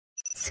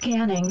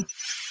Scanning.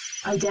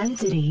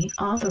 Identity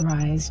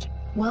authorized.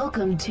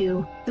 Welcome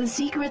to the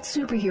Secret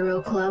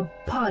Superhero Club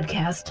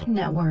Podcast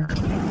Network.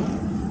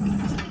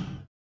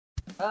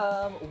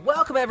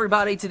 Welcome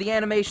everybody to the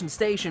Animation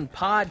Station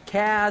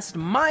podcast.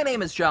 My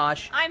name is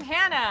Josh. I'm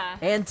Hannah.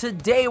 And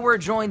today we're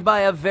joined by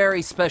a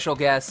very special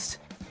guest.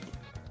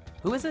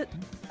 Who is it?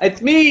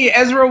 It's me,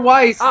 Ezra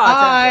Weiss. Oh,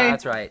 Hi.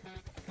 that's right.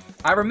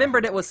 I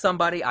remembered it was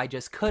somebody, I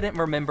just couldn't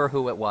remember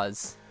who it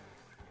was.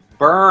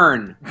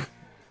 Burn.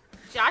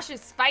 Josh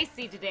is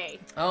spicy today.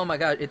 Oh my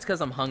god, it's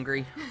because I'm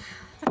hungry.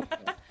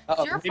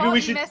 It's your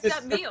fault you messed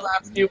up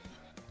meal.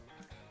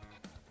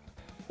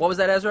 What was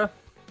that, Ezra?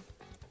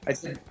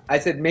 I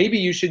said maybe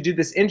you should do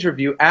this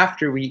interview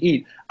after we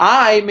eat.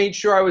 I made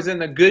sure I was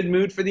in a good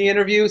mood for the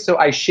interview, so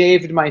I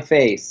shaved my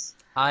face.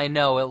 I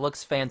know, it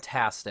looks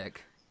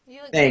fantastic.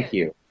 You look Thank good.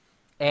 you.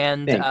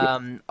 And Thank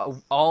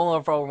you. all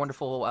of our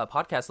wonderful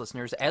podcast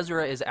listeners,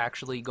 Ezra is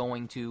actually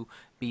going to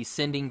be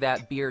sending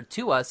that beard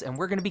to us, and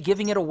we're going to be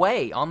giving it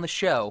away on the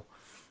show.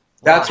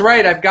 That's Wow.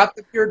 right. I've got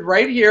the beard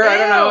right here. I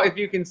don't know Ew. if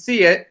you can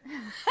see it.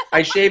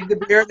 I shaved the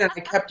beard and I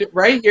kept it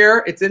right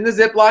here. It's in the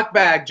Ziploc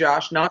bag,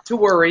 Josh, not to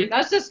worry.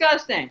 That's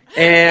disgusting.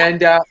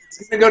 And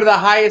it's going to go to the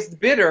highest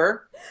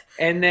bidder,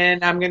 and then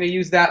I'm going to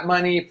use that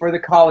money for the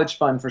college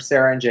fund for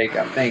Sarah and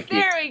Jacob. Thank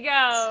you. There we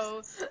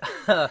go.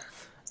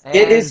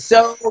 It is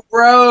so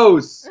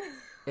gross.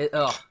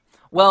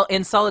 Well,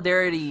 in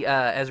solidarity,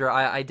 Ezra,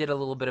 I did a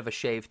little bit of a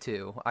shave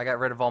too. I got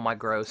rid of all my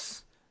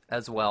gross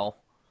as well.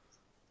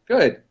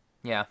 Good.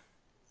 Yeah.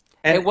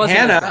 And It wasn't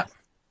as bad.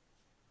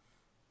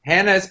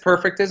 Hannah is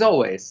perfect as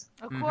always.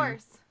 Of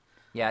course.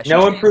 Yeah.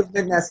 No she-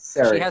 improvement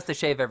necessary. She has to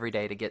shave every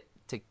day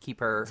to keep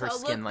her To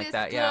skin look like this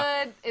that. good,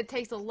 Yeah. it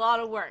takes a lot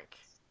of work.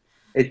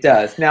 It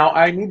does. Now,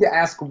 I need to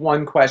ask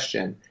one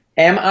question.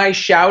 Am I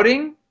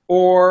shouting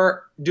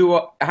or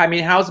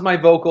how's my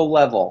vocal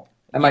level?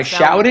 Am I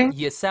shouting?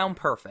 You sound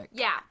perfect.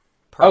 Yeah.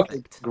 Okay,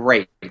 Perfect.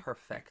 great.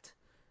 Perfect.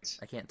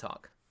 I can't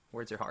talk.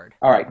 Words are hard.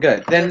 All right,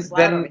 good. It's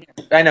loud over Then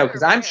here. I know,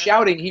 because I'm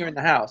shouting here in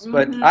the house,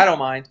 but I don't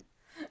mind.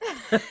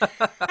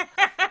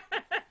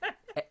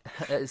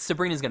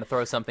 Sabrina's gonna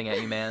throw something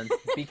at you, man.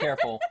 Be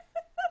careful.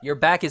 Your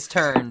back is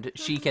turned.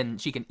 She can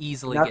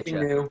easily get Nothing you.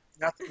 new.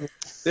 Nothing new.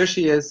 There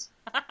she is.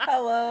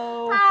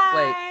 Hello.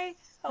 Hi.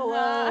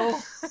 Hello.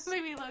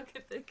 Let me look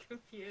at the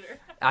computer.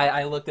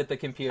 I looked at the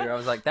computer. I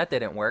was like, that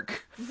didn't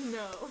work.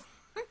 No.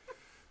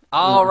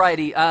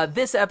 Alrighty,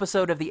 this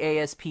episode of the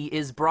ASP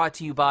is brought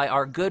to you by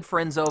our good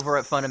friends over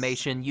at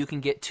Funimation. You can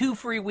get 2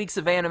 free weeks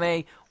of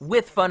anime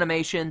with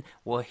Funimation.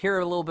 We'll hear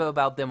a little bit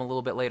about them a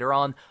little bit later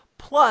on.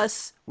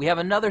 Plus, we have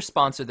another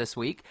sponsor this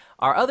week.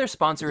 Our other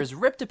sponsor is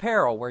Ripped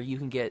Apparel, where you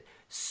can get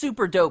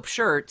super dope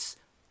shirts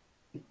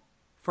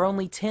for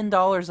only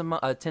 $10 a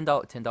month.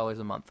 $10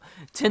 a month.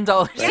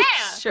 $10. Yeah!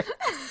 Sure.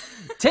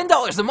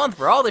 $10 a month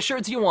for all the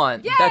shirts you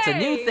want. That's a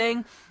new Yay!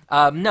 thing.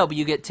 No, but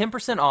you get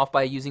 10% off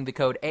by using the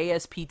code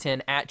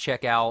ASP10 at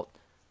checkout.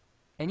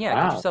 And yeah,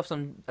 Wow. get yourself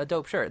a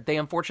dope shirt. They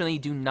unfortunately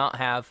do not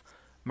have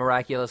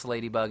Miraculous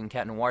Ladybug and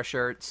Cat Noir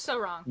shirts. So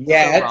wrong.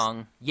 Yes. So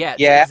wrong. Yet,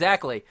 Yeah.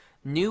 exactly.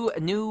 New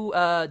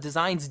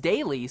designs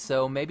daily,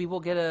 so maybe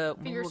we'll get a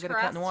Fingers Cat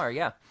crossed. Noir.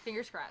 Yeah.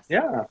 Fingers crossed.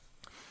 Yeah.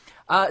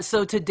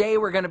 So today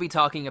we're going to be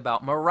talking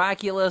about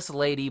Miraculous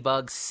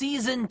Ladybug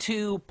Season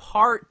 2,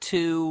 Part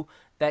 2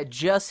 that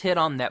just hit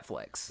on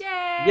Netflix.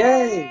 Yay!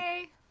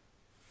 Yay!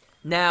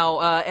 Now,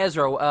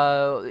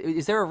 Ezra,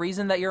 is there a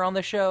reason that you're on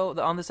the show,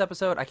 on this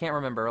episode? I can't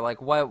remember.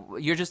 Like, what?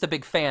 You're just a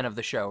big fan of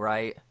the show,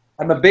 right?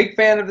 I'm a big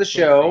fan of the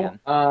show.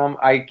 fan.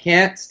 I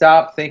can't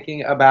stop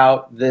thinking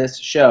about this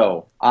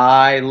show.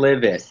 I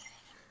live it.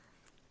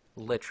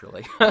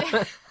 Literally.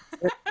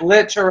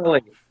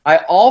 Literally. I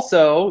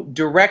also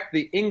direct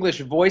the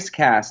English voice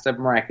cast of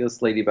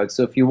Miraculous Ladybug.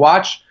 So if you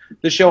watch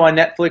the show on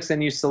Netflix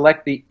and you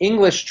select the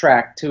English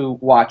track to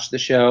watch the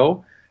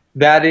show,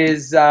 that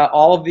is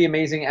all of the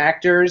amazing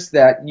actors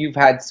that you've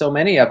had so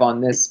many of on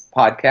this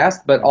podcast,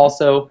 but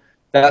also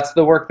that's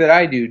the work that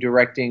I do,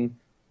 directing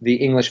the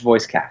English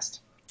voice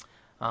cast.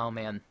 Oh,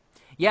 man.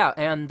 Yeah,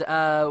 and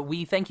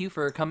we thank you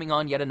for coming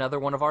on yet another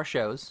one of our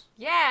shows.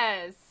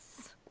 Yes.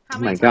 How Oh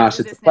many my times gosh, is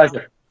it's a this now?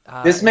 pleasure.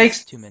 This This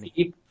makes too many.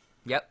 3,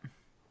 Yep.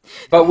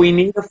 but we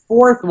need a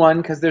 4th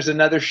one because there's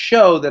another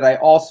show that I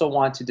also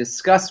want to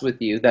discuss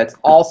with you that's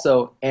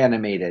also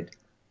animated.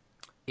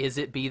 Is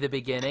it Be the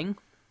Beginning?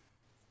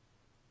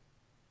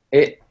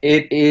 It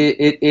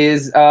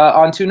is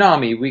on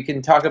Toonami. We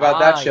can talk about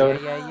that show.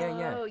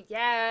 Yeah. Oh,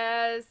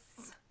 yes.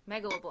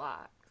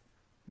 Megaloblox.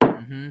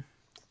 Mm-hmm.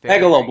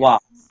 Megaloblox.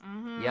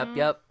 Mm-hmm.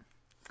 Yep.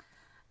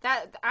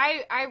 That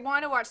I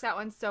want to watch that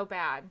one so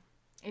bad.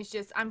 It's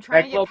just I'm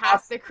trying to get Megaloblox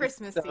past the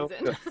Christmas so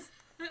season.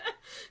 good.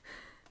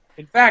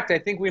 In fact, I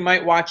think we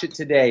might watch it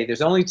today.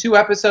 There's only 2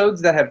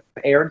 episodes that have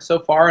aired so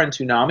far on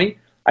Toonami.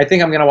 I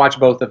think I'm going to watch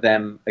both of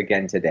them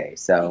again today. There you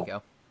So,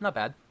 go. Not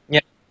bad.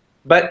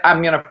 but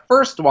I'm going to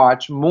first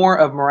watch more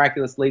of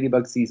Miraculous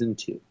Ladybug Season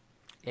 2.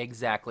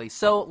 Exactly.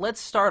 So let's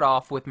start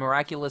off with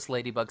Miraculous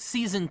Ladybug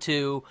Season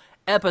 2,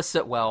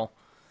 episode, well,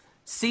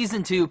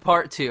 Season 2,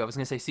 Part 2. I was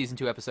going to say Season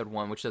 2, Episode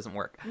 1, which doesn't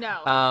work.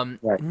 No.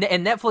 Right.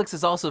 And Netflix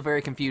is also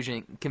very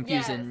confusing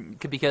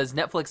because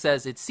Netflix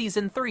says it's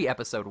Season 3,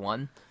 Episode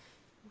 1,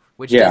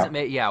 which doesn't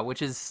make... Yeah,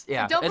 which is...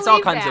 Yeah, So it's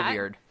all kinds of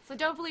weird. So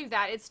don't believe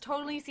that. It's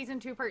totally Season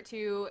 2, Part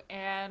 2,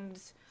 and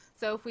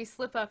so if we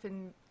slip up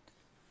and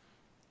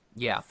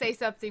say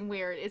something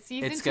weird, it's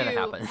Season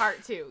 2,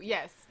 Part 2.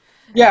 Yes.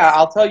 Yeah,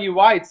 I'll tell you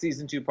why it's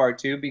Season 2, Part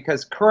 2,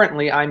 because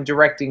currently I'm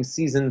directing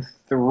Season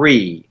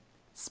 3.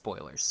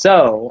 Spoilers.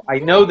 So, I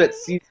know that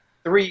Season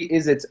 3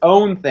 is its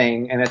own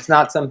thing, and it's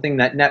not something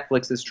that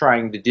Netflix is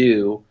trying to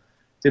do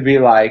to be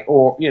like,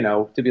 oh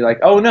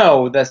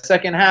no, the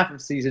second half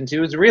of Season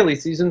 2 is really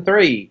Season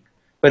 3.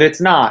 But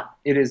it's not.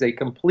 It is a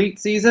complete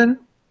season,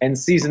 and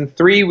Season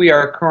 3 we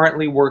are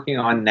currently working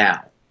on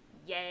now.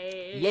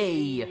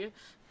 Yay.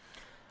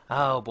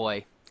 Oh,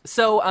 boy.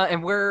 So,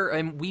 and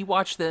we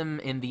watch them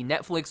in the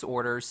Netflix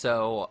order,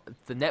 so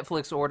the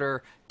Netflix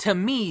order, to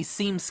me,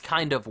 seems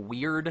kind of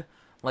weird.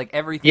 Like,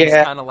 everything's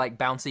kind of, like,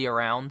 bouncy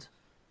around.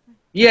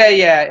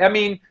 Yeah. I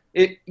mean,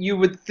 you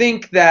would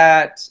think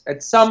that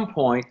at some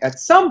point, I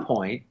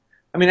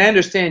mean, I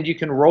understand you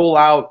can roll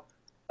out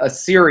a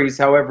series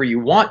however you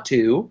want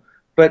to,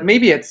 but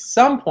maybe at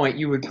some point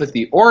you would put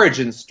the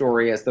origin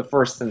story as the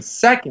first and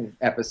second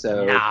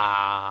episode.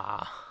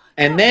 Nah.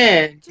 And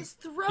then just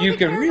throw you the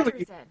can characters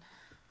really... in.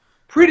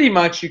 Pretty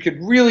much, you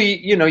could really,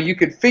 you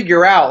could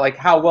figure out like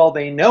how well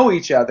they know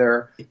each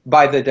other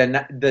by the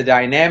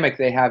dynamic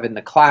they have in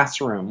the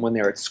classroom when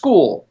they're at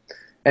school,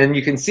 and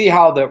you can see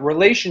how the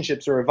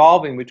relationships are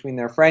evolving between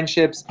their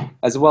friendships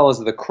as well as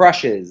the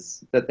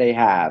crushes that they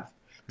have.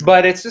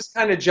 But it's just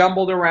kind of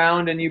jumbled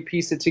around, and you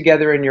piece it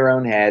together in your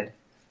own head,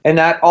 and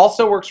that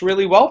also works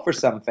really well for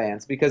some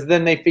fans because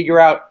then they figure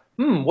out,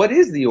 what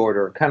is the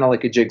order? Kind of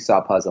like a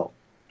jigsaw puzzle.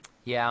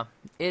 Yeah,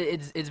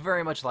 it's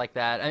very much like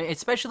that. I mean,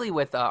 especially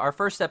with our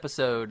first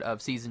episode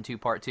of Season 2,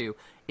 Part 2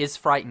 is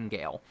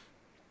Frightingale.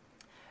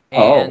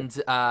 And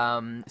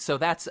so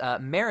that's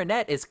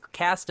Marinette is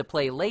cast to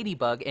play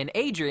Ladybug, and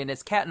Adrian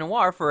is Cat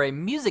Noir for a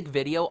music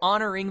video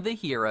honoring the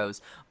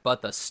heroes.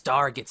 But the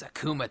star gets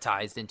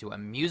akumatized into a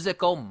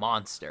musical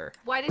monster.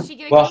 Why did she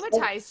get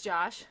akumatized,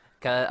 Josh?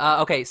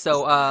 Okay,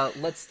 so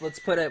let's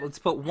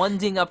put one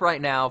ding up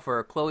right now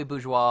for Chloe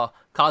Bourgeois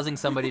causing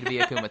somebody to be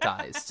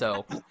akumatized.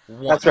 So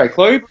that's right.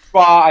 Chloe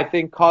Bourgeois, I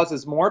think,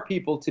 causes more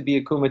people to be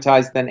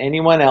akumatized than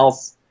anyone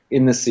else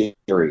in the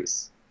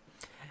series.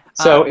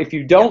 So if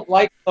you don't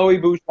like Chloe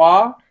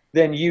Bourgeois,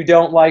 then you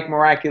don't like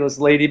Miraculous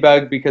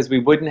Ladybug because we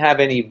wouldn't have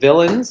any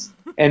villains,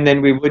 and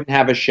then we wouldn't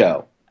have a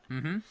show.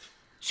 Mm-hmm.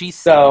 She's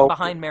sitting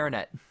behind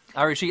Marinette,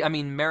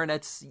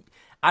 Marinette's.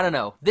 I don't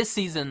know. This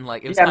season,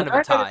 like, it was kind of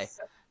a tie.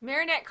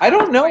 Marinette I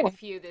don't know. quite a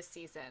few this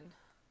season.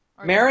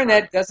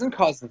 Marinette doesn't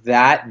cause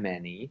that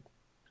many.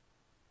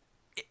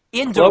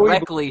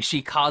 Indirectly,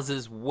 she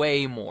causes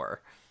way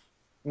more.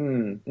 Yeah,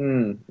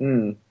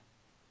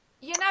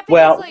 not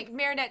because, like,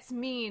 Marinette's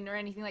mean or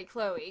anything like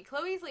Chloe.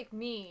 Chloe's, like,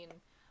 mean.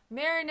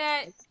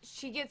 Marinette,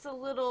 she gets a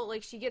little,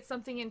 like, she gets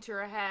something into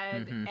her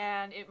head,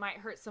 and it might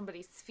hurt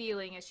somebody's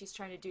feeling as she's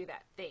trying to do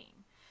that thing.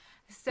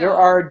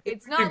 So,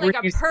 it's not like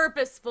a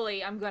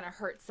purposefully, I'm going to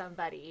hurt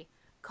somebody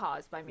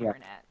caused by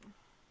Marinette. Yeah.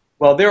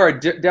 Well, there are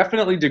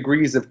definitely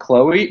degrees of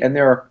Chloe, and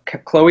there are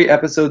Chloe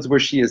episodes where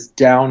she is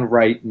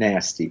downright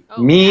nasty.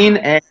 Mean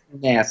and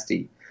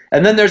nasty.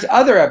 And then there's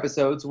other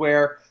episodes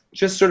where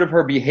just sort of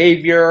her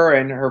behavior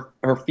and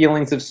her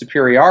feelings of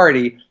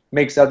superiority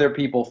makes other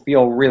people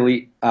feel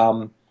really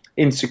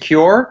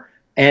insecure,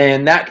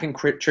 and that can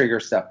trigger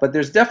stuff. But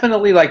there's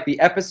definitely like the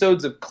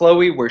episodes of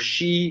Chloe where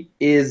she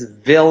is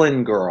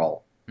villain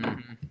girl.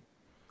 Mm-hmm.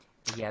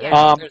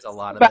 Yeah, there's a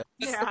lot of it.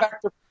 Let's go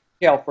back to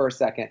Frightingale for a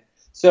second.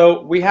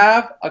 So we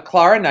have a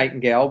Clara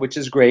Nightingale, which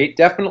is great,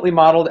 definitely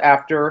modeled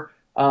after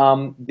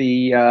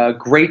the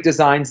great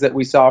designs that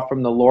we saw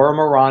from the Laura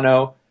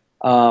Marano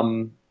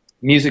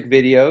music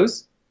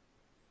videos,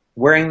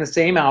 wearing the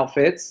same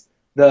outfits.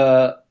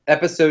 The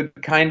episode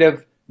kind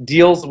of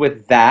deals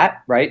with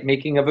that, right?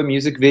 Making of a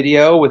music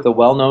video with a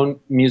well-known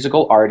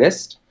musical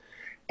artist.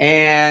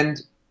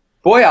 And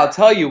boy, I'll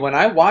tell you, when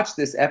I watched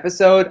this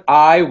episode,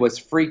 I was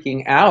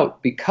freaking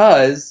out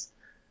because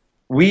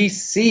we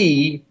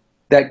see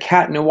that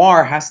Cat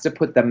Noir has to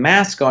put the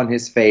mask on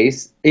his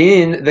face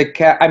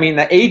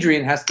that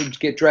Adrian has to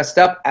get dressed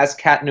up as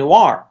Cat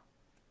Noir.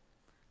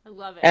 I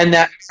love it. And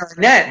that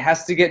Marinette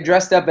has to get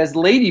dressed up as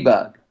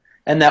Ladybug.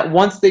 And that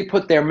once they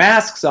put their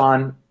masks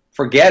on,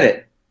 forget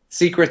it.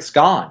 Secret's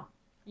gone.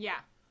 Yeah.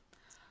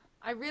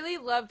 I really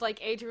loved, like,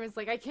 Adrian was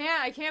like, I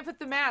can't put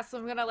the mask, so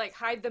I'm gonna, like,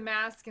 hide the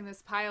mask in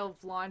this pile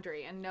of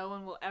laundry, and no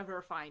one will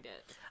ever find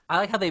it. I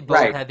like how they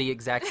both had the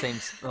exact same,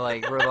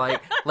 like, we're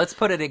like, let's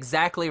put it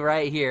exactly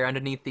right here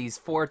underneath these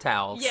 4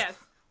 towels. Yes.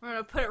 We're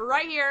gonna put it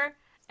right here,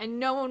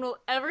 and no one will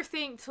ever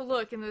think to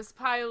look in this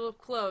pile of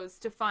clothes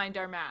to find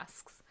our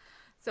masks.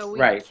 So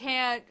we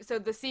can't, so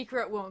the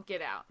secret won't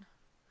get out.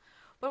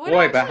 But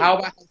how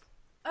about...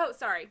 Oh,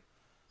 sorry.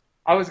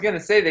 I was going to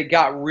say they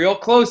got real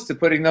close to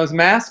putting those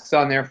masks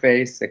on their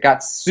face. It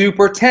got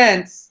super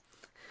tense.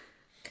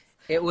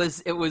 It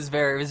was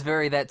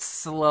very that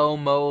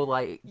slow-mo,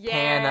 like,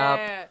 pan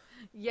up.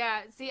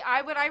 Yeah. See,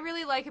 what I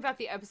really like about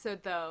the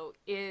episode, though,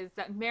 is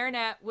that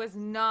Marinette was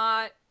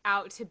not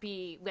out to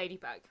be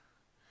Ladybug.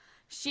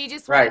 She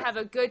just wanted to have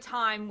a good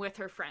time with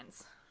her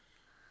friends.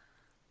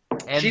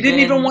 And she didn't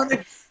even want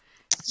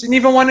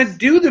to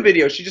do the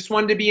video. She just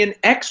wanted to be an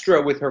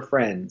extra with her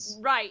friends.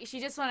 Right.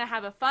 She just wanted to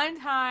have a fun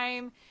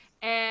time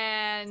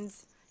and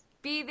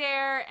be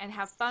there and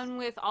have fun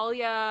with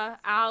Alia,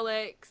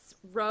 Alex,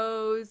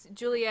 Rose,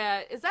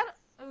 Juliet. It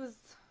was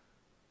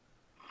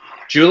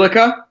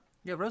Juleka?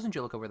 Yeah, Rose and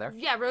Juleka were there.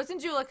 Yeah, Rose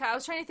and Juleka. I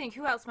was trying to think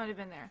who else might have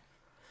been there.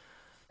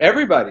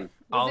 Everybody.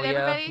 Was it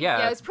everybody?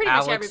 Yeah, it was pretty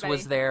Alex much everybody.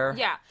 was there.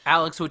 Yeah.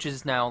 Alex, which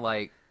is now,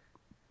 like,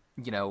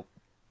 you know,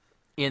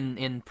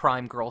 in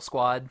Prime Girl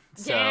Squad.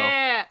 So.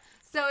 Yeah.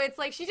 So it's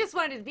like she just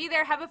wanted to be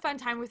there, have a fun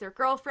time with her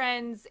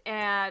girlfriends,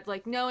 and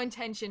like no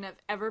intention of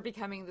ever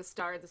becoming the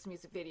star of this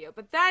music video.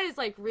 But that is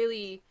like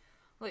really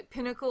like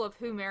pinnacle of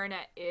who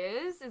Marinette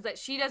is that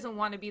she doesn't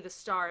want to be the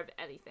star of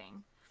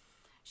anything.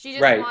 She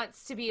just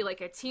wants to be like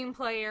a team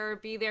player,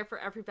 be there for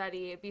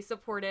everybody, be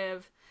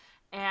supportive,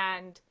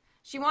 and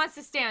she wants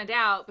to stand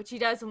out, but she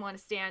doesn't want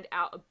to stand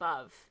out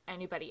above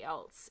anybody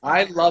else.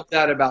 I love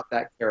that about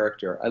that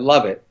character. I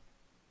love it.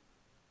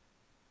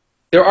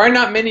 There are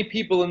not many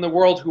people in the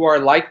world who are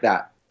like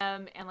that.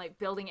 And like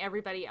building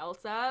everybody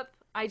else up.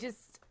 I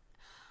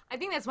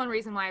think that's one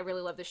reason why I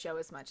really love the show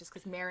as much, is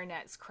because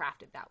Marinette's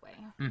crafted that way.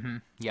 Mm-hmm.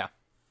 Yeah.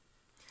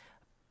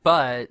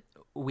 But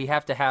we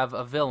have to have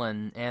a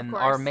villain, and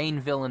our main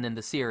villain in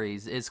the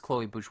series is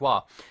Chloe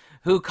Bourgeois,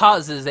 who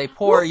causes a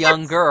poor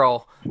young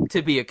girl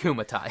to be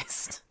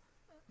akumatized.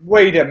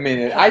 Wait a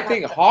minute. I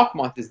think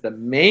Hawkmoth is the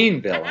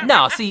main villain.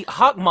 No, see,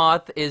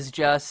 Hawkmoth is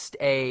just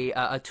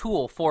a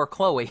tool for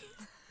Chloe.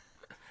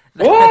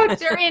 What?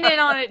 They're in it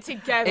on it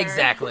together.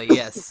 Exactly,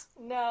 yes.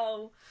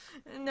 No.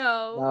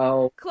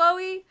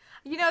 Chloe,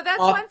 that's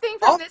one thing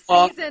from this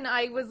season.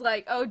 I was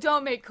like, oh,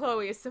 don't make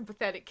Chloe a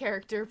sympathetic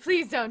character.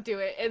 Please don't do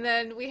it. And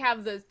then we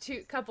have the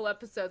couple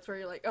episodes where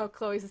you're like, oh,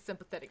 Chloe's a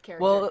sympathetic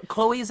character. Well,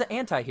 Chloe's an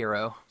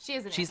anti-hero. She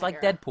is an She's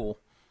anti-hero. like Deadpool.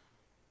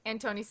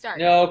 And Tony Stark.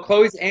 No,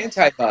 Chloe's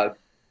anti-bug.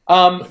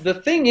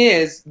 The thing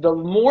is, the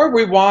more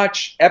we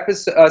watch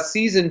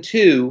season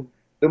 2,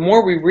 the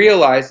more we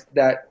realize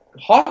that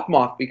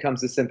Hawkmoth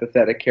becomes a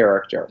sympathetic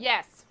character.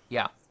 Yes.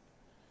 Yeah.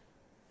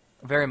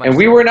 Very much. And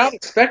we so. were not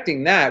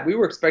expecting that. We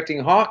were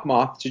expecting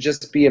Hawkmoth to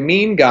just be a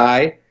mean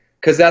guy,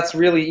 because that's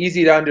really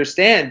easy to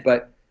understand.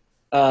 But,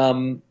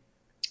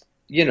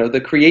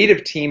 the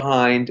creative team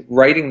behind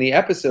writing the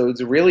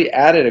episodes really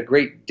added a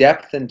great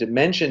depth and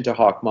dimension to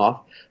Hawkmoth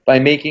by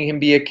making him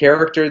be a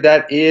character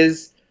that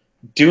is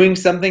doing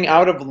something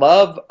out of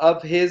love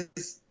of his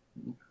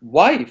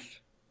wife.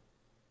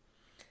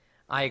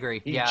 I agree.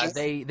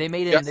 They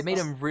made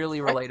him really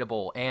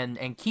relatable,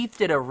 and Keith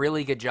did a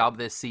really good job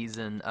this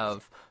season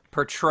of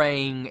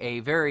portraying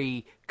a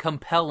very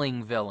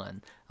compelling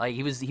villain. Like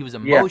he was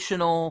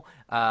emotional.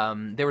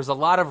 There was a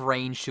lot of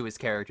range to his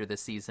character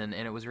this season,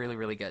 and it was really,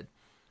 really good.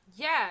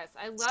 Yes,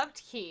 I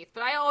loved Keith,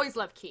 but I always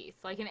love Keith,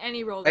 like in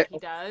any role that he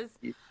does.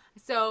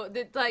 So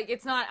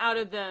it's not out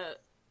of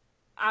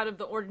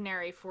the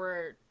ordinary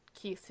for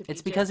Keith to be.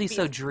 It's because he's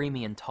so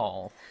dreamy and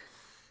tall.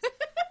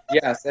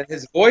 Yes, and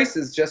his voice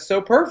is just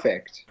so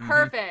perfect.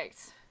 Perfect.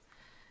 It's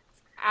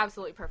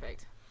absolutely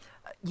perfect.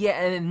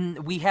 Yeah,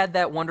 and we had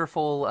that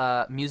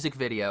wonderful music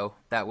video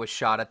that was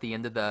shot at the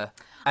end of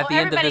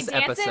this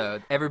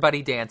episode.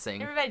 Everybody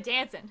dancing. Everybody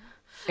dancing.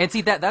 And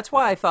see that's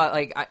why I thought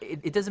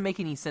it doesn't make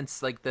any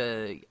sense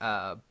the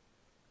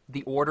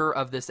order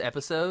of this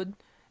episode,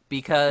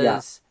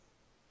 because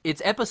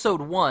it's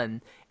episode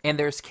 1 and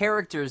there's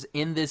characters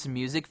in this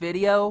music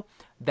video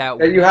that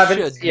we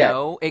should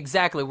know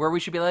exactly, where we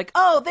should be like,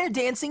 oh, they're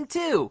dancing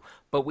too,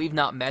 but we've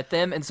not met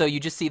them, and so you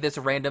just see this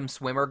random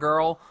swimmer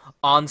girl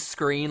on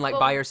screen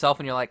by herself,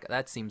 and you're like,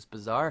 that seems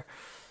bizarre.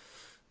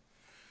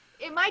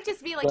 It might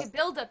just be like a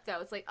build-up,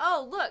 though. It's like,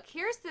 oh, look,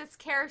 here's this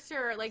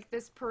character, like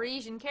this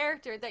Parisian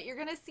character that you're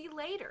gonna see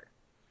later.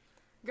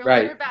 You're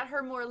gonna learn about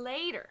her more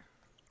later.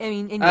 I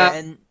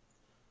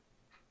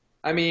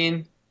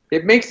mean,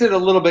 it makes it a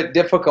little bit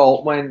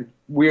difficult when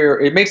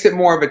it makes it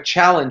more of a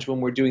challenge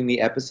when we're doing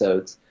the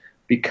episodes,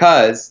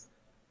 because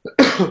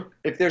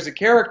if there's a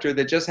character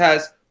that just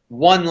has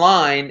one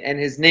line and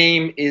his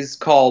name is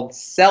called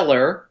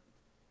Seller,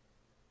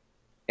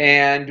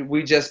 and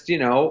we just,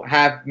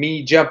 have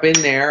me jump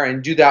in there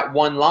and do that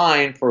one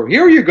line for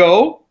here you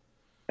go,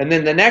 and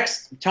then the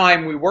next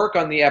time we work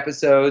on the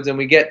episodes and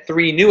we get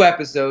 3 new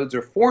episodes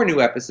or 4 new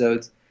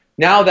episodes,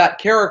 now that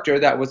character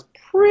that was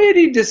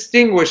pretty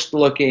distinguished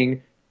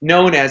looking,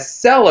 known as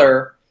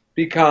Seller,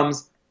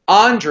 becomes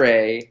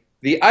Andre,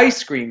 the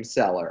ice cream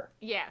seller.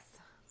 Yes.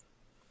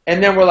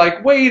 And then we're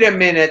like, wait a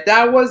minute,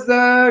 that was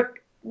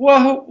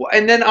whoa.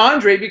 And then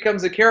Andre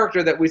becomes a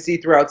character that we see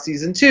throughout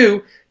season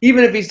 2,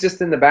 even if he's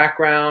just in the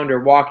background or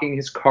walking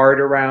his cart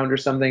around or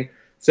something.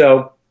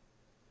 So,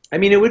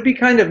 it would be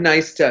kind of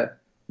nice to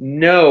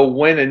know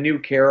when a new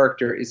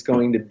character is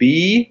going to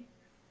be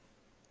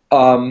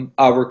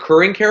a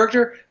recurring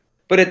character.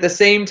 but at the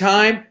same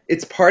time,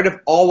 it's part of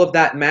all of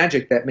that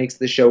magic that makes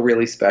the show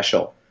really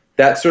special.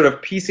 That sort of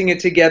piecing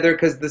it together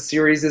because the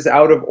series is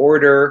out of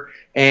order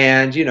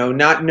and,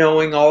 not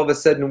knowing all of a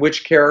sudden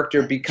which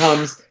character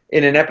becomes,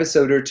 in an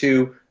episode or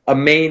two, a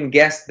main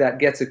guest that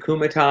gets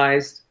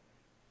akumatized.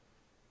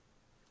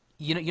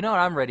 You know what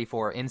I'm ready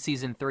for in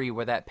season 3,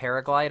 where that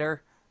paraglider,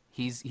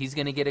 he's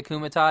gonna get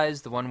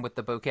akumatized, the one with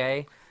the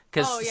bouquet.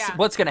 Because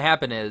what's gonna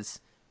happen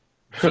is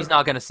she's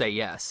not gonna say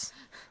yes,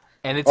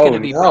 and it's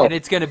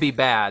gonna be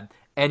bad.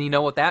 And you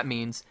know what that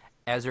means?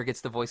 Ezra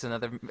gets to voice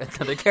another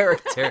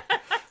character.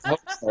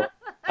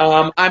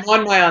 I'm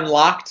on my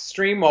Unlocked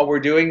stream while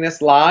we're doing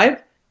this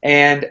live,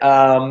 and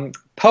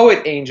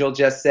Poet Angel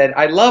just said,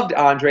 "I loved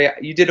Andre.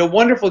 You did a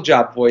wonderful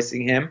job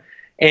voicing him,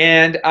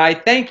 and I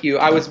thank you.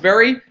 I was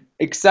very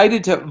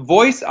excited to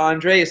voice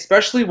Andre,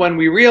 especially when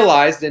we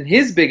realized in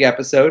his big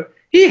episode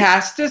he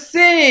has to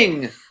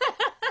sing."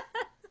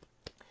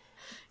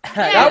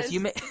 Guys,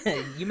 you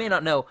may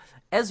not know,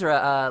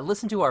 Ezra,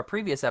 listen to our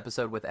previous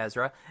episode with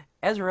Ezra.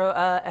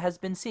 Ezra has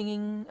been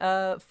singing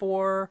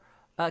for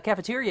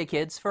cafeteria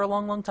kids for a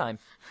long, long time.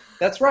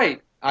 That's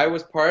right. I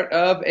was part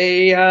of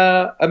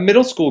a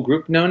middle school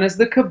group known as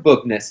the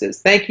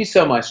Kaboognesses. Thank you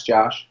so much,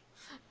 Josh.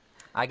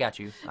 I got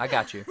you.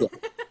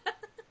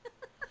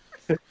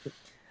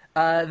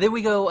 Then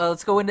we go,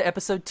 let's go into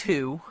episode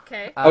 2.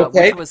 Okay.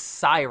 Which was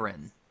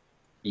Siren.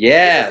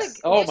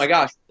 Yes. My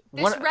gosh.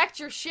 This wrecked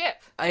your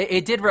ship.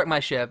 It did wreck my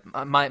ship,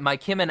 my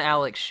Kim and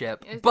Alex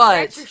ship, It but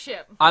wrecked your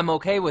ship. I'm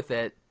okay with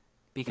it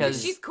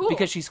because she's cool.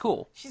 Because she's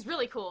cool. She's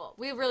really cool.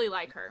 We really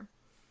like her.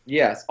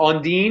 Yes.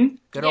 Ondine.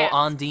 Good old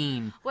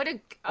Ondine. What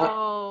a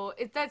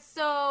that's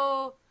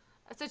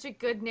such a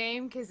good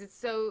name because it's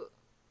so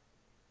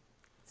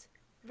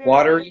very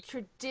watery,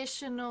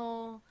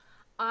 traditional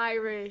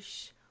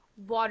Irish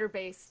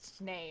water-based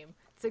name.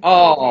 It's a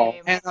good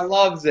name. Hannah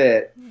loves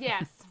it.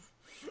 Yes.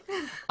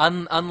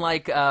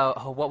 Unlike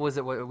what was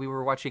it? We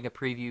were watching a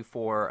preview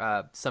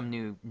for some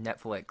new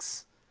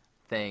Netflix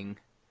thing,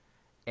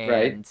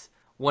 and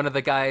one of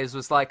the guys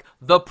was like,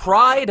 "The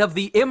Pride of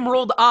the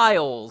Emerald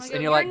Isles,"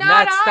 and you're like,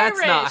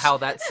 "That's not how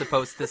that's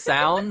supposed to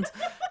sound."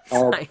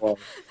 And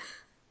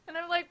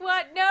I'm like,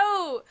 "What?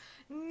 No."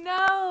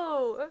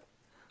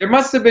 There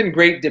must have been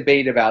great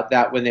debate about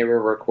that when they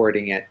were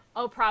recording it.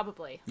 Oh,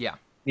 probably. Yeah.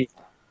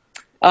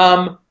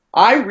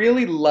 I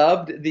really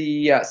loved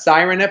the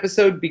Siren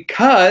episode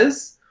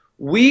because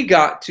we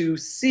got to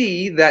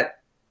see that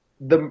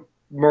the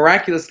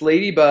Miraculous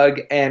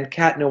Ladybug and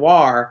Cat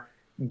Noir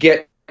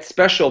get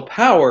special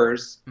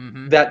powers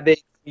that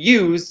they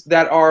use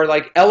that are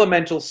like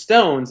elemental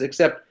stones,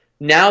 except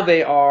now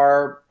they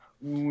are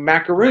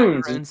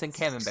macaroons and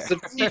camembert.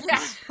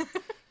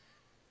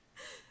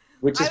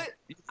 Which is...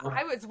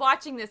 I was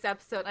watching this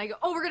episode and I go,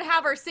 "Oh, we're going to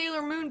have our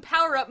Sailor Moon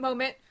power-up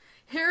moment.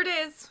 Here it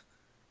is."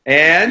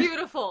 And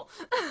beautiful.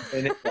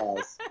 And it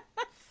was.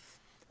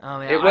 Oh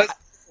man, it was.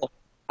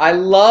 I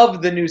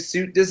love the new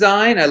suit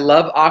design. I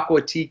love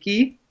Aqua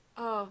Tiki.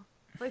 Oh,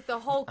 like the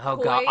whole koi,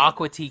 god,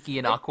 Aqua Tiki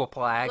and Aqua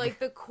Plag. Like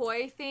the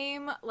koi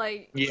theme,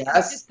 like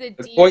yes, just the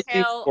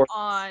detail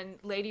on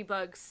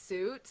Ladybug's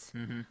suit.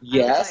 Mm-hmm.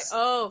 Yes.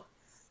 Like,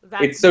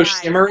 that's it's so nice.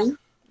 shimmery.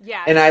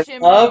 Yeah, and I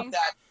shimmering. love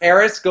that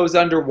Paris goes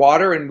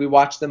underwater and we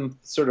watch them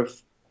sort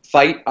of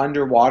fight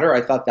underwater.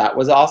 I thought that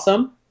was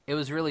awesome. It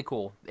was really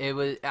cool. It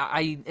was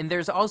and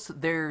there's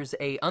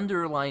a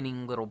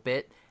underlining little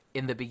bit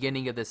in the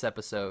beginning of this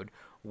episode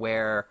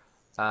where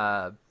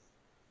Cat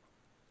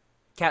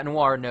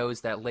Noir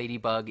knows that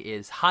Ladybug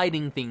is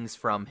hiding things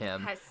from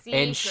him,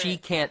 and she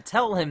can't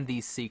tell him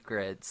these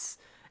secrets.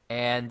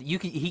 And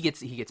he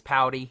gets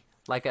pouty,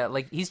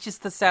 like he's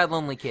just a sad,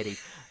 lonely kitty.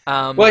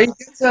 Well,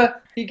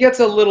 he gets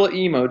a little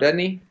emo, doesn't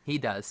he? He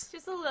does,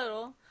 just a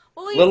little.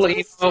 Well,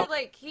 he's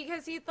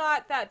because he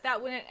thought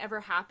that wouldn't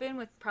ever happen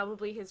with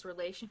probably his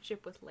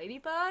relationship with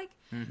Ladybug.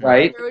 Mm-hmm.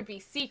 Right. There would be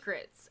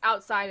secrets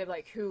outside of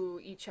like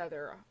who each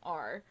other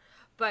are.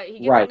 But he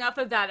gets enough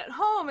of that at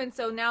home, and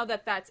so now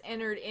that's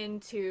entered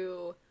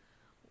into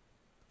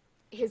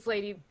his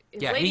Ladybug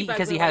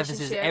because he has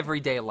his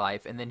everyday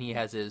life, and then he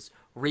has his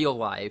real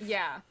life.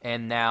 Yeah.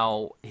 And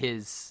now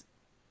his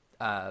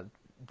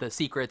the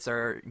secrets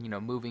are,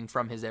 moving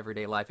from his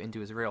everyday life into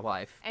his real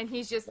life. And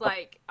he's just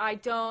like, I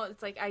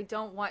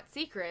don't want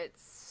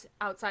secrets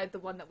outside the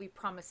one that we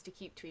promised to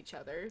keep to each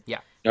other.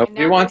 Yeah.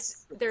 Nobody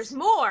wants. There's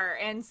more,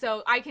 and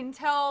so I can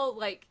tell.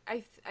 Like,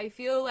 I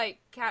feel like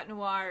Cat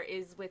Noir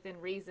is within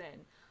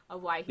reason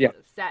of why he's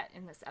upset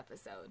in this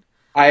episode.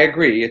 I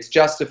agree. It's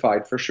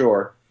justified for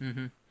sure.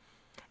 Mm-hmm.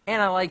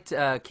 And I liked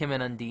Kim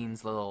and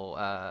Undine's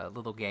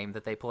little game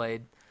that they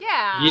played.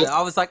 Yeah.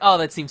 I was like, oh,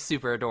 that seems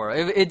super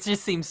adorable. It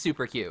just seems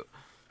super cute.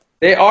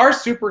 They are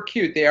super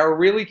cute. They are a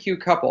really cute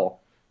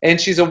couple.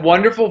 And she's a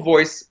wonderful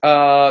voice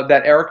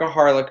that Erica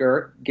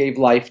Harlacher gave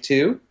life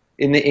to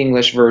in the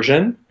English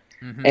version.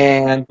 Mm-hmm.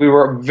 And we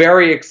were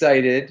very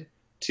excited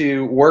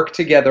to work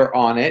together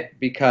on it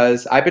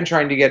because I've been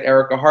trying to get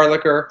Erica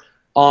Harlacher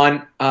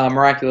on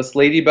Miraculous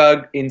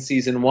Ladybug in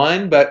season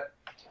 1, but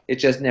It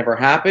just never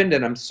happened,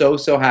 and I'm so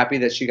happy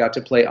that she got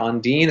to play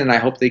Ondine, and I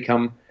hope they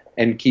come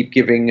and keep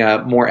giving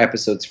more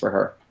episodes for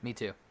her. Me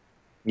too.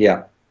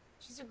 Yeah.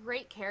 She's a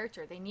great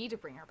character. They need to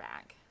bring her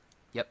back.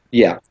 Yep.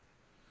 Yeah.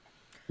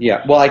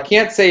 Yeah. Well, I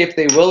can't say if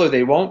they will or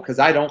they won't because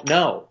I don't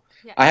know.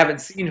 Yeah. I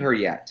haven't seen her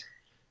yet.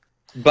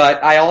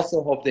 But I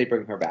also hope they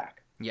bring her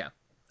back. Yeah.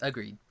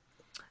 Agreed.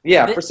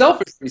 Yeah, for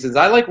selfish reasons.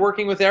 I like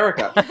working with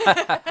Erica.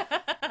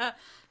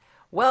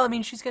 Well, I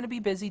mean, she's going to be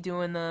busy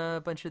doing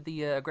a bunch of the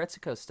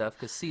Agretsuko stuff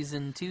because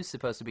season 2 is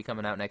supposed to be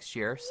coming out next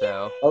year.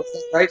 So, Oh,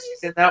 that's right.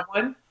 She's in that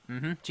one?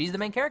 she's the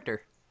main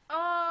character.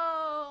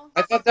 Oh.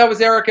 I thought that was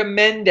Erica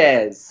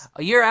Mendez.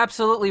 You're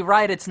absolutely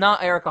right. It's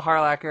not Erica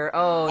Harlacher.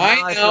 Oh, I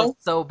now I know. feel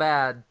so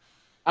bad.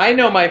 I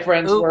know my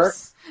friend's work.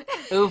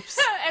 Oops.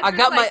 I Everyone's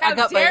got like, my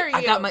 "How dare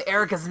my you?"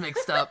 Ericas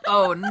mixed up.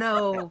 Oh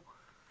no.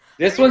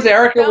 This one's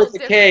Erica with the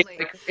spelled K,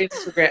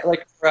 differently.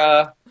 like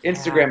her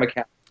Instagram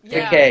account.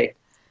 Yeah. K.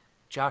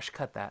 Josh,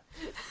 cut that.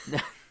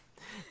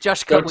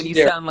 Josh, cut Don't when you you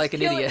dare. sound like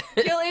an idiot.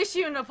 He'll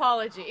issue an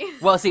apology.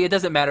 Well, see, it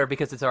doesn't matter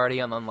because it's already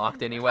on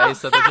Unlocked anyway,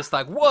 so they're just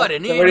like, what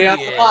an It's already on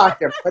idiot.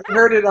 Unlocked. Everybody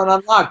heard it on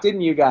Unlocked,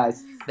 didn't you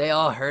guys? They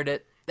all heard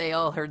it. They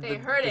all heard They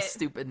the heard it.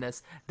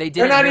 stupidness. They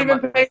They're didn't not hear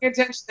even my... paying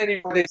attention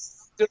anymore. They're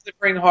still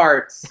delivering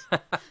hearts.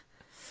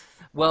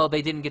 Well,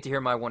 they didn't get to hear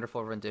my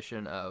wonderful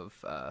rendition of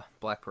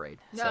Black Parade.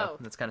 So No.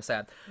 that's kind of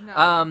sad.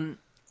 No.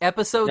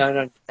 Episode...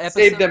 No. Episode...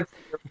 Save them for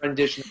your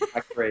rendition of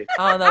Black Parade.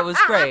 Oh, that was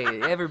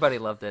great. Everybody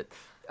loved it.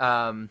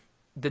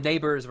 The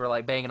neighbors were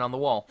like banging on the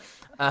wall.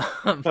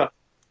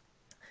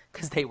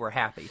 Because they were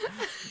happy.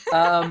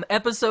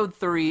 Episode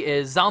 3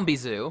 is Zombie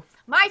Zoo.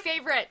 My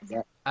favorite.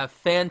 A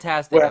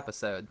fantastic Well,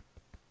 episode.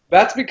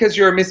 That's because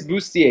you're a Miss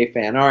Bustier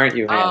fan, aren't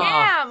you, Hannah?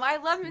 I am. I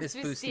love Miss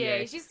Miss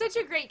Bustier. Bustier. She's such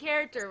a great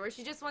character where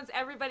she just wants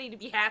everybody to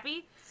be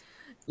happy.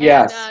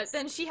 Yes. And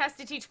then she has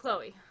to teach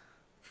Chloe.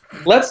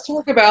 Let's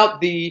talk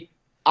about the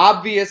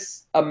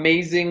obvious,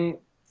 amazing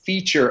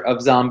feature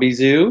of Zombie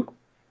Zoo,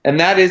 and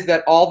that is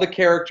that all the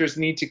characters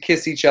need to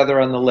kiss each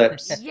other on the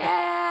lips.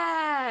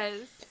 Yes.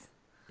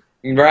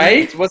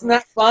 Right? Wasn't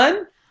that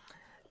fun?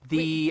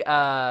 The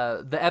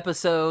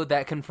episode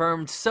that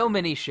confirmed so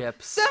many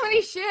ships. So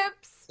many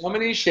ships. So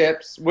many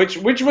ships. Which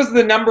was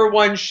the number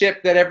one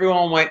ship that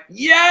everyone went,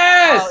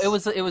 yes! Oh,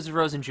 it was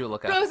Rose and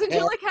Julica. Rose and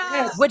Julica.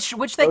 Yes.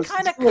 Which they Rose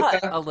kind of and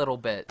Julica. cut a little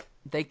bit.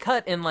 They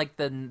cut in like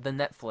the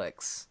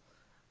Netflix.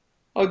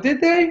 Oh,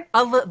 did they?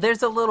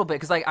 There's a little bit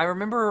because like I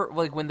remember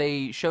like when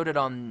they showed it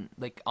on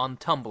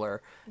Tumblr.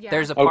 Yeah.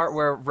 There's a part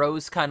where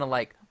Rose kind of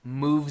like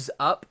moves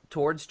up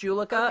towards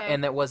Julica, Okay.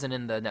 and that wasn't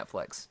in the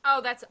Netflix. Oh,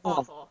 that's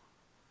awful.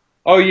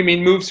 Oh, you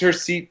mean moves her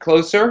seat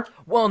closer?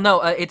 Well, no,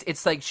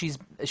 it's like she's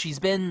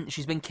been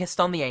kissed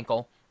on the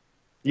ankle,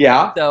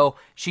 Yeah. so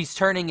she's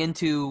turning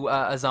into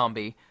a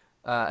zombie,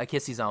 a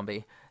kissy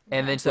zombie,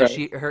 and then so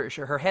Right.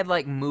 her head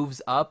like moves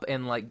up,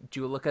 and like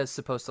Julica's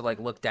supposed to like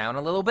look down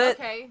a little bit,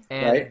 Okay.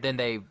 and Right.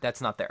 then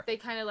that's not there. They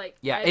kind of like.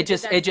 Yeah,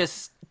 edited it that-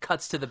 just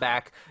cuts to the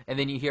back, and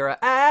then you hear a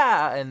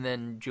ah, and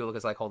then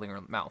Julica's like holding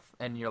her mouth,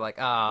 and you're like,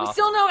 ah. We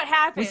still know what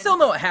happened. We still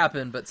know what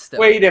happened, but still.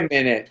 Wait a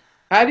minute.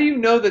 How do you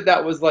know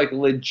that was like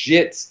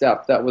legit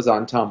stuff that was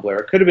on Tumblr?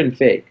 It could have been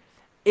fake.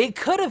 It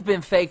could have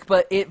been fake,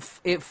 but it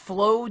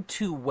flowed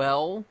too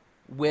well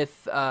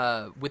with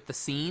the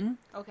scene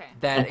Okay.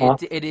 that Uh-huh.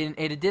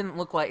 it didn't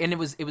look like, and it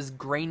was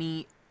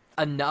grainy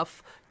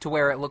enough to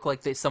where it looked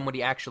like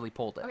somebody actually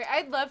pulled it. Okay,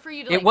 I'd love for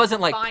you to. It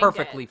wasn't like find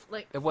perfectly.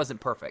 It. It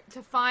wasn't perfect.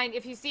 To find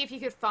if you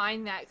could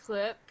find that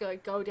clip,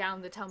 go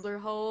down the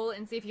Tumblr hole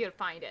and see if you could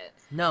find it.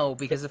 No,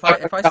 because if I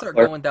start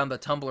going down the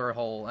Tumblr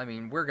hole, I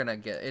mean,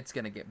 it's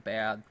gonna get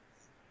bad.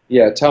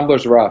 Yeah,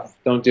 Tumblr's rough.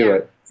 Don't do Yeah.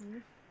 it.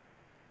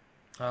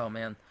 Oh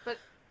man. But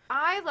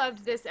I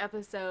loved this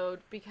episode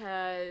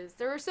because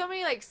there were so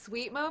many like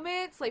sweet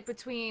moments like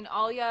between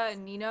Alia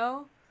and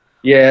Nino.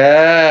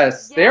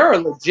 Yes. Yeah. They're a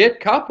legit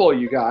couple,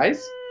 you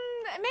guys.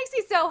 It makes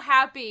me so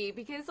happy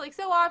because like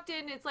so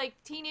often it's like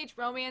teenage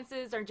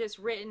romances are just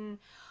written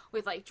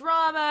with like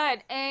drama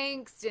and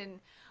angst and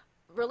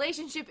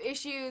relationship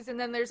issues, and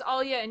then there's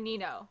Alia and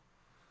Nino.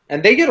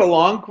 And they get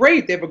along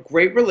great. They have a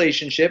great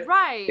relationship.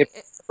 Right. If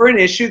for an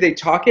issue, they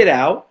talk it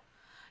out.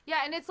 Yeah,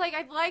 and it's like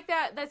I like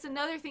that. That's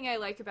another thing I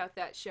like about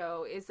that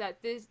show is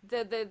that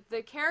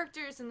the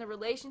characters and the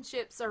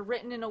relationships are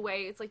written in a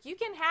way. It's like you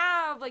can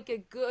have like a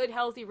good,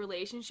 healthy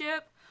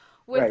relationship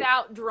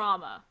without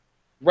drama.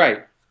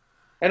 Right.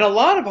 And a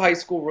lot of high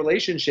school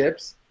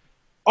relationships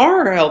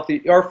are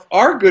healthy,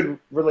 are good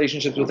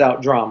relationships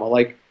without drama.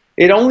 Like,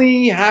 it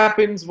only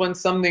happens when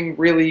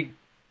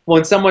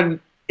when someone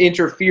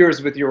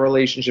interferes with your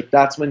relationship,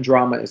 that's when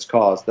drama is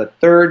caused. The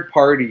third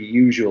party,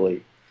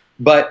 usually.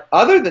 But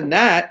other than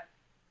that,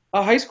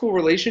 a high school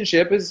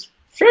relationship is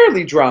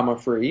fairly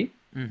drama-free.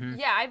 Mm-hmm.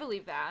 Yeah, I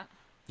believe that.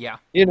 Yeah.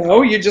 You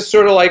know, you just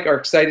sort of like are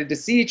excited to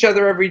see each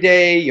other every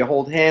day. You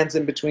hold hands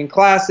in between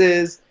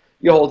classes.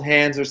 You hold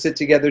hands or sit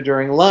together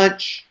during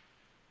lunch.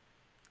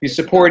 You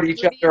support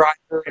each other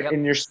either Yep.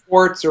 in your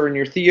sports or in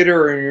your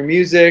theater or in your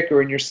music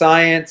or in your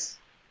science.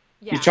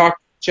 Yeah. You talk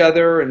to each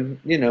other and,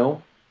 I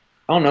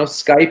don't know,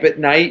 Skype at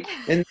night.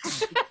 And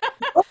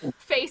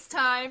FaceTime.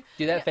 FaceTime.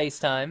 Do that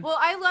FaceTime. Well,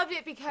 I loved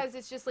it because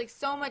it's just like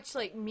so much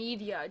like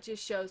media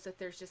just shows that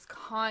there's just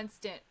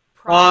constant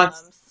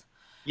problems.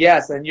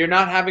 Yes, and you're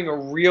not having a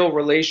real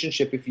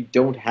relationship if you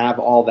don't have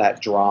all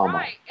that drama.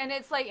 Right, and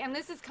it's like, and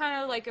this is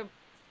kind of like a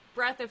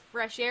breath of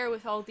fresh air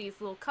with all these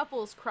little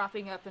couples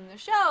cropping up in the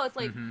show. It's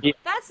like,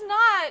 that's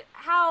not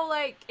how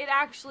like it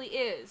actually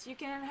is. You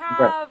can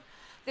have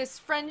this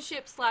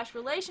friendship /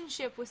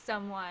 relationship with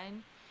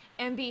someone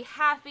and be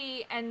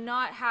happy and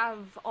not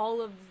have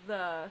all of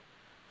the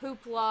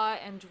hoopla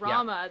and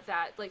drama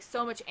that like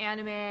so much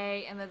anime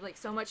and then like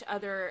so much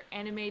other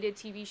animated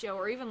TV show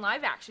or even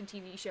live action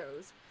TV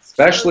shows,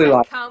 especially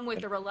like come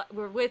with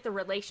a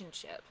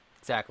relationship.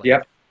 Exactly.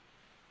 Yep.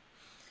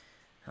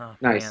 Oh,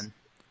 nice.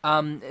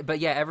 Man. But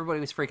yeah, everybody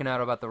was freaking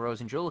out about the Rose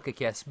and Julika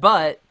kiss,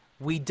 but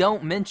we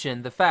don't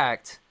mention the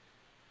fact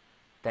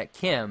that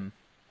Kim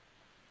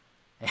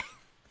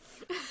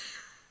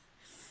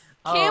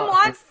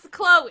wants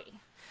Chloe.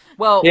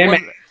 Well,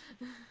 Kim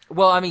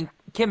I mean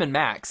Kim and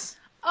Max.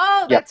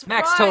 Oh, that's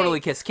Max right. totally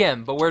kissed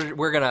Kim, but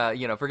we're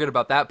gonna forget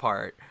about that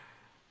part.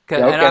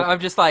 Okay. And I'm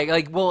just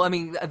like, well, I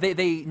mean,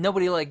 they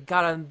nobody like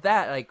got on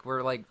that. Like,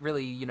 we're like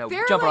really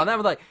jumping on that.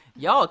 We're like,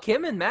 y'all,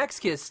 Kim and Max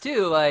kissed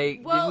too.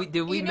 Like, well,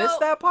 did we miss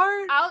that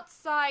part?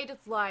 Outside of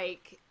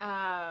like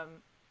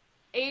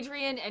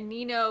Adrian and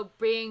Nino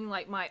being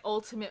like my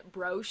ultimate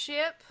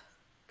broship,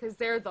 because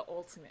they're the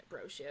ultimate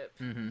broship.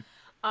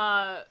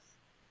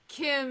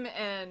 Kim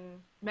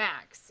and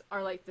Max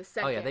are like the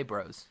second. Oh yeah, they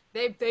bros.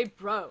 They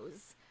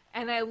bros,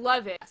 and I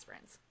love it. Best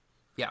friends.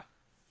 Yeah.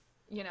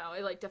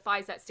 It like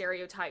defies that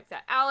stereotype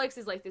that Alex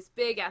is like this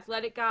big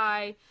athletic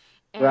guy,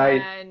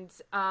 and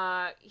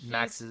he's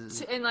Max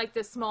is and like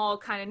this small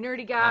kind of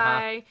nerdy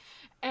guy,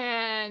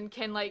 and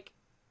can like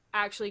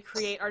actually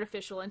create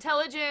artificial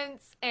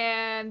intelligence,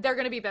 and they're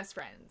gonna be best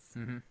friends.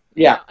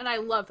 Yeah, and I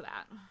love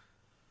that.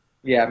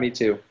 Yeah, me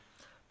too.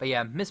 But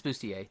yeah, Miss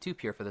Bustier, too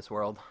pure for this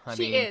world.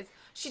 She is.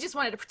 She just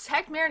wanted to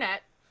protect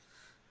Marinette,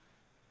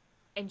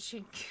 and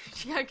she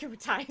got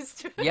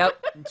traumatized.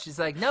 Yep. She's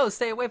like, no,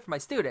 stay away from my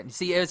student. You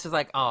see, it's just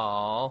like,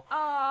 oh.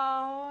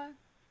 Oh.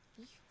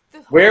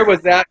 Where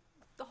was that?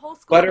 The whole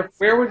school.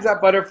 Where was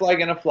that butterfly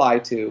gonna fly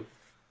to?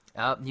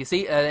 You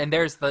see, and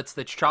that's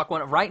the chalk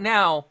one right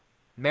now.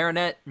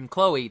 Marinette and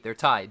Chloe, they're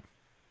tied.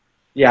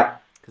 Yeah.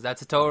 Because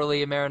that's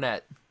totally a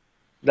Marinette.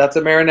 That's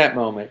a Marinette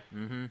moment.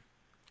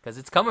 Because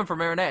it's coming for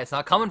Marinette. It's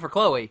not coming for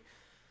Chloe.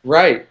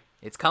 Right.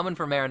 It's coming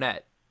for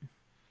Marinette.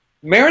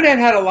 Marinette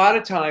had a lot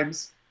of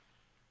times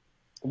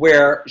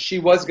where she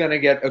was going to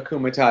get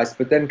akumatized,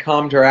 but then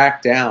calmed her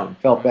act down,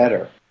 felt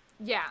better.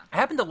 Yeah. It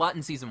happened a lot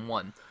in season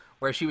 1,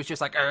 where she was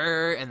just like,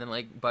 and then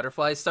like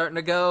butterflies starting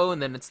to go,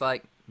 and then it's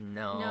like,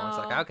 no. It's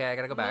like, okay, I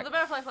gotta go back. The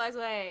butterfly flies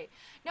away.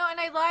 No, and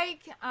I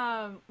like,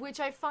 which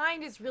I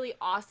find is really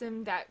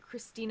awesome that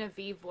Christina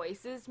V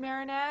voices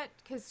Marinette,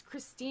 because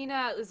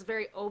Christina is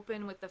very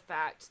open with the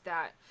fact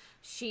that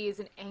she is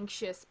an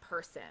anxious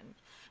person.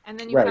 And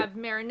then you have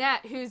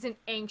Marinette, who's an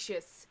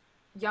anxious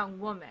young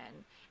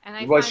woman. And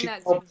I find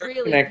that's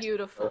really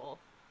beautiful.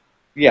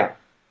 Yeah.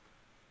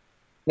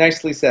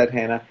 Nicely said,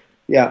 Hannah.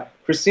 Yeah,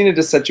 Christina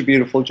does such a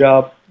beautiful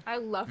job. I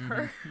love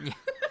her.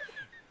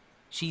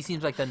 She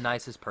seems like the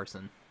nicest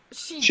person.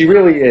 She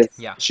really is.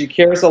 Yeah. She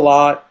cares a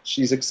lot.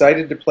 She's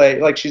excited to play.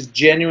 Like, she's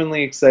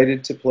genuinely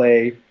excited to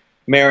play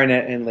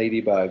Marinette and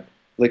Ladybug.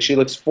 Like, she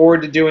looks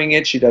forward to doing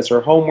it. She does her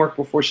homework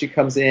before she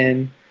comes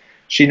in.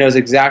 She knows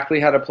exactly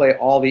how to play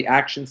all the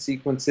action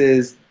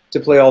sequences, to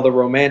play all the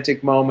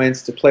romantic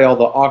moments, to play all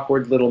the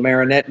awkward little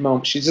Marinette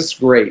moments. She's just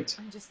great.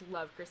 I just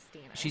love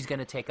Christina. She's going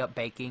to take up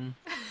baking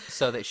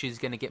so that she's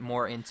going to get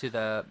more into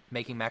the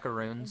making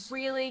macaroons.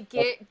 Really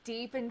get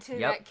deep into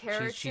that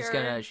character. She's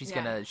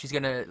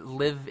gonna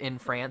live in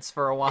France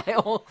for a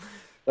while.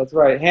 That's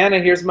right. Hannah,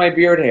 here's my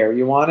beard hair.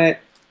 You want it?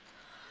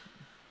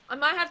 I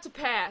might have to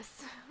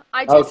pass.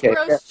 I just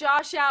grossed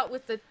Josh out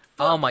with the foot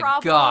Oh my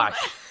problem.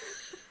 gosh.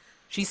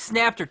 She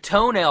snapped her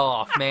toenail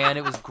off, man.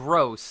 It was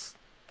gross.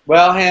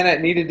 Well, Hannah,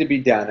 it needed to be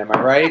done. Am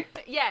I right?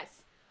 Yes.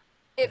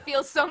 It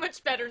feels so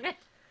much better now.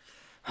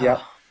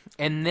 Yep.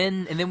 And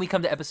then we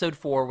come to episode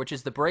 4, which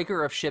is the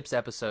Breaker of Ships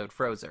episode,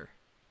 Frozer.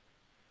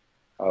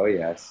 Oh,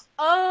 yes.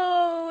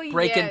 Oh,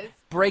 yes.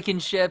 Breaking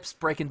ships,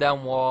 breaking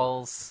down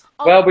walls.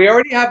 Oh. Well, we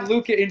already have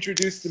Luca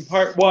introduced in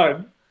part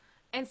 1.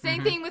 And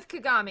same thing with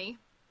Kagami.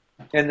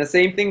 And the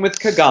same thing with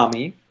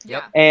Kagami.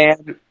 Yep.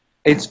 And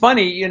it's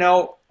funny,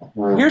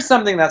 here's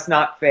something that's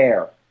not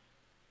fair.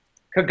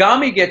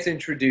 Kagami gets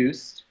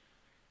introduced,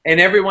 and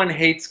everyone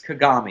hates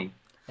Kagami.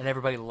 And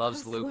everybody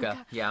loves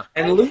Luca. Yeah.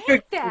 And I Luca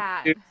hate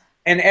that.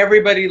 And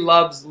everybody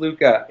loves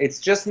Luca. It's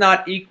just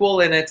not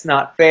equal and it's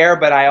not fair,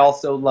 but I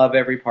also love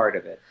every part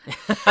of it.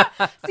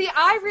 See,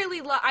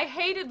 I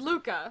hated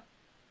Luca,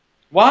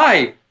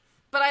 Why?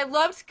 but I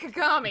loved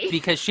Kagami.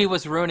 Because she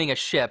was ruining a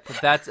ship.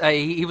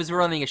 He was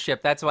ruining a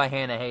ship. That's why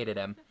Hannah hated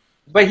him.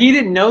 But he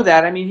didn't know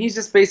that. I mean, he's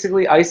just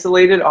basically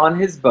isolated on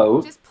his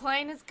boat. Just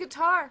playing his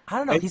guitar. I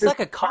don't know. He's like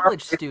a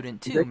college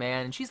student too,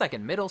 man. And she's like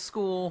in middle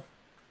school.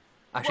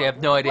 Actually, I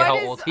have no idea how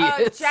old he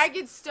is.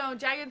 Jagged Stone,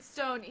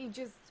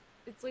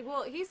 it's like,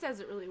 well, he says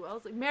it really well.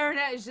 It's like,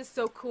 Marinette is just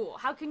so cool.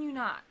 How can you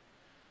not?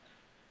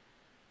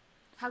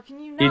 How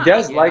can you not? He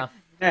does Yeah. like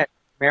Marinette.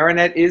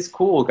 Marinette is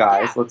cool,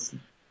 guys. Yeah. Let's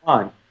move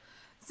on.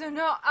 So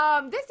no,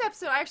 this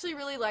episode, I actually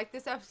really liked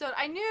this episode.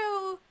 I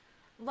knew,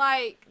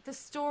 like, the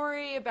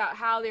story about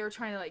how they were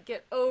trying to, like,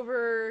 get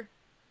over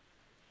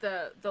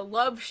the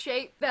love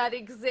shape that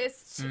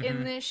exists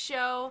in this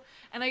show.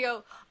 And I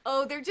go,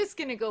 oh, they're just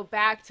gonna go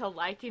back to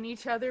liking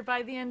each other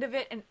by the end of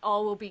it, and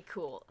all will be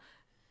cool.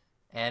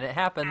 And it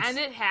happens. And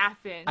it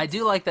happened. I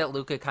do like that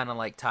Luca kind of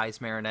like ties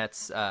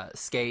Marinette's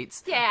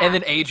skates. Yeah. And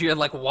then Adrian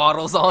like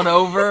waddles on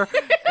over.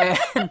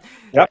 and,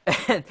 Yep.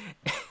 and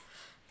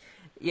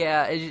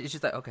yeah, it's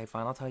just like, okay,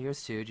 fine, I'll tell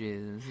yours too,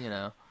 Jesus, you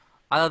know.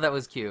 I thought that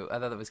was cute.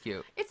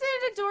 It's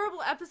an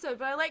adorable episode,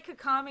 but I like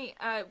Kakami,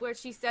 where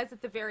she says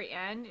at the very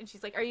end, and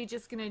she's like, are you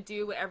just gonna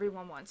do what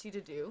everyone wants you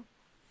to do?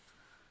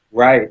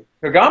 Right.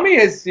 Kagami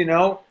is, you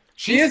know,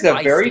 she She's is a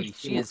feisty. very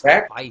She is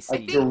direct,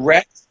 feisty.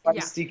 direct,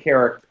 feisty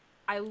character.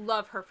 I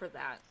love her for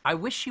that. I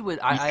wish she would.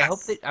 I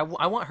hope that I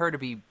want her to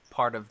be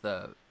part of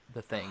the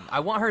thing. I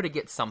want her to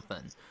get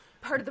something.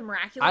 Part of the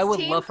Miraculous I would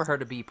team. love for her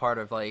to be part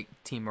of like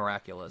Team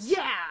Miraculous.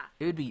 Yeah!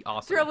 It would be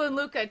awesome. Throw in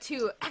Luca,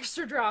 too.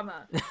 Extra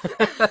drama.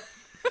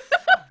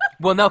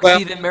 Well, no, Well-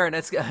 see, then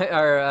Marinette's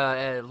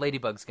or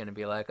Ladybug's gonna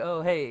be like,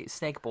 "Oh, hey,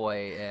 Snake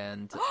Boy,"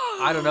 and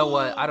I don't know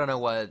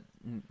what.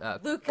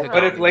 Luca.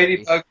 What if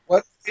Kagami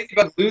would be.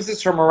 Ladybug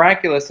loses her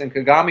miraculous and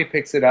Kagami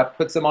picks it up,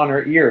 puts them on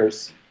her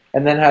ears,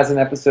 and then has an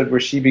episode where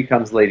she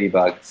becomes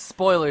Ladybug?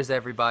 Spoilers,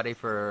 everybody,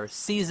 for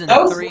season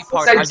No 3, spoilers,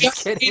 part. I I'm just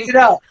just made kidding. it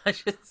up.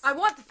 I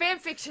want the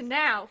fanfiction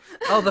now.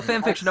 Oh, the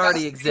fanfiction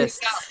already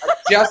exists. I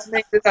just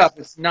made it up.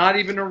 It's not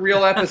even a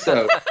real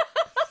episode.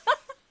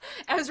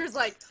 Ezra's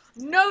like,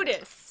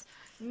 notice.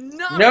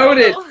 Not Note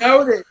it, real.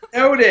 note it,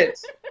 note it.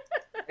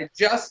 I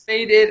just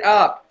made it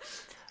up.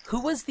 Who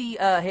was the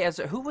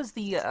who was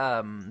the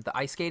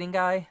ice skating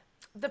guy?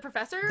 The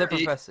professor? The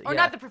professor. Or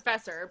yeah. not the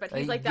professor, but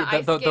he's like the the-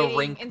 ice the skating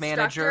rink instructor.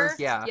 manager,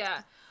 yeah.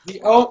 Yeah.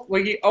 He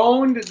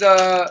owned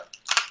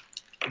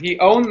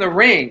the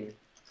ring,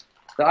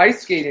 the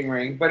ice skating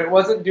ring, but it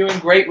wasn't doing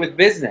great with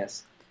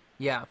business.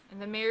 Yeah.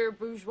 And the Mayor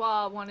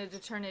Bourgeois wanted to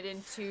turn it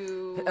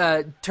into...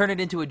 Turn it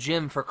into a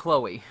gym for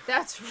Chloe.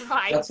 That's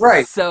right. That's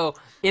right. So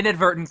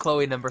inadvertent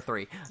Chloe number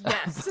 3.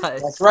 Yes.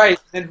 But- That's right.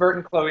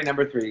 Inadvertent Chloe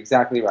number 3.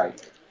 Exactly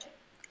right.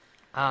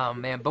 oh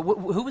man, but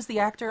who was the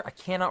actor? I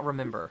cannot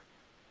remember.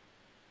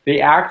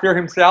 The actor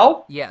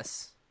himself,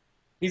 Yes.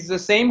 he's the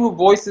same who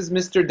voices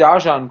Mr.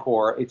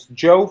 Dajancourt. It's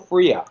Joe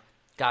Freya.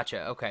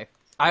 Gotcha. Okay.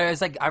 I was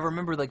like, I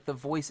remember like the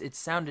voice. It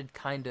sounded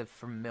kind of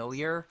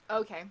familiar,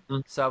 Okay.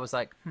 so I was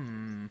like,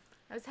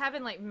 I was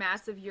having like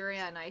massive Yuri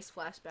on Ice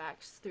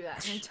flashbacks through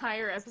that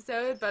entire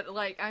episode, but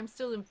like I'm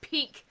still in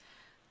peak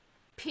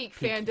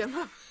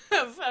fandom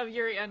of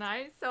Yuri on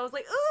Ice. So I was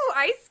like, ooh,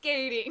 ice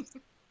skating.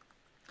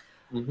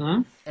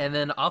 Mm-hmm. And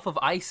then off of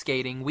ice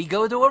skating, we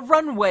go to a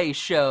runway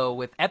show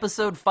with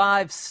episode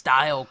 5,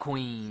 Style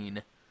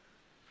Queen,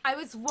 I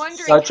was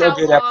wondering Such a how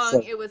good long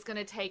episode. it was going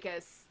to take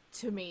us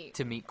to meet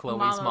Chloe's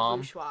Mama mom.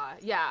 Bourgeois.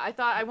 Yeah,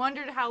 I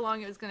wondered how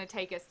long it was going to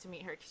take us to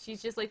meet her, because she's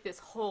just like this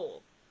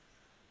hole,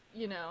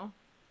 you know,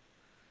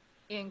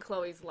 in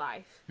Chloe's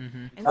life.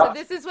 Mm-hmm. And so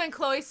this is when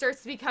Chloe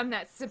starts to become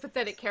that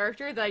sympathetic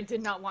character that I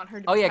did not want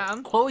her to Oh yeah,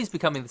 become. Chloe's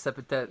becoming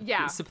the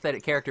Yeah.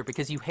 sympathetic character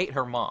because you hate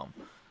her mom.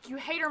 You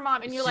hate her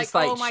mom, and you're She's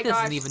like, oh my she gosh.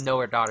 doesn't even know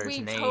her daughter's we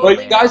name. totally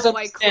But you guys know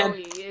why understand,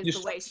 Chloe is you the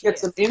way start to she get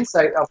is. some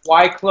insight of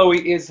why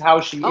Chloe is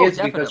how she Oh, is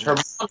because her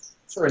definitely. mom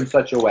treats her in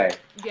such a way.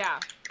 Yeah.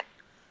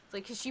 It's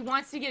like, 'cause she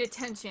wants to get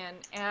attention,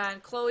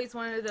 and Chloe's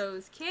one of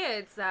those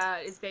kids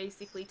that is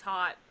basically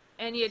taught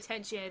any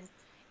attention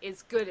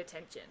is good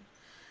attention.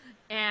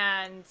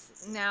 And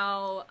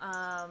now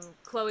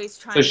Chloe's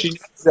trying So she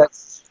knows that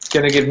she's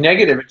going to give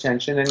negative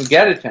attention and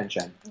get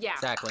attention. Yeah.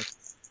 Exactly.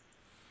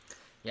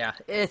 Yeah,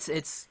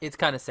 it's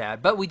kind of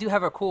sad, but we do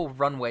have a cool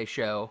runway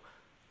show,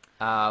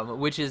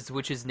 which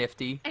is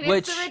nifty. And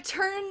which it's the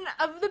return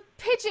of the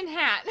pigeon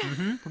hat.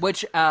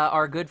 which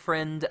our good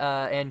friend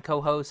and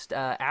co-host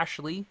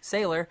Ashley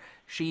Saylor,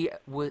 she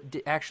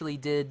actually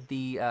did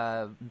the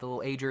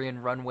little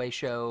Adrian runway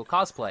show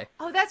cosplay.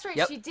 Oh, that's right,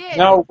 Yep. she did.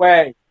 No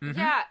way.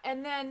 Yeah,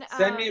 and then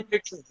Send me a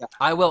picture of that.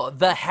 I will.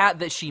 The hat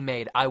that she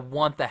made, I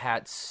want the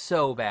hat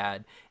so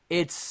bad.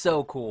 It's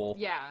so cool.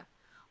 Yeah.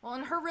 Well,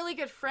 and her really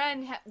good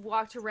friend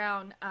walked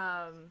around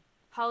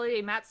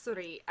Holiday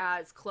Matsuri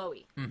as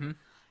Chloe. Mhm.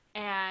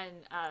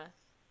 And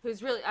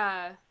who's really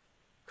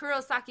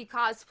Kurosaki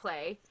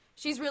cosplay.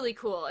 She's really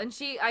cool. And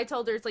I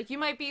told her, it's like, you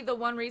might be the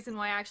one reason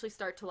why I actually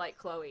start to like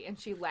Chloe. And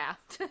she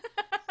laughed.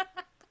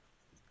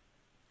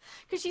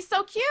 Because she's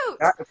so cute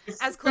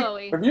as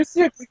Chloe. If you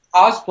see a good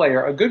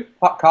cosplayer, a good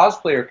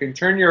cosplayer can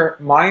turn your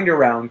mind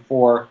around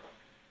for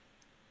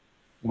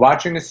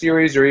watching a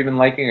series or even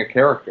liking a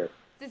character.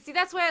 See,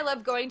 that's why I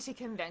love going to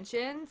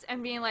conventions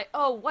and being like,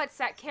 oh, what's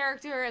that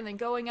character? And then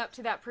going up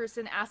to that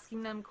person,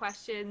 asking them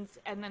questions,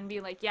 and then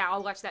being like, yeah,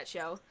 I'll watch that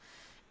show.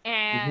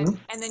 And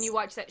then you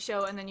watch that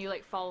show, and then you,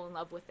 like, fall in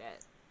love with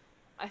it.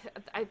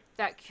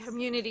 that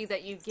community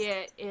that you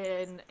get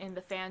in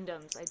the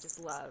fandoms, I just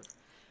love.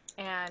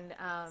 And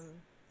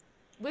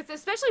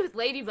especially with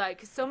Ladybug,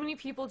 because so many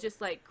people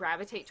just like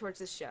gravitate towards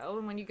the show.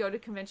 And when you go to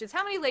conventions,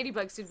 how many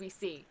Ladybugs did we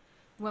see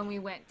when we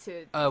went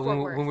to Fort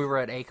Worth? When we were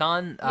at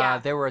Akon, Yeah.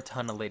 there were a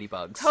ton of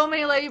Ladybugs. So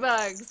many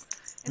Ladybugs.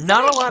 And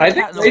Not a so- lot I of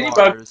think cat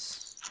Ladybug-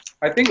 noirs.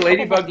 I think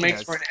Ladybug Volcanoes.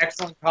 makes for an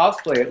excellent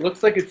cosplay. It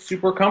looks like it's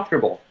super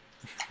comfortable.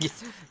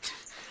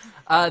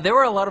 There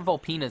were a lot of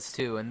Volpinas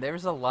too, and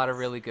there's a lot of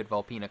really good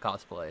Volpina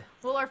cosplay.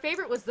 Well, our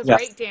favorite was the Yeah.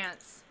 break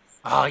dance.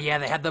 Oh yeah,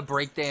 they had the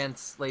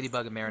breakdance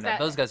Ladybug and Marinette.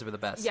 Those guys were the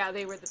best. Yeah,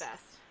 they were the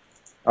best.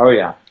 Oh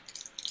yeah.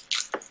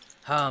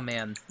 Oh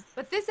man.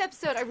 But this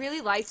episode, I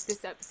really liked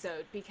this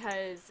episode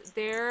because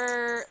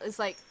there is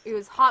like, it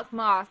was Hawk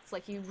Moth's,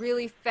 like you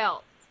really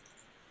felt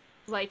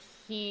like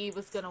he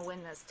was going to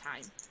win this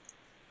time.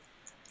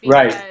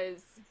 Right.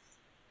 Because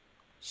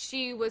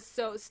she was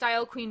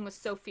Style Queen was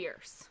so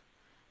fierce.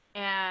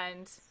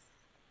 And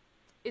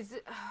is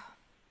it,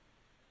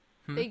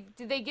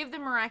 did they give the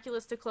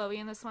miraculous to Chloe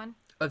in this one?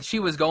 She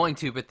was going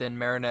to, but then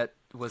Marinette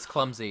was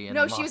clumsy and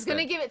No, lost she was going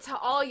to it. give it to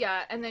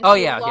Alya, and then Oh,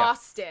 she yeah, yeah.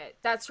 lost it.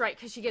 That's right,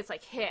 because she gets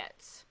like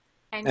hit.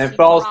 And she it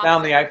falls drops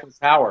down it. the Eiffel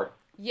Tower.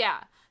 Yeah.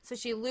 So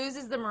she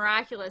loses the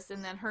miraculous,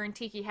 and then her and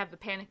Tiki have the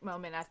panic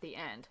moment at the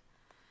end.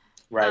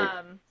 Right.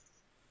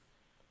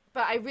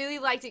 But I really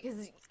liked it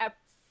because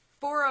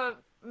for a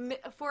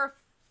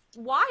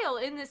while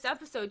in this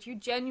episode, you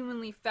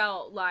genuinely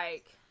felt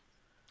like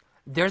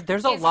There's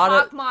a is lot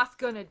of Hawkmoth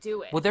gonna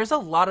do it? well, there's a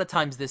lot of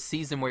times this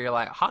season where you're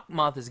like,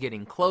 Hawkmoth is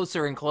getting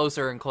closer and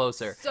closer and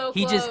closer. So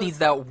He just close. needs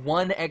that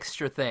one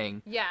extra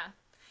thing. Yeah.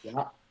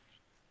 yeah.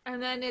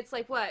 And then it's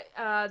like what?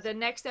 The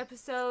next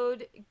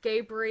episode,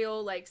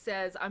 Gabriel like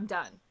says, "I'm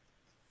done."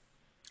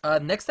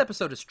 Next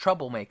episode is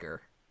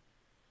Troublemaker.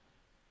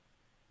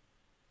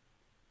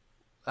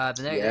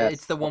 Yes.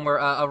 It's the one where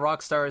a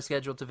rock star is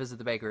scheduled to visit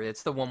the bakery.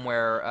 It's the one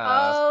where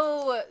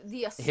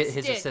The assistant.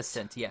 his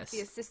assistant, yes.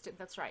 The assistant.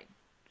 That's right.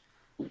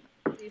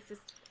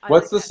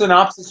 What's the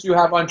synopsis you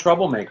have on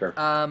Troublemaker?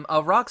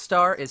 A rock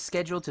star is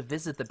scheduled to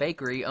visit the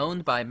bakery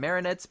owned by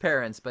Marinette's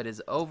parents, but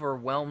his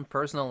overwhelmed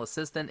personal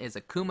assistant is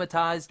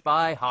akumatized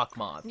by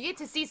Hawkmoth. You get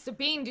to see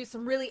Sabine do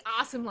some really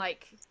awesome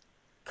like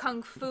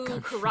kung fu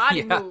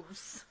karate yeah.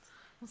 moves.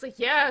 I was like,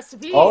 yeah,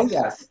 Sabine. Oh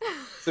yes,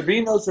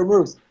 Sabine knows her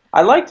moves.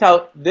 I liked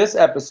how this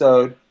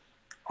episode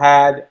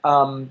had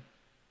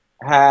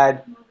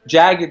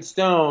Jagged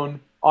Stone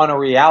on a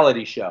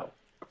reality show,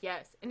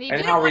 Yes, and he and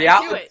didn't how want to do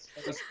reality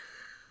it.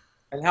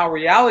 and how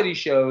reality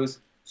shows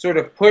sort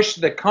of push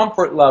the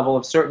comfort level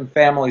of certain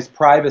families'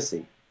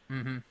 privacy.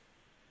 Mm-hmm.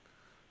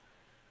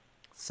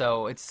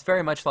 So it's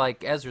very much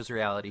like Ezra's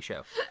reality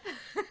show.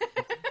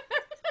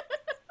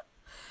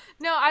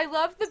 No, I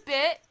love the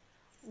bit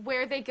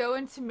where they go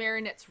into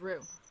Marinette's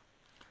room.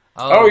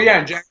 Oh yeah,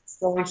 and Jagged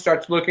Stone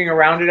starts looking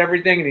around at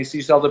everything, and he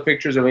sees all the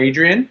pictures of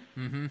Adrian.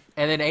 Mm-hmm.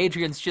 And then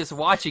Adrian's just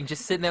watching,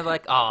 just sitting there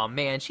like, oh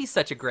man, she's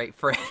such a great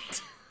friend.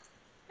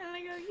 And I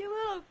go, you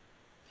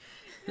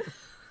little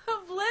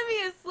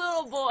oblivious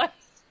little boy.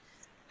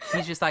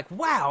 He's just like,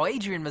 wow,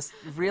 Adrian must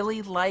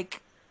really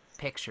like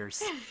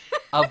pictures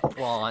of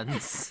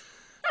blondes.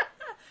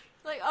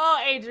 Like,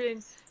 oh,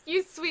 Adrian,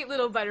 you sweet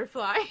little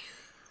butterfly.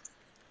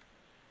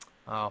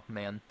 Oh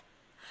man.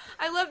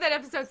 I love that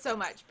episode so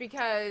much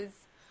because,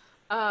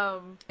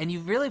 And you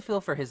really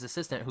feel for his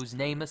assistant, whose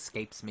name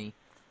escapes me.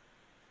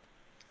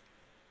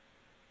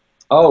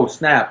 Oh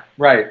snap!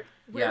 Right,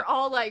 we're Yeah.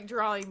 all like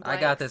drawing blanks. I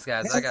got this,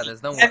 guys. I got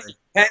this. Don't worry.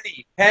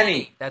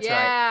 Penny. That's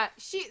right.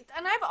 Yeah,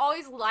 and I've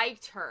always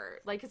liked her.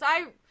 Like,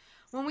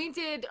 when we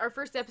did our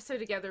first episode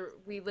together,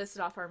 we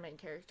listed off our main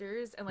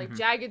characters, and like Mm-hmm.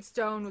 Jagged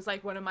Stone was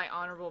like one of my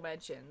honorable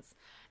mentions,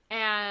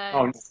 and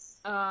Oh,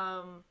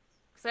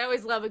 because I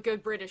always love a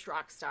good British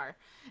rock star,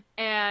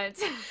 and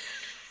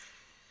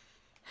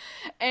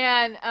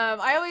and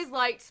I always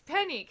liked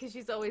Penny because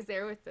she's always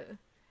there with the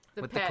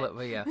With pet. the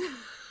clip,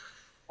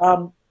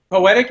 yeah.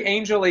 Poetic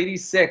Angel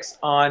 86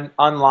 on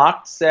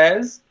Unlocked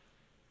says,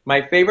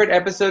 my favorite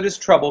episode is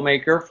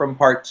Troublemaker from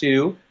Part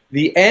 2.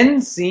 The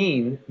end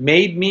scene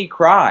made me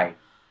cry.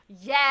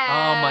 Yes.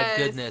 Oh my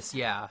goodness,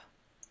 yeah.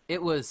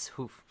 It was.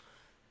 Oof.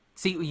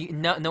 See, you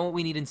know what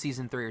we need in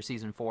season 3 or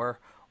season 4,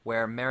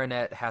 where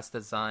Marinette has to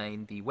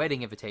design the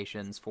wedding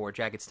invitations for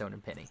Jagged Stone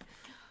and Penny.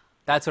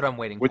 That's what I'm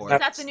waiting Wouldn't for. Is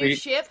that the new Sweet.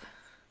 ship?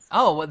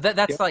 Oh, well,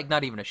 that's Yeah. like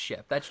not even a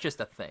ship. That's just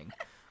a thing.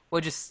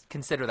 We'll just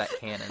consider that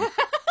canon.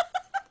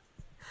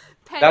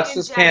 Penny That's and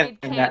just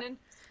Jagged canon.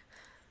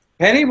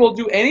 Penny will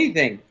do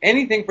anything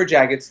for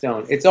Jagged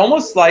Stone. It's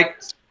almost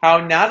like how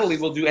Natalie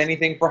will do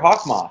anything for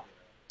Hawkmoth.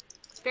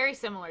 Very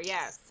similar,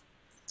 yes.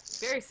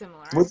 Very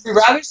similar. Would we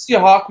rather see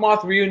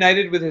Hawkmoth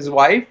reunited with his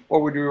wife,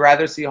 or would we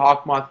rather see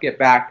Hawkmoth get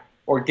back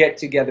or get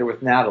together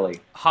with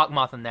Natalie?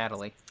 Hawkmoth and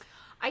Natalie.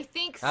 I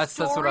think That's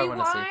what I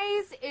wanna see.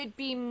 story-wise, it'd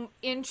be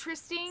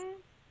interesting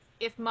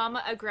if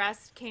Mama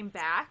Agrest came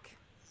back.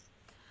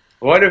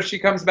 What if she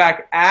comes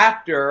back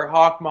after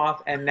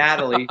Hawkmoth and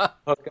Natalie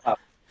hook up?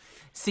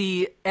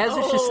 See,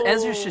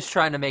 Ezra's just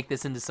trying to make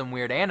this into some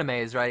weird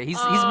animes, right?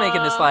 He's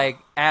making this like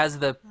as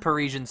the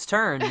Parisians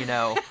turn, you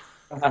know.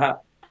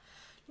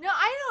 No,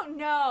 I don't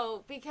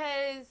know,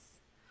 because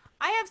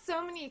I have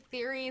so many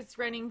theories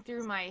running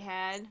through my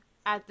head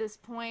at this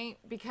point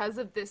because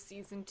of this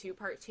season 2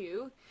 part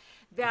 2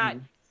 that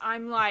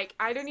I'm like,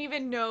 I don't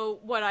even know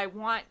what I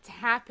want to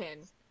happen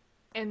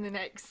in the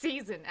next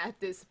season at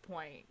this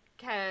point,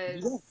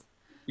 because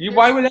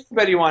why would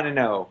anybody want to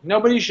know?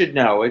 Nobody should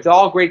know. It's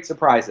all great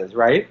surprises,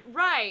 right?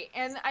 right,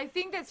 and I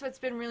think that's what's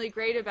been really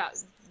great about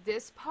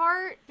this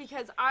part,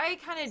 because I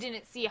kind of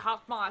didn't see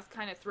Hawk Moth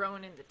kind of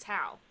throwing in the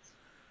towel.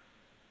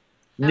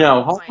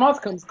 No,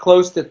 Hawkmoth comes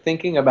close to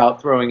thinking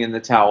about throwing in the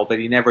towel, but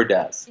he never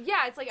does.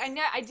 Yeah, it's like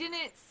I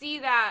didn't see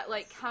that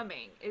like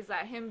coming. Is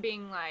that him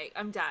being like,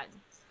 I'm done,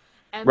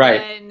 and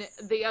then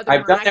the other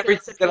I've done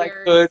Miraculous everything that I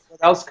appears. could.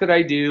 What else could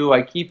I do?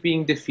 I keep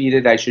being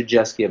defeated. I should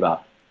just give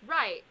up.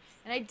 Right,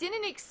 and I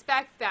didn't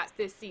expect that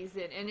this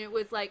season, and it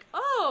was like,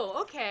 oh,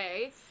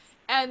 okay.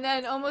 And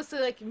then almost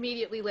like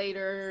immediately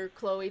later,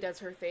 Chloe does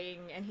her thing,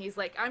 and he's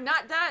like, I'm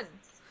not done.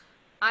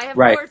 I have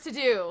more to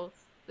do.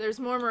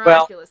 There's more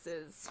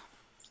Miraculouses.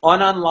 On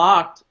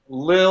Unlocked,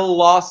 Lil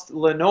Lost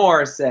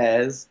Lenore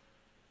says,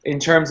 in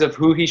terms of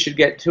who he should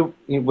get to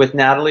with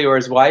Natalie or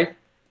his wife,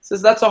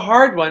 says, that's a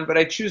hard one, but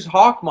I choose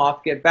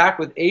Hawkmoth, get back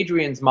with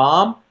Adrian's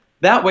mom.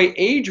 That way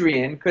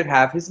Adrian could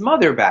have his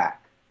mother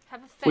back.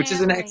 Have a family. Which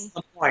is an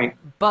excellent point.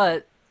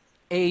 But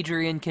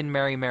Adrian can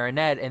marry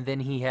Marinette, and then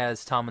he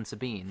has Tom and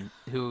Sabine,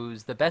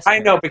 who's the best I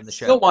know, but in he the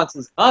show. still wants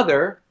his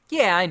mother.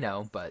 Yeah, I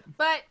know, but...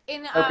 But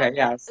in... okay,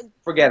 yeah,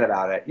 forget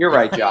about it. You're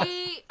right, Josh.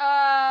 Hey,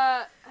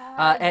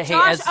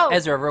 Josh,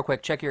 Ezra, real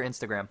quick, check your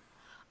Instagram.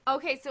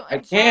 Okay, so... I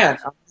can't.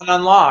 I'm on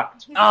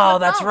Unlocked. Oh,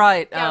 that's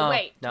right. Yeah,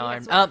 wait. No,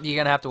 you're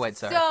going to have to wait,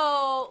 sorry.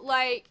 So,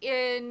 like,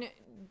 in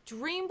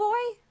Dream Boy?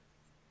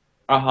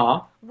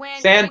 Uh-huh. When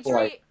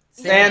Sandboy.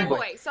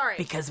 Sandboy, sorry.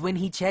 Because when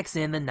he checks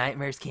in, the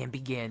nightmares can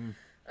begin.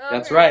 Okay.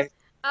 That's right.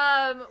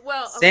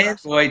 Well...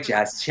 Sandboy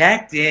just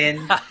checked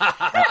in.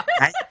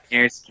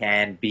 Nightmares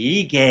can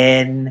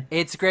begin.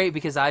 It's great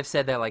because I've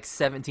said that like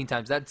 17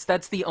 times.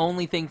 That's the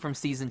only thing from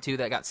season 2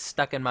 that got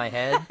stuck in my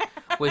head,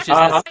 which is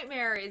The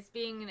nightmare is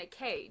being in a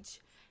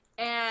cage.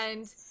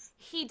 And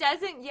he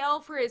doesn't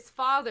yell for his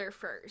father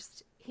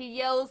first. He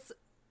yells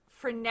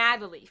for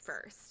Natalie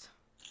first.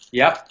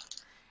 Yep.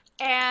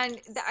 And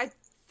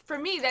for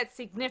me, that's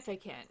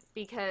significant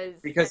because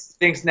he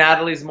thinks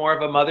Natalie's more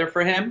of a mother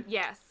for him?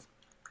 Yes.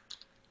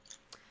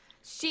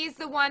 She's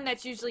the one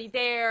that's usually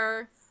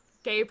there.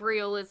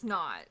 Gabriel is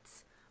not.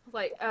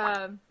 Like,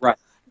 right.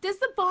 Does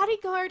the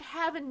bodyguard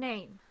have a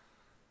name?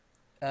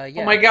 Yeah.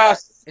 Oh my gosh,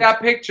 that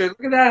picture.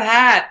 Look at that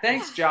hat.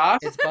 Thanks, Josh.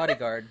 It's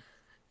Bodyguard.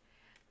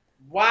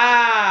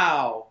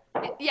 Wow.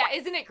 Yeah,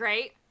 isn't it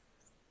great?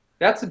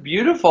 That's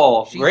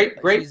beautiful. Great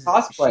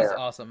cosplayer. She's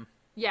awesome.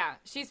 Yeah,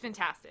 she's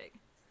fantastic.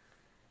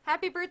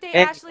 Happy birthday,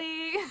 And-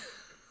 Ashley.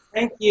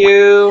 Thank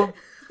you.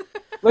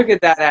 Look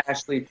at that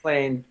Ashley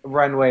playing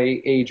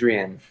Runway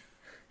Adrian.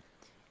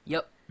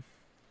 Yep.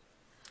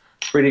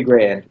 Pretty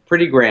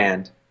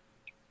grand.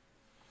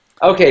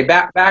 Okay,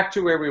 back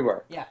to where we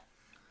were. Yeah.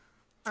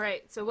 All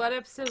right, so what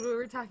episode were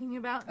we talking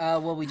about?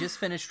 Well, we just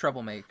finished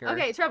Troublemaker.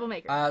 Okay,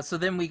 Troublemaker. So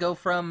then we go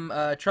from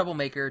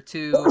Troublemaker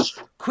to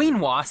Queen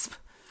Wasp.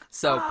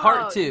 So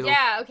part 2.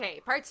 Yeah,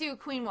 okay. Part 2,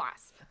 Queen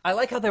Wasp. I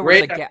like how there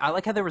was a gap. I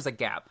like how there was a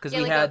gap because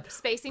we like had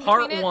spacing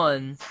part between it.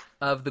 1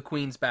 of the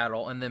Queen's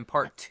Battle and then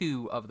part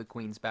 2 of the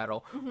Queen's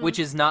Battle, which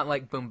is not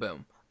like Boom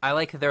Boom. I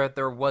like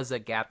there was a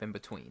gap in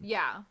between.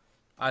 Yeah.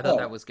 I thought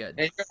that was good.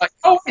 And you're like,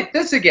 oh, wait,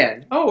 this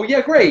again. Oh,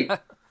 yeah, great.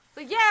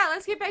 Like, yeah,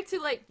 let's get back to,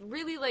 like,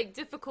 really, like,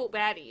 difficult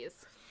baddies.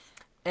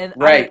 And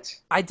right.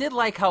 I did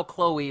like how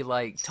Chloe,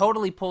 like,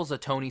 totally pulls a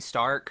Tony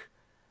Stark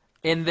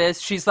in this.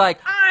 She's like,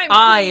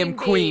 I am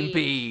Queen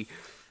Bee.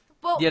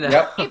 Well, you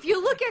know? if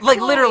you look at like,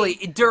 Chloe, literally,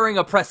 during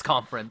a press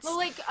conference. well,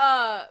 like,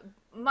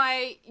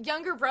 my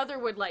younger brother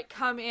would, like,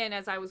 come in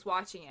as I was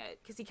watching it,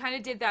 because he kind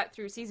of did that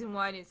through season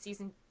 1 and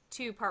season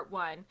 2, part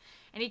 1.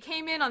 And he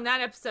came in on that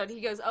episode,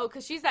 he goes, oh,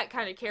 because she's that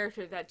kind of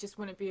character that just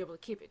wouldn't be able to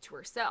keep it to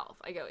herself.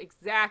 I go,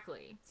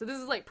 exactly. So this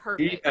is, like,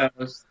 perfect.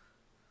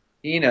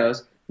 He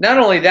knows. Not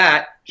only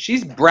that,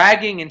 she's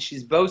bragging and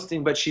she's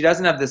boasting, but she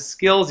doesn't have the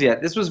skills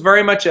yet. This was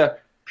very much a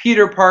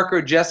Peter Parker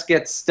just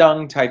gets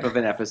stung type of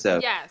an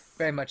episode. Yes.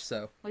 Very much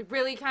so. Like,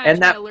 really kind of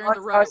trying to learn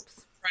the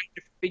ropes. Trying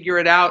to figure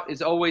it out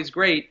is always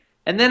great.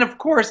 And then, of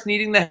course,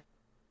 needing the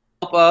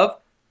help of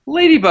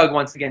Ladybug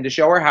once again to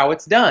show her how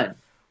it's done.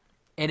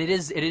 And it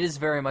is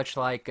very much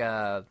like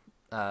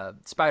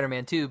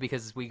Spider-Man 2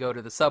 because we go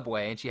to the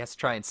subway and she has to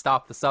try and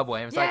stop the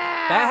subway. And it's like,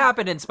 that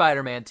happened in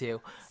Spider-Man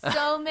 2.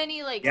 So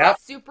many, like,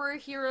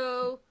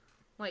 superhero,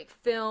 like,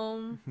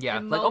 film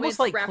and like almost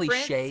like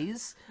reference.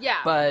 cliches. Yeah.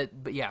 But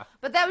yeah.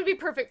 But that would be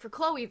perfect for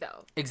Chloe,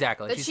 though.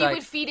 Exactly. That She's she like,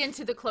 would feed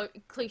into the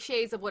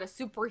cliches of what a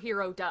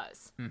superhero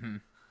does. Mm-hmm.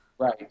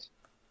 Right.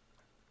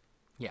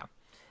 Yeah.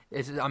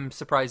 I'm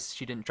surprised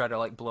she didn't try to,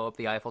 like, blow up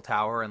the Eiffel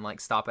Tower and, like,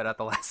 stop it at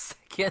the last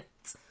second.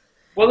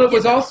 Well, it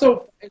was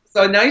also it's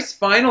a nice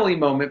finally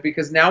moment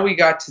because now we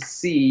got to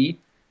see.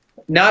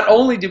 Not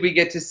only did we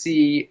get to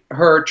see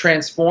her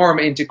transform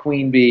into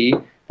Queen Bee,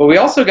 but we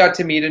also got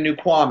to meet a new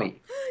Kwame,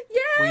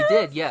 Yes! We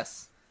did,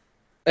 yes.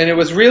 and it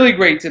was really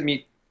great to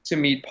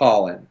meet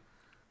Pollen.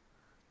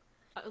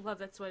 I love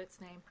that's what it's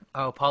named.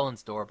 Oh,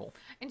 Pollen's adorable.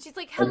 And she's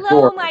like, "Hello,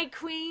 Adorable. my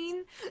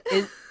queen."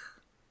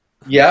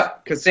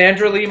 Yep,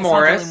 Cassandra Lee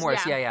Morris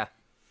Yeah.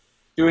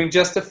 doing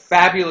just a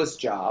fabulous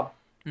job.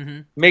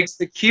 Mm-hmm. Makes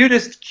the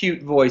cutest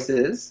cute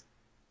voices.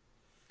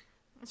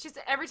 It's just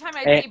every time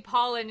I And- see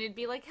Pollen, it'd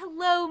be like,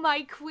 "Hello,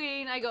 my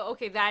queen." I go,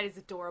 "Okay, that is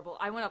adorable.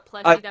 I want a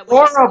plushie that when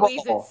you Adorable.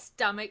 squeeze its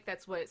stomach,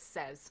 that's what it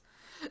says."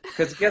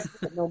 Because guess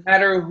what? No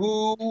matter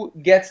who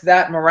gets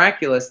that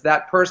miraculous,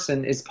 that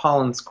person is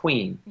Pollen's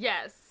queen.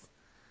 Yes.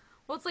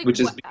 Well, it's like Which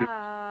is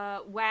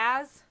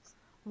Waz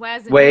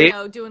and Wade?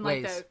 Nino doing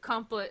like Waze.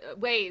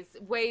 the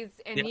Waze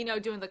and Yeah. Nino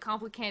doing the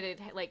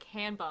complicated like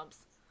hand bumps,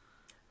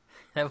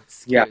 That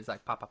was cute. Yeah. It was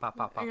like pop, pop, pop,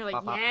 pop, pop, and you're like,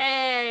 pop, pop.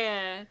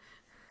 "Yeah."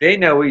 They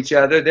know each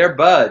other. They're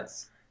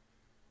buds.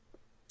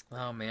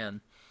 Oh man.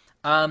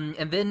 And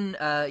then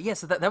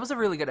so that was a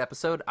really good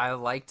episode. I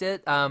liked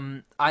it.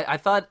 I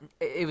thought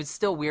it was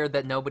still weird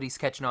that nobody's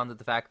catching on to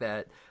the fact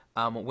that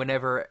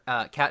whenever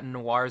Captain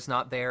Noir's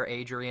not there,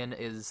 Adrian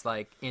is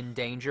like in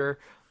danger.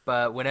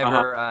 But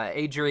whenever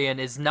Adrian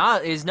is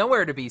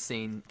nowhere to be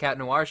seen, Cat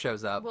Noir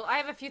shows up. Well, I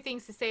have a few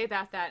things to say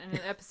about that in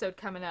an episode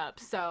coming up.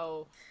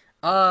 So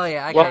Oh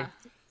yeah, okay. Well,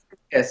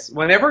 yes,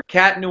 whenever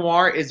Cat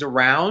Noir is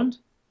around,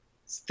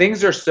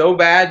 things are so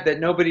bad that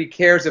nobody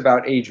cares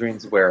about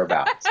Adrian's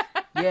whereabouts.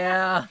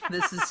 Yeah,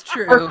 this is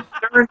We're true.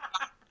 concerned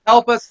about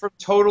help us from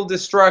total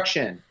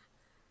destruction.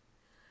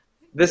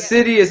 The Yeah.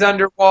 city is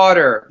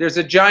underwater. There's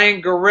a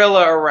giant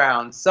gorilla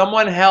around.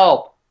 Someone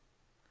help.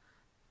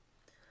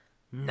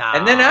 Nah.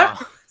 And then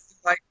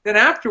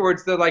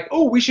afterwards, they're like,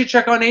 "Oh, we should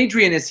check on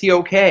Adrian. Is he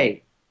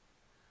okay?"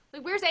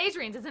 like, where's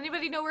Adrian? Does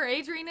anybody know where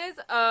Adrian is?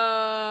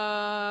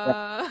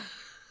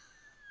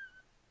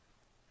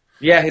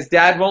 Yeah, his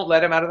dad won't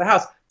let him out of the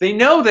house. They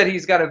know that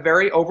he's got a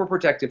very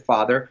overprotective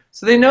father,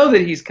 so they know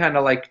that he's kind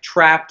of like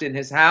trapped in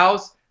his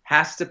house,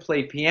 has to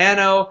play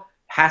piano,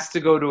 has to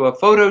go to a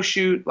photo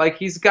shoot. Like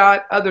he's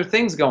got other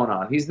things going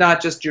on. He's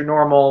not just your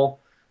normal,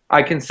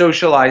 I can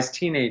socialize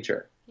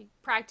teenager. He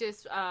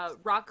practiced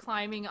rock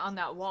climbing on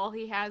that wall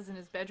he has in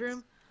his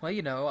bedroom. Well,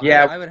 you know,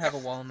 Yeah. I would have a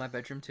wall in my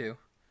bedroom too.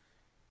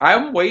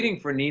 I'm waiting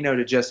for Nino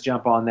to just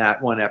jump on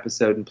that one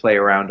episode and play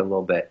around a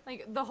little bit.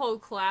 Like the whole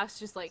class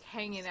just like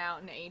hanging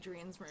out in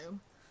Adrian's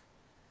room.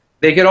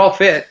 They could all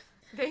fit.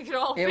 They could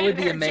all It fit would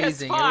be there just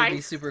amazing. It would fine.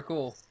 be super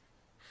cool.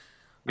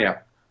 Yeah.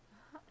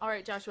 All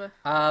right, Joshua.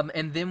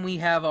 And then we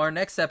have our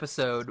next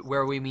episode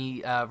where we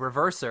meet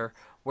Reverser,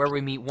 where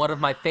we meet one of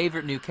my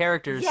favorite new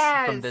characters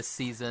Yes. from this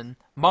season,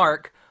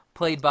 Mark,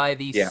 played by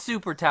the Yeah.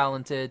 super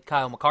talented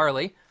Kyle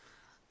McCarley.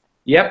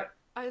 Yep.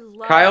 I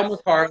love Kyle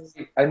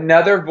McCarthy,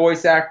 another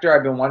voice actor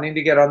I've been wanting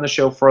to get on the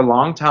show for a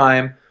long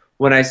time.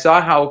 When I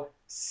saw how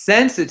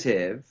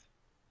sensitive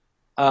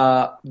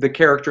the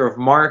character of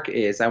Mark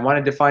is, I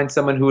wanted to find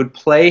someone who would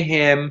play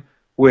him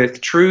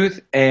with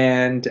truth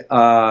and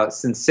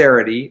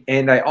sincerity.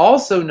 And I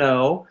also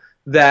know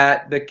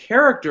that the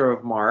character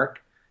of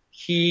Mark,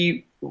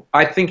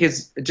 I think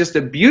is just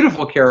a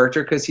beautiful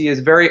character because he is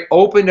very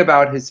open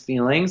about his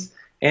feelings.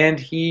 And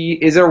he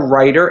is a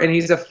writer, and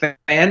he's a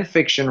fan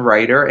fiction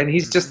writer, and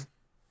he's just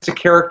a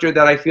character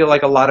that I feel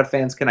like a lot of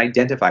fans can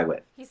identify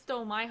with. He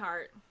stole my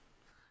heart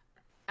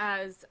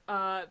as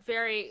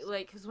very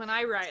like because when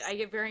I write, I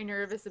get very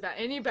nervous about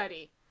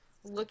anybody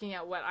looking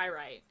at what I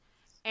write.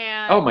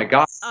 And Oh my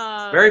God,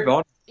 very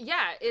vulnerable.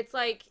 yeah, it's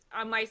like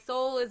my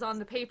soul is on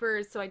the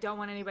papers, so I don't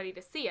want anybody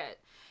to see it.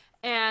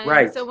 And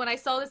Right. so when I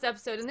saw this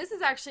episode, and this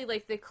is actually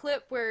like the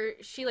clip where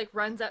she like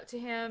runs up to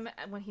him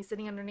when he's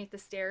sitting underneath the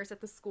stairs at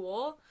the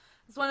school.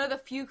 It's one of the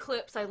few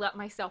clips I let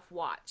myself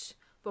watch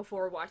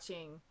before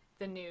watching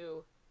the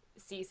new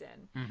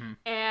season. Mm-hmm.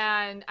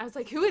 And I was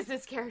like, who is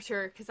this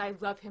character? Because I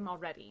love him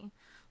already.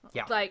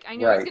 Yeah. Like, I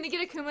know he's Right. going to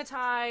get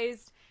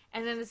akumatized.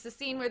 And then it's the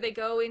scene where they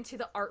go into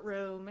the art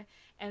room.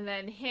 And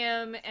then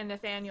him and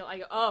Nathaniel, I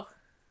go, oh,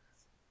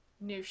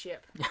 new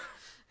ship.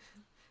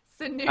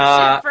 It's a new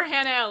ship for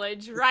Hannah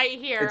Elledge right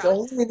here. It's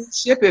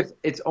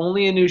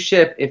only a new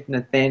ship if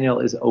Nathaniel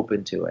is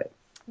open to it.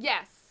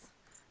 Yes.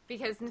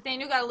 Because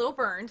Nathaniel got a little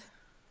burned.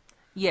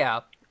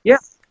 Yeah. Yeah.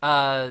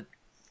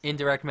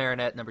 Indirect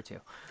Marinette number 2.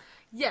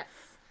 Yes.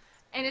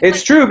 And It's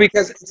like, true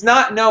because it's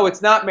not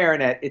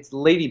Marinette, it's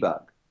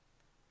Ladybug.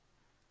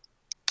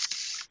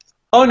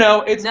 Oh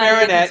no, it's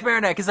Marinette. It's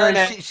Marinette, because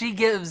Marinette. she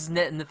gives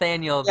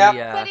Nathaniel Yep. the...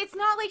 but it's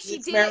not like she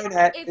It's did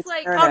Marinette. it. It's It's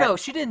like, Marinette. Oh no,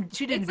 she didn't it's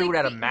do like it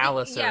out of the-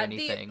 malice or yeah,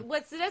 anything.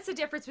 That's the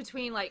difference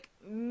between like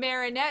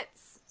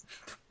Marinette's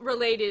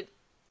related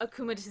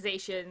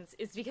akumatizations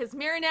is because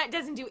Marinette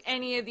doesn't do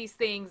any of these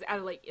things out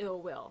of like ill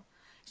will.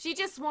 She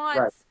just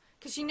wants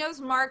because she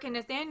knows Mark and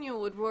Nathaniel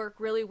would work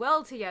really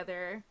well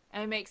together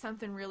and make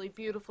something really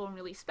beautiful and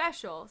really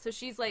special. So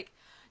she's like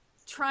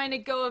trying to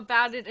go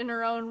about it in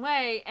her own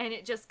way, and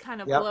it just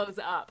kind of Yep. blows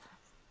up.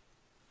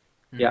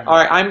 Yeah. All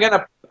right.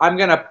 I'm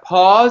gonna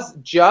pause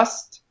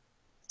just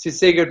to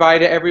say goodbye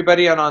to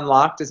everybody on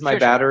Unlocked as my Sure.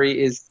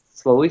 battery is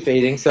slowly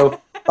fading. So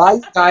bye,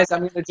 you guys.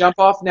 I'm gonna jump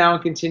off now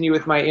and continue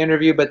with my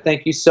interview. But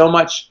thank you so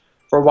much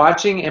for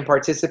watching and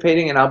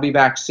participating. And I'll be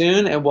back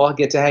soon, and we'll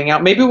get to hang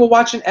out. Maybe we'll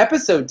watch an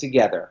episode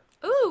together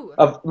Ooh.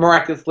 of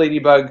Miraculous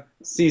Ladybug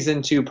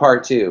Season 2,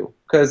 Part 2.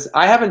 Because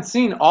I haven't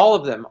seen all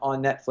of them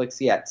on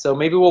Netflix yet. So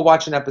maybe we'll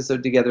watch an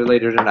episode together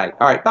later tonight.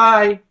 All right,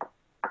 bye.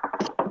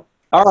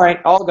 All right,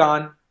 all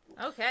gone.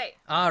 Okay.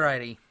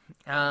 Alrighty.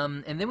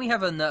 And then we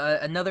have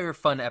another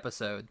fun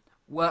episode.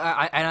 Well,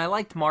 I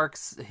liked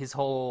Mark's, his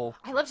whole...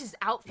 I loved his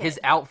outfit. His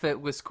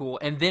outfit was cool.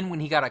 And then when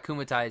he got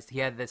akumatized, he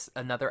had this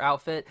another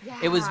outfit. Yeah.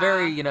 It was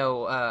very,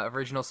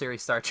 original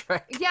series Star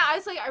Trek. Yeah, I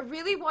was like, I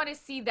really want to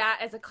see that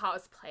as a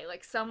cosplay.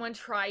 Like, someone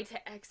try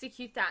to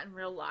execute that in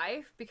real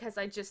life, because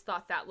I just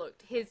thought that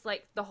looked...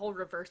 the whole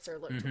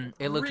reverser looked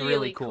It looked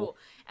really cool.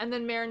 And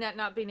then Marinette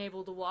not being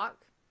able to walk.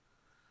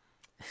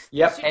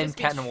 Yep. And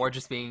Cat Noir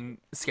just being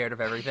scared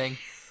of everything.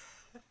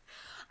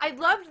 I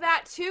loved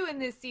that too in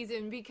this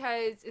season,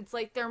 because it's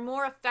like they're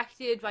more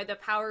affected by the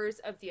powers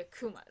of the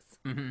Akumas.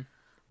 Mm-hmm.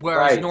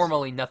 Whereas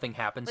normally nothing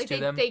happens to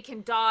them. They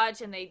can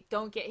dodge and they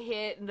don't get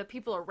hit, and the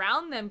people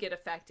around them get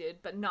affected,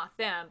 but not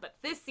them. But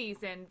this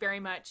season very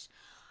much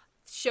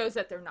shows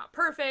that they're not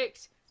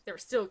perfect. They're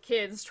still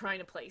kids trying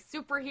to play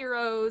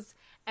superheroes,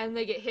 and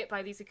they get hit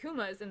by these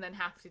Akumas and then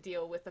have to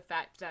deal with the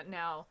fact that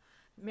now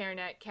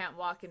Marinette can't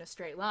walk in a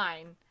straight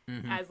line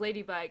as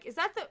Ladybug. Is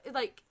that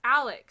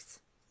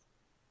Alex?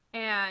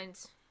 And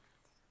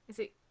is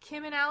it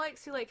Kim and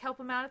Alex who help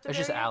him out at the It's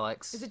very just end?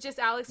 Alex. Is it just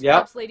Alex who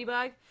helps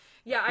Ladybug?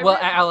 Yeah.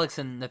 Alex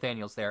and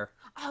Nathaniel's there.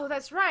 Oh,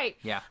 that's right.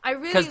 Yeah. I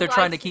really because they're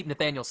trying to keep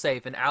Nathaniel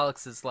safe, and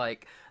Alex is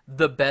like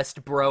the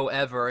best bro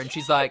ever, and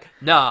she's like,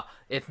 "Nah,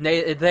 if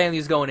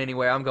Nathaniel's going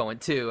anywhere, I'm going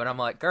too." And I'm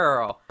like,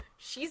 "Girl,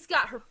 she's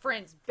got her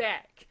friend's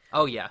back."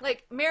 Oh yeah.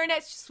 Like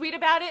Marinette's sweet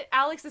about it.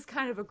 Alex is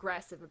kind of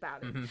aggressive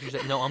about it. She's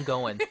like, "No, I'm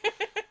going."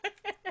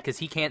 Because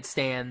he can't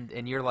stand,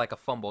 and you're like a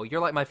fumble.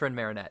 You're like my friend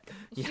Marinette.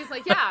 She's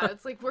like, yeah,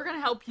 it's like, we're going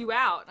to help you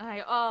out.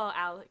 And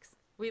Alex,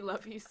 we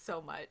love you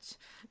so much.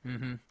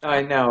 Mm-hmm.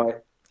 I know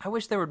it. I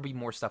wish there would be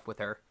more stuff with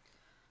her.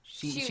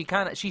 She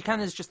kind of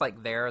is just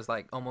like there as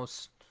like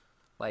almost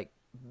like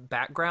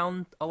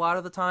background a lot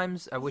of the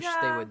times. I wish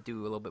they would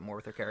do a little bit more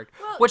with her character.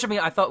 Well, which, I mean,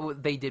 I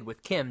thought they did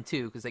with Kim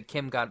too, because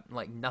Kim got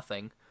like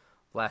nothing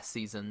last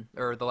season,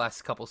 or the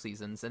last couple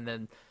seasons, and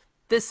then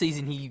this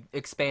season he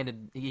expands a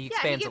little bit more. He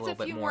gets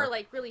a few more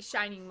like really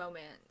shining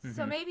moments.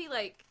 So maybe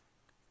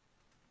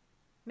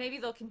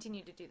they'll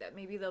continue to do that.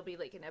 Maybe there'll be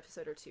like an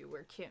episode or two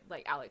where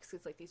Alex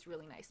gets like these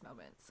really nice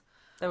moments.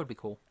 That would be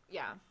cool.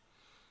 Yeah.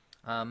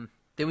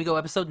 Then we go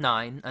episode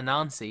 9,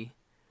 Anansi,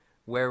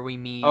 where we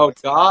meet... Oh,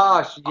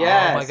 gosh,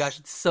 yes. Oh, my gosh,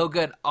 it's so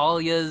good.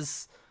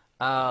 Alia's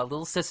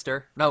little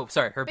sister. No,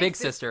 sorry, her big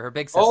sister. Her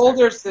big sister.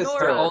 Older sister.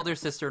 Her older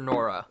sister,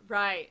 Nora.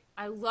 Right.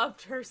 I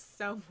loved her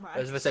so much. I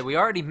was going to say, we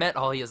already met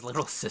Alia's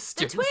little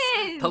sisters. The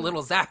twins! The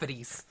little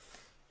Zappities.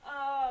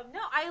 No,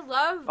 I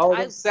loved... Oh,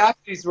 those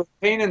Zappities were a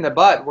pain in the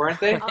butt,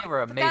 weren't they? They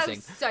were amazing. That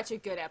was such a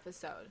good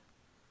episode.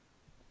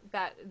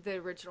 The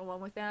original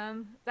one with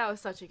them. That was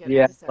such a good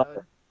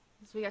episode.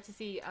 So we got to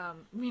see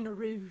Rena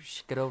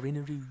Rouge. Good old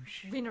Rena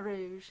Rouge. Rena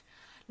Rouge.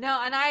 No,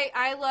 and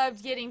I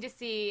loved getting to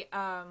see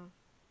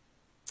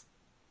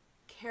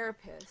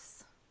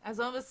Carapace.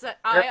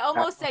 I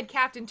almost said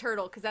Captain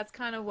Turtle, because that's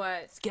kind of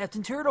what... It's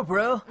Captain Turtle,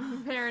 bro.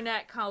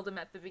 Marinette called him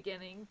at the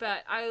beginning.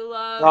 But I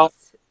loved...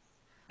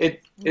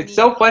 It's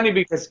so funny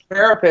because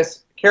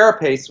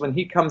Carapace, when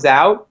he comes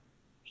out,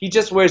 he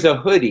just wears a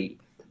hoodie.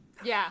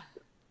 Yeah.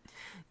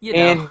 You know.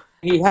 And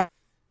he has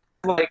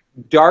like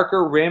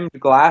darker rimmed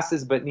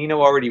glasses, but Nino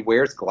already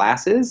wears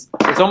glasses.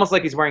 It's almost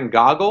like he's wearing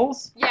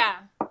goggles. Yeah.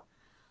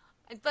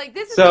 It's like,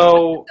 this is the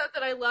episode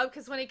that I love,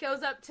 because when he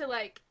goes up to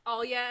like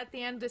Alia at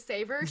the end to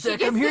save her, she's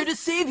like, I'm here to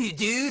save you,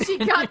 dude. She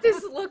got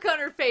this look on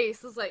her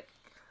face. It's like,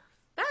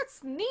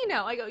 that's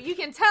Nino. I go, you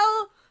can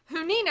tell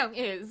who Nino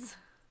is.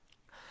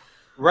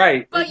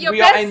 Right. But your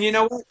best and you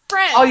know what?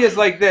 friend. Alia's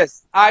like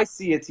this. I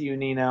see it to you,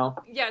 Nino.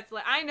 Yes,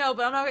 I know,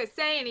 but I'm not going to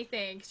say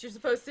anything, because you're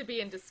supposed to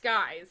be in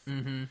disguise.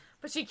 Mm-hmm.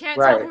 But she can't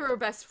tell who her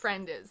best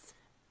friend is.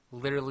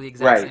 Literally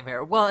exact same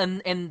hair. Well,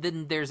 and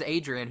then there's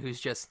Adrian, who's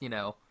just,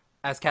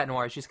 as Cat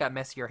Noir, she's got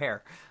messier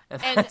hair.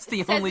 And that's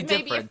the only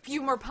difference. Maybe a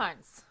few more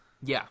puns.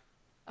 Yeah.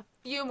 A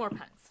few more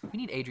puns. We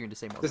need Adrian to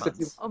say more puns.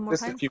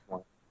 Just a few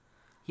more.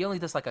 He only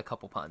does like a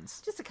couple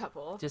puns. Just a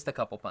couple. Just a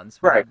couple puns.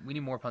 Right. We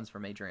need more puns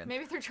from Adrian.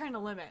 Maybe they're trying to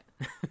limit.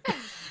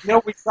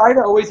 We try to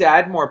always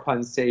add more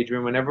puns to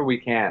Adrian whenever we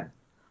can.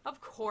 Of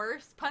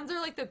course. Puns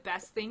are like the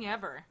best thing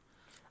ever.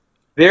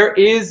 There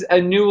is a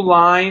new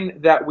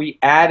line that we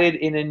added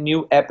in a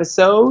new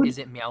episode. Is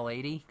it Meow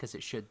Lady? Because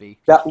it should be.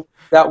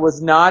 That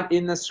was not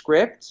in the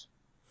script.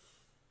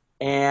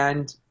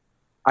 And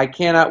I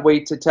cannot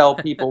wait to tell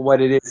people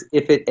what it is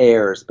if it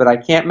airs. But I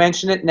can't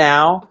mention it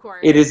now. Of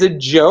course. It is a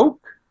joke.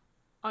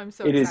 I'm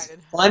so excited. It is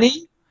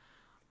funny.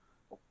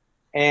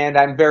 And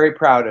I'm very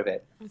proud of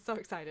it. I'm so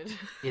excited.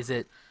 Is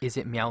it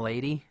Meow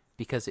Lady?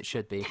 Because it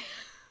should be.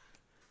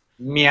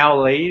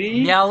 Meow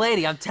Lady? Meow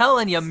Lady. I'm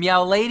telling you,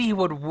 Meow Lady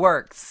would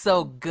work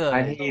so good.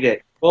 I hate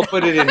it. We'll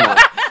put it in there.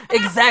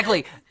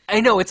 Exactly.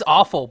 I know it's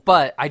awful,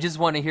 but I just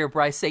want to hear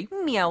Bryce say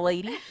Meow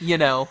Lady. You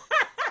know.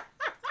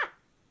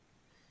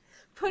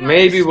 Put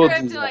Maybe on the we'll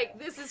script do and that. like,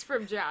 this is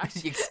from Josh.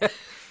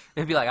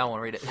 It'd be like, I don't want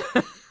to read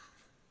it.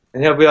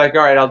 And he'll be like,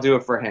 all right, I'll do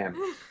it for him.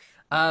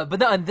 But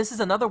no, and this is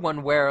another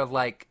one where,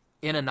 like,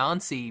 in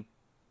Anansi,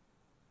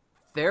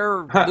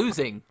 they're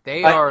losing.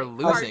 They are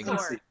losing.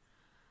 Hardcore.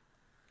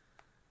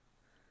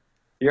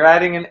 You're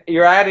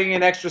adding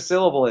an extra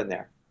syllable in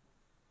there.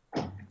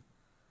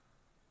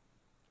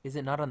 Is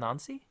it not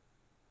Anansi?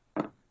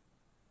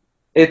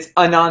 It's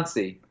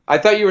Anansi. I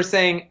thought you were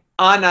saying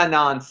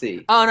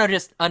Anansi. Oh, no,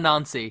 just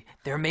Anansi.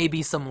 There may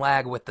be some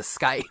lag with the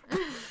Skype.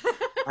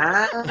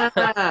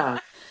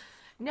 Ah.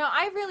 No,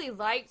 I really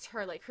liked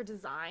her, like her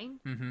design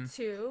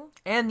too.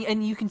 And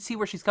you can see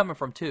where she's coming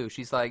from, too.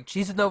 She's like,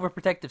 she's an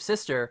overprotective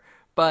sister,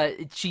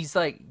 but she's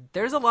like,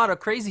 there's a lot of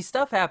crazy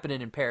stuff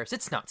happening in Paris.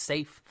 It's not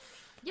safe.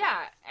 Yeah,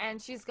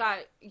 and she's got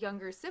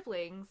younger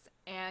siblings,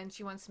 and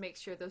she wants to make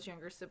sure those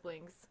younger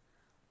siblings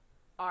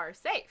are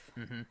safe.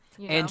 You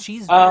know? And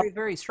she's very,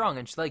 very strong.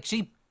 And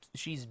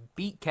she's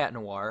beat Cat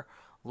Noir.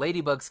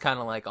 Ladybug's kind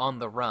of like on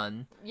the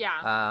run.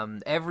 Yeah.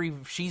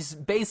 She's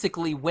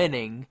basically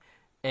winning,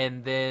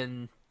 and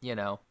then, you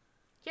know,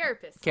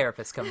 Carapace.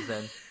 Carapace comes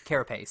in.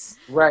 Carapace.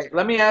 Right.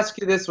 Let me ask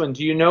you this one.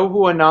 Do you know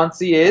who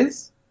Anansi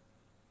is?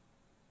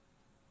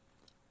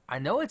 I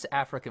know it's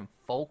African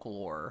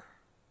folklore.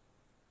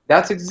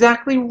 That's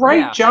exactly right,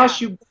 Yeah.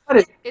 Josh. You got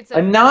it. It's a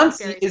Anansi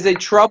fairy is tale. a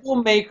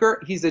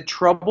troublemaker. He's a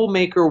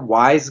troublemaker,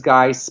 wise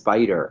guy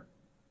spider.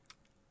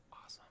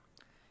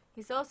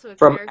 He's also a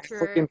From character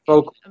African in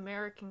folk.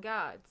 American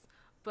Gods,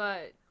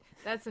 but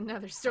that's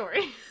another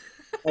story.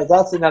 Oh,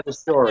 that's another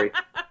story.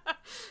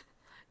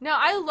 No,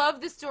 I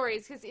love the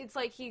stories because it's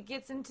like he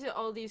gets into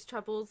all these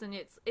troubles, and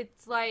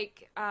it's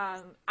like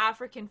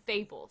African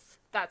fables.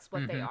 That's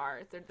what they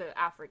are. They're the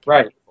African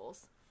Right.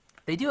 fables.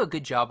 They do a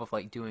good job of,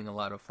 like, doing a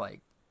lot of, like,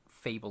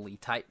 fable-y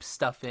type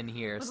stuff in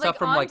here. With, Stuff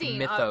from, like, Ondine,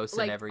 mythos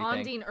like and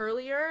everything. Ondine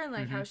earlier, and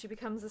like how she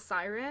becomes a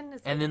siren.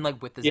 It's And like, then,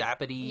 like, with the Yeah.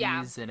 Zapadies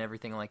Yeah. and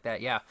everything like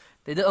that. Yeah.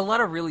 They did a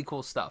lot of really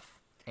cool stuff.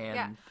 And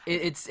Yeah.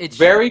 it's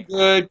Very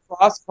good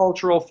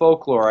cross-cultural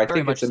folklore. I very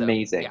think much it's so.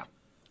 amazing. Yeah.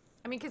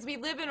 I mean, because we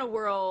live in a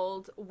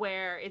world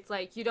where it's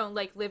like you don't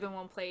like live in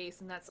one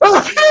place, and that's all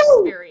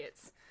you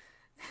experience.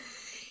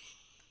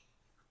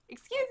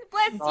 Excuse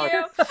me,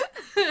 bless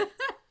you.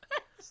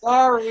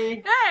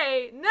 Sorry.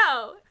 Hey,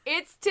 no,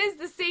 it's 'tis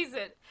the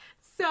season.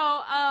 So,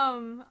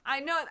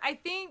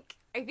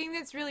 I think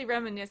that's really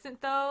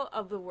reminiscent though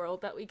of the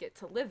world that we get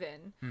to live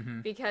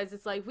in, because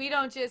it's like we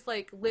don't just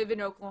like live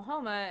in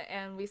Oklahoma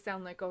and we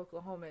sound like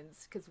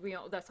Oklahomans because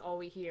that's all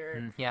we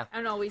hear Yeah.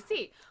 and all we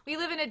see. We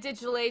live in a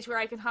digital age where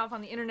I can hop on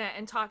the internet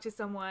and talk to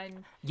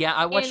someone. Yeah,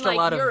 I watched like, a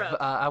lot Europe.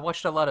 of I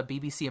watched a lot of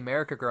BBC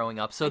America growing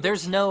up. So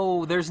there's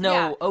no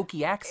Yeah.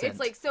 Okie accent. It's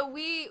like, so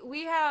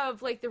we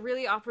have like the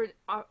really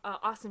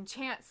awesome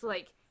chance to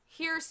like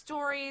hear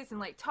stories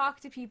and like talk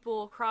to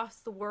people across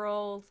the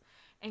world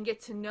and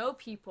get to know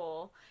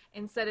people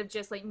instead of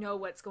just like know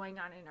what's going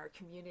on in our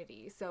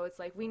community. So it's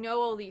like we know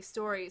all these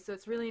stories, so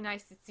it's really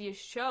nice to see a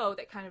show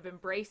that kind of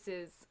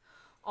embraces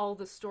all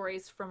the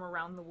stories from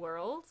around the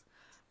world.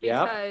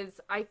 Yep.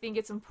 Because I think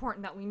it's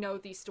important that we know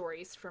these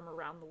stories from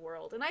around the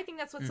world. And I think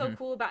that's what's so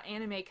cool about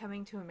anime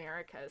coming to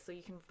America, so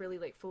you can really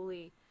like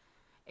fully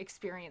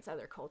experience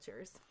other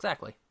cultures.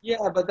 Exactly.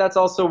 Yeah, but that's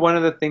also one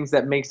of the things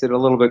that makes it a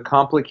little bit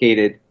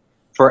complicated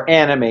for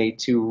anime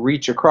to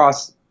reach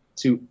across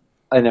to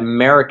an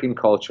American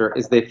culture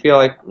is they feel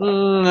like,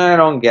 I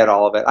don't get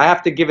all of it. I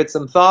have to give it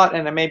some thought,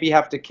 and I maybe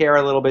have to care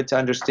a little bit to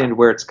understand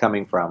where it's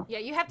coming from. Yeah,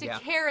 you have to Yeah.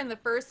 care in the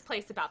first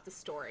place about the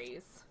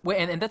stories. Well,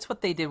 and that's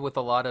what they did with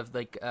a lot of,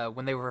 like,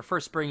 when they were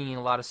first bringing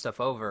a lot of stuff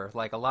over,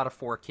 like a lot of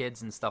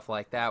 4Kids and stuff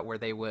like that, where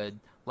they would,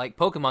 like,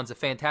 Pokemon's a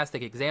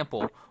fantastic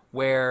example,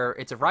 where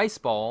it's a rice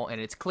ball, and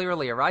it's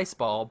clearly a rice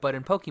ball, but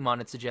in Pokemon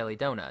it's a jelly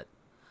donut.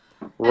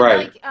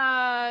 Right.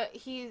 And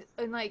he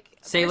and like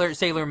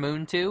Sailor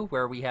Moon, too,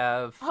 where we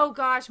have... Oh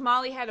gosh,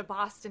 Molly had a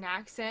Boston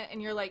accent,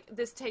 and you're like,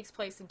 this takes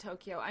place in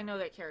Tokyo. I know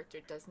that character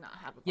does not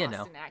have a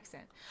Boston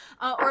accent.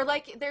 Or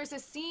like, there's a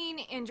scene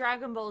in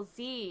Dragon Ball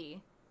Z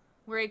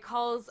where he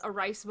calls a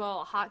rice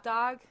ball a hot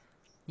dog,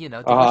 You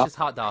know, delicious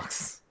hot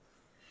dogs.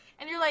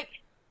 and you're like,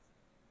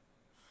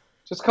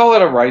 Just call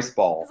it a rice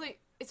ball. it's like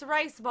it's a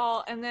rice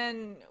ball, and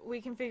then we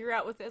can figure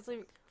out what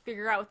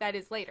that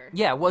is later.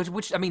 Yeah,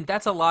 which I mean,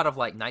 that's a lot of,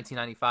 like,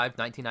 1995,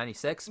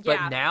 1996, but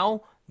Yeah.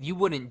 now you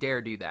wouldn't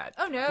dare do that.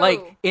 Oh, no.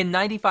 Like, in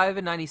 95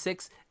 and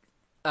 96,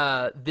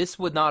 this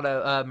would not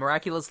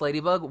Miraculous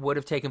Ladybug would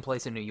have taken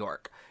place in New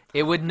York.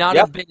 It would not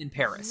Yep. have been in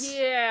Paris.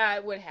 Yeah,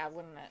 it would have,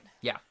 wouldn't it?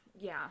 Yeah.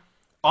 Yeah.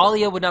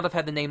 Alia would not have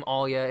had the name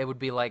Alia. It would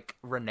be like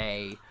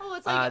Renee. Oh,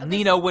 it's like this-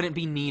 Nino wouldn't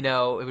be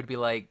Nino. It would be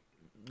like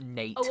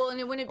Nate. Oh well, and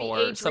it wouldn't be or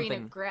Adrian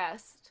something. of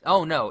Grest.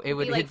 Oh no, it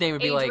would. It'd be His name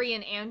would be like.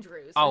 Adrian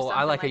Andrews. Oh, I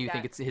something like how you that.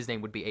 think his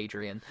name would be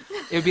Adrian.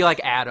 It would be like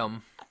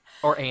Adam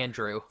or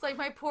Andrew. It's like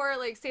my poor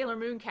like Sailor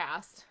Moon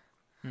cast.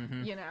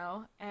 you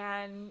know?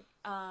 And,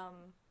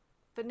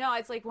 but no,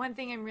 it's like one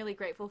thing I'm really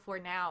grateful for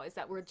now is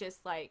that we're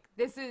just like,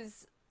 this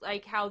is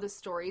like how the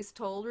story's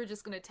told. We're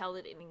just going to tell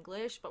it in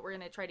English, but we're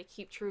going to try to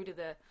keep true to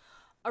the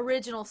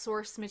original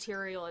source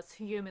material as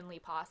humanly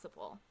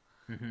possible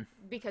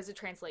because of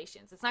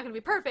translations. It's not going to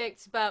be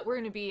perfect, but we're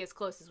going to be as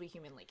close as we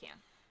humanly can.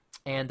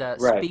 And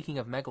speaking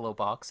of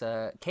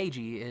Megalobox,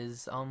 KG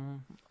is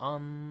on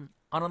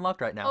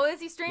Unlocked right now. Oh,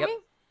 is he streaming? Yep.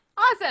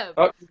 Awesome.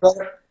 Oh,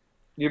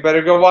 you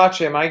better go watch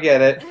him. I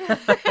get it.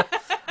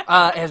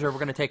 Ezra, we're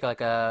going to take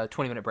like a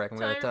 20-minute break. I'm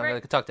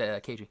going to talk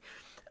to KG.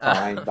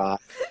 Fine,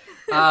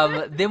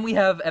 bye. Then we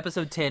have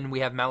episode 10. We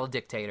have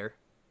Maledictator.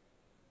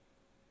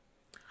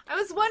 I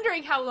was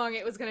wondering how long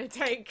it was going to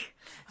take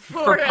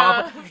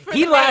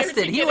He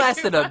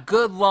lasted a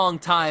good long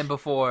time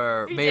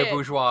before Mayor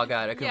Bourgeois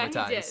got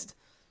akumatized.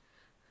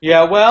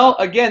 Yeah, well,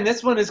 again,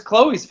 this one is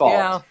Chloe's fault.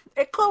 Yeah,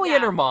 Chloe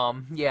and her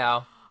mom.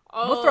 Yeah,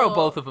 we'll throw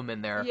both of them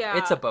in there. Yeah.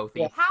 It's a bothie.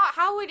 Yeah.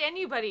 How would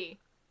anybody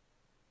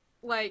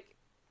like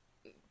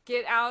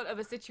get out of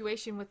a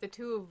situation with the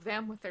two of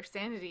them with their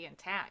sanity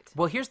intact?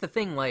 Well, here's the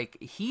thing, like,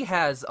 he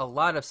has a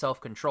lot of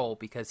self-control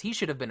because he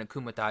should have been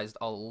akumatized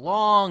a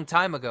long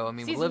time ago. I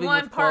mean, living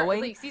with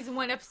Chloe. Like, season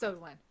 1, episode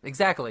 1.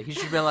 Exactly. He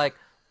should have been like,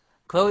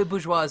 Chloe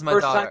Bourgeois is my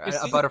First daughter. time you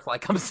A see butterfly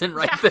comes in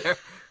right there.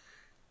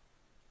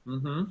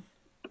 Mm-hmm.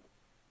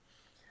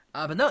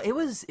 But no, it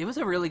was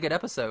a really good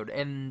episode,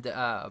 and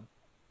I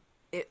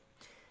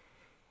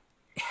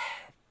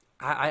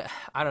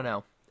don't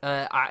know.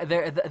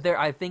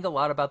 I think a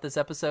lot about this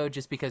episode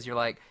just because you're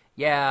like,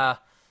 yeah,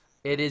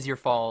 it is your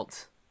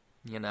fault,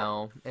 you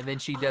know. And then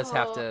she does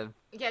have to.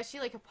 Yeah, she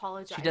like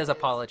apologizes. She does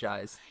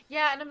apologize.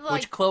 Yeah, and I'm like,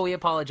 which Chloe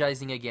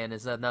apologizing again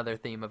is another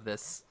theme of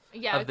this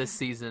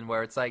season,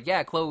 where it's like,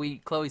 yeah,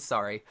 Chloe's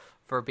sorry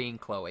for being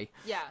Chloe.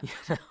 Yeah.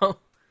 You know.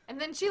 And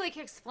then she like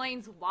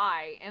explains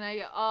why, and I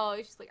go,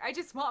 she's like, I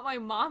just want my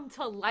mom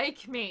to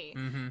like me.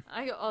 Mm-hmm.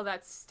 I go,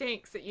 that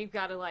stinks that you've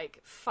got to like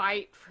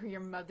fight for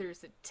your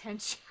mother's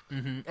attention.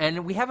 Mm-hmm.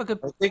 And we have a good.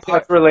 I think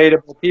that's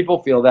relatable.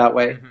 People feel that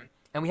way. Mm-hmm.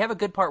 And we have a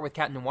good part with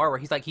Cat Noir where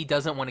he's like, he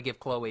doesn't want to give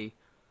Chloe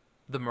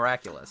the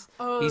miraculous.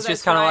 Oh, he's that's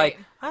just kind of right.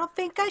 like, I don't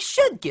think I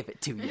should give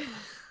it to you.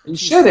 You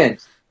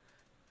shouldn't.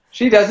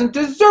 She doesn't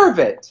deserve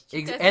it.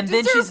 And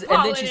then she's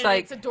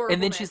like,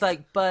 and then she's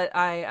like, but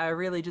I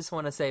really just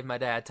want to save my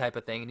dad, type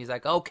of thing. And he's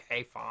like,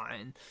 okay,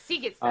 fine. He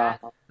gets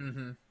that.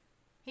 Mm-hmm.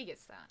 He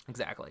gets that.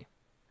 Exactly.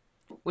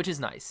 Which is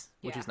nice.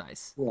 Yeah.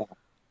 Yeah.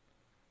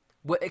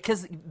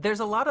 Because there's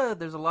a lot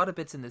of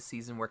bits in this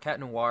season where Cat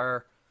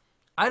Noir,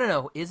 I don't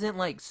know, isn't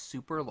like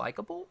super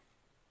likable.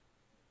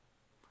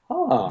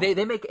 Huh.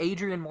 They make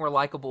Adrian more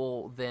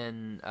likable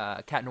than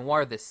Cat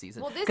Noir this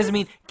season. Well, Because I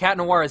mean, Cat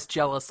Noir is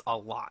jealous a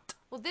lot.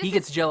 Well, He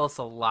gets jealous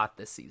a lot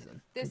this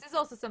season. This is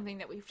also something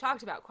that we've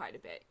talked about quite a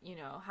bit. You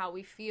know, how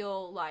we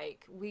feel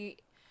like we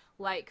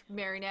like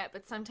Marinette,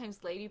 but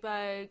sometimes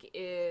Ladybug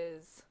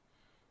is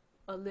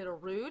a little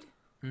rude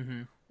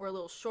or a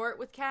little short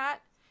with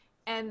Cat.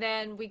 And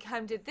then we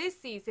come to this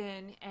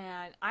season,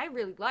 and I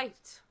really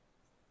liked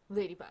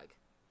Ladybug.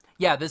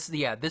 Yeah, this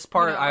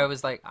part, You know? I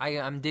was like,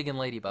 I'm digging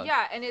Ladybug.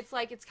 Yeah, and it's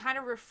like, it's kind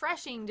of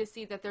refreshing to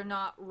see that they're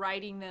not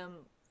writing them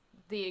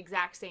the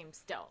exact same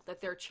still,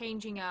 that they're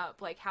changing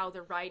up like how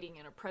they're writing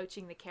and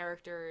approaching the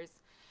characters.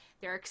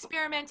 They're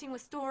experimenting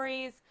with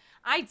stories.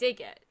 I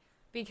dig it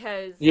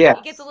because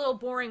it gets a little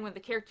boring when the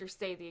characters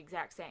stay the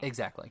exact same.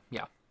 Exactly.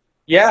 Yeah.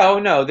 Yeah, oh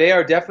no, they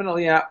are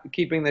definitely not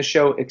keeping the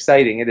show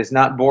exciting. It is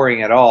not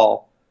boring at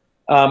all.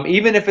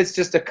 Even if it's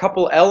just a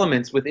couple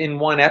elements within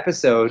one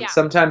episode,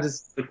 sometimes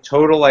it's a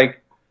total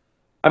like.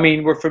 I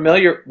mean, we're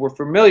familiar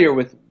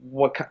with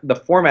what the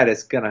format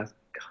is gonna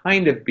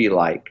kind of be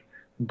like,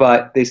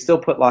 but they still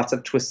put lots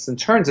of twists and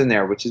turns in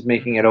there, which is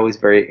making it always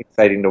very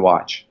exciting to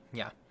watch.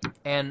 Yeah,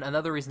 and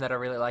another reason that I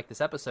really like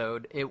this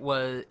episode,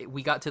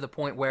 we got to the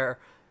point where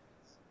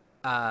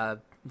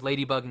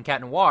Ladybug and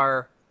Cat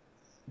Noir,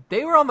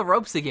 they were on the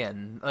ropes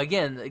again.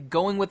 Again,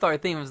 going with our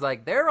theme, was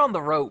like, they're on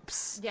the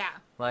ropes. Yeah.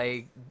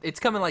 Like, it's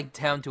coming like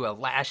down to a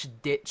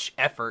last-ditch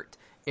effort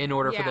in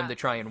order for them to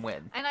try and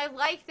win. And I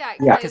like that.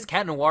 Yeah. Because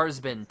Cat Noir's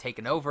been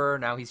taken over,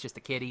 now he's just a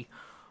kitty,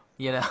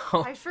 you know?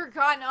 I've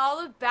forgotten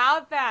all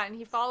about that, and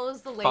he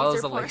follows the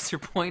laser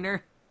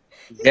pointer.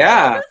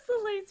 Yeah.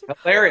 The laser.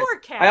 Hilarious. Poor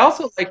Cat. I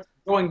also like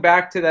going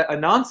back to that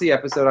Anansi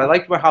episode. I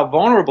liked how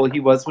vulnerable he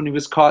was when he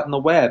was caught in the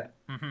web.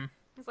 Mm-hmm.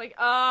 He's like,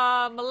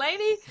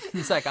 milady?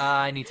 He's like,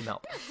 I need some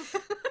help.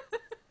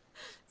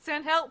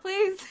 Send help,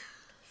 please.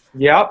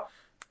 Yep.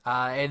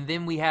 And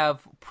then we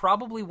have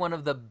probably one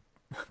of the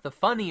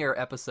funnier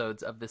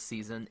episodes of this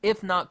season,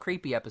 if not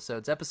creepy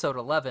episodes, episode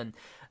 11,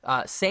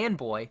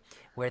 Sandboy,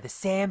 where the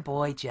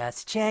Sandboy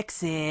just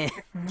checks in.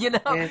 You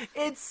know,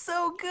 it's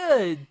so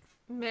good.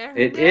 Marinette,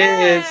 It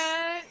is.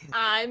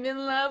 I'm in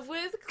love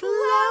with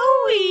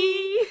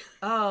Chloe.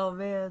 Oh,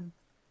 man.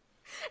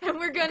 And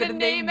we're gonna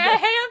name a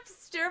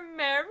hamster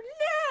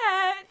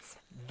Marinette.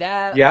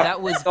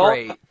 That was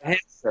great.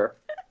 Hamster.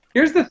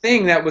 Here's the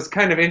thing that was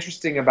kind of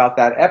interesting about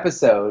that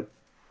episode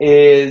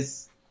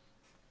is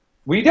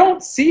we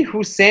don't see who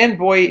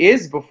Sandboy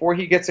is before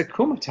he gets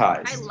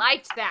akumatized. I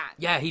liked that.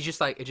 Yeah, he's just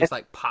like, it just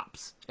like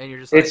pops. And you're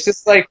just like. It's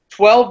just like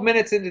 12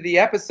 minutes into the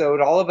episode,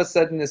 all of a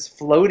sudden this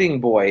floating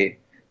boy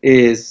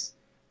is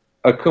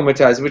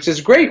akumatized, which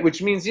is great,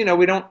 which means,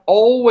 we don't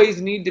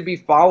always need to be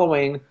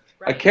following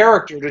a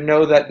character to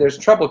know that there's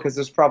trouble, because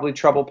there's probably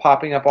trouble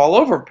popping up all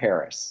over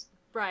Paris.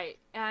 Right.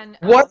 And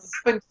What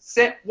happened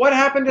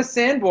to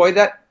Sandboy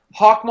that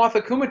Hawkmoth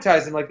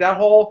akumatized him? Like, that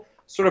whole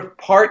sort of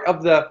part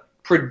of the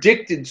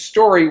predicted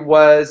story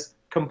was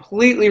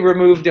completely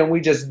removed, and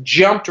we just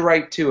jumped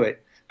right to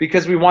it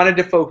because we wanted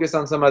to focus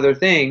on some other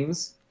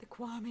things. the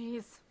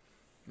Kwamis.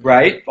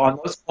 Right? On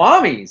those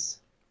Kwamis.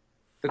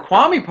 The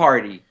Kwami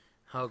party.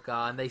 Oh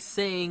god, they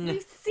sing. They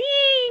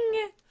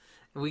sing.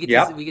 We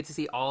get to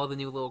see all the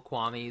new little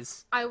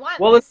Kwamis. I want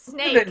Well, the it's more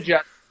snake. than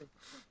just,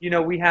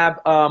 we have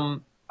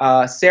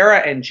Sarah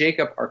and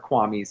Jacob are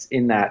Kwamis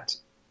in that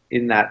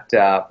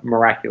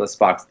miraculous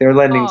box. They're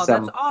lending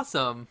some that's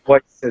awesome.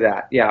 voice to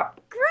that. Yeah.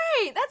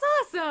 Great. That's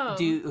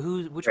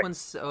awesome. Which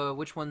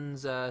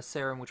one's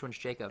Sarah and which one's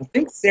Jacob? I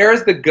think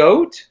Sarah's the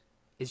goat.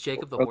 Is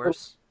Jacob the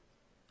horse?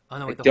 Oh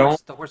no, wait, the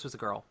horse was a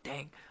girl.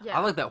 Dang. Yeah.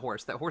 I like that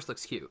horse. That horse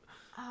looks cute.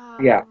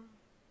 Yeah.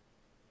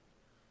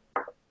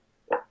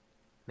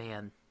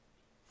 Man.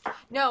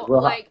 No,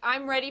 Well, like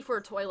I'm ready for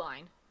a toy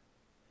line.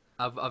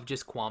 Of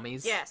just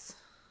Kwamis. Yes.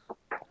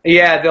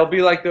 Yeah, they'll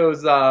be like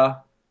those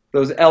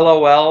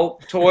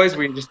LOL toys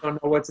where you just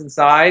don't know what's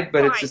inside,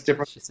 but it's just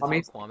different It's just a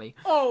different Kwamis. Kwami.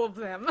 All of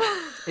them.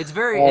 It's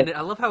very, and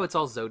I love how it's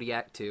all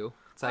Zodiac too.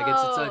 It's like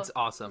it's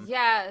awesome.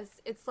 Yes,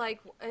 it's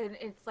like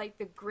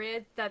the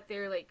grid that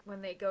they're like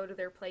when they go to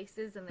their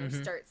places and they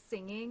start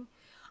singing.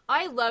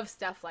 I love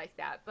stuff like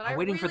that, but I'm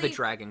waiting for the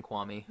dragon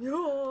Kwami.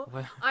 No,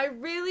 What? I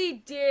really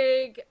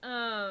dig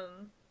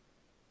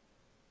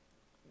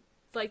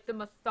like the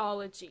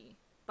mythology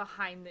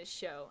behind this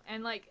show,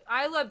 and like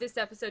I love this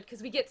episode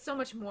because we get so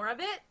much more of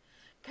it.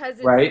 Because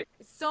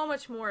it's so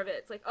much more of it.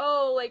 It's like,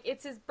 oh, like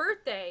it's his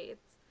birthday.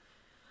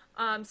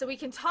 So we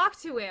can talk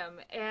to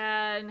him,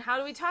 and how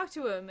do we talk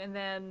to him? And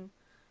then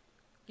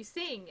you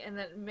sing, and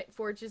then it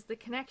forges the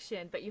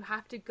connection. But you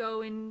have to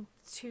go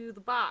into the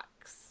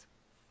box,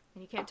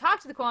 and you can't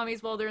talk to the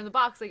Kwamis while they're in the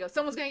box. They go,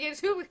 someone's gonna get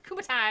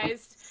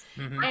akumatized,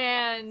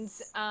 and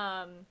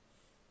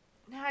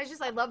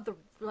I love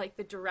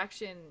the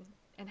direction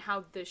and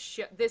how this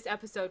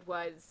episode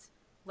was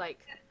like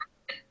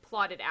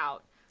plotted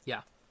out.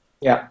 Yeah.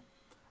 Yeah.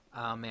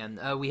 Oh man,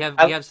 we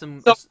have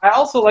some. So I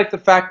also like the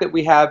fact that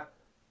we have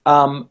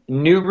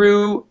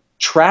Nuru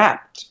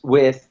trapped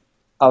with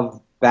a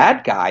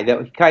bad guy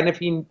that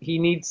he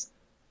needs.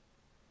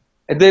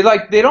 They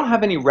don't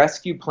have any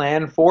rescue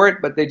plan for it,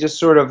 but they just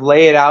sort of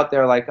lay it out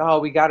there like, oh,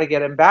 we got to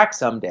get him back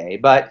someday.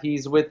 But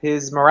he's with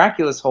his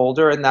miraculous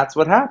holder, and that's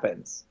what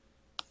happens.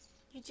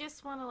 You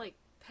just want to like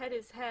pet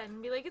his head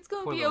and be like, it's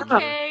gonna Poor be little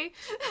okay.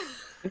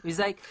 He's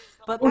like,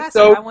 but Oh, Master,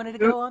 so I wanted to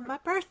go on my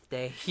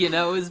birthday. It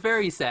was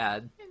very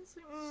sad.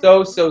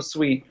 So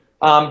sweet.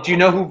 Do you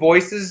know who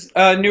voices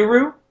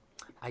Nuru?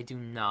 I do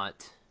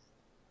not.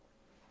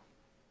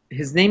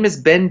 His name is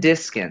Ben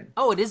Diskin.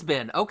 Oh, it is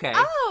Ben. Okay.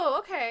 Oh,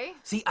 okay.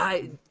 See,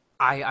 I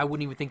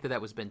wouldn't even think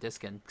that was Ben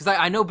Diskin because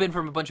I know Ben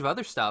from a bunch of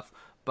other stuff,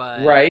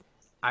 but Right.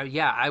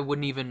 I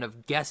wouldn't even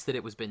have guessed that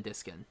it was Ben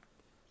Diskin.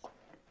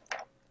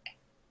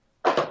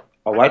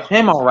 Oh, that's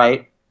him, all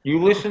right.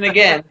 You listen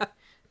again.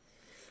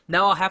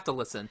 Now I'll have to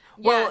listen.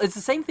 Well, Yes. it's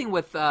the same thing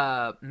with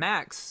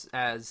Max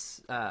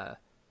as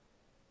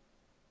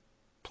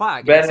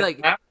Plague. Ben It's and like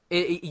Max?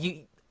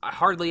 you I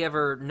hardly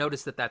ever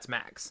notice that that's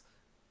Max.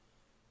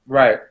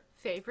 Right.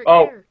 Favorite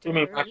Oh, character. you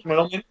mean Max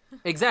Middleman?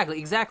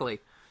 Exactly.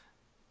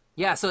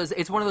 Yeah, so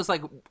it's one of those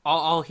like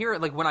I'll hear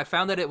it like when I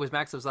found that it was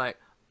Max, I was like,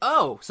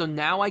 oh, so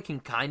now I can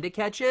kind of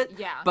catch it.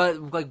 Yeah.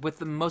 But like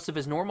with most of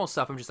his normal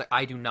stuff, I'm just like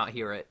I do not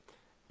hear it,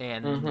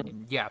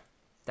 and yeah,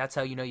 that's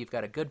how you know you've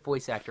got a good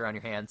voice actor on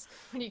your hands.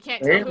 When you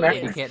can't Hey, tell who Max.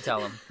 it You is. can't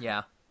tell him.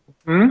 Yeah.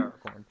 Hmm?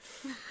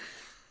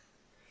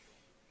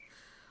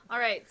 All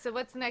right, so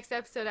what's the next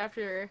episode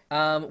after?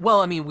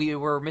 Well, I mean, we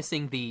were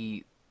missing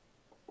the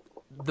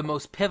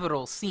most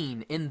pivotal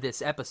scene in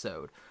this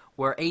episode,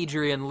 where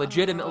Adrian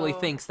legitimately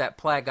thinks that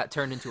Plague got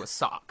turned into a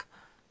sock,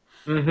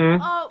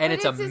 Mm-hmm. Oh, and but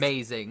it's His,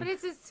 amazing. but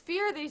it's his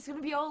fear that he's going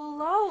to be all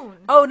alone.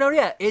 Oh no,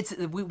 yeah,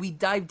 we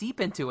dive deep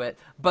into it,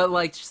 but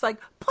like just like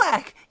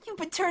Plague, you've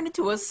been turned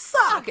into a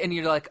sock, and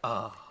you're like,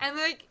 oh, And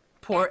like,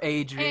 poor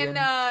Adrian.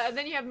 and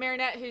then you have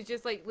Marinette who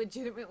just like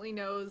legitimately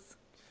knows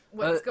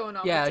what's going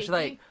on. Yeah, with she's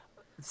Tiki. like,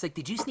 it's like,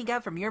 did you sneak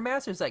out from your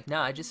master? It's like, no,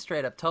 I just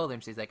straight up told him.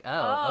 She's like, oh,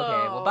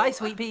 okay, well, Oh. bye,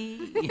 sweet pea.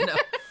 You know.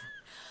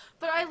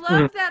 But I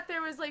love that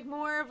there was like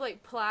more of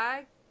like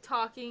Plague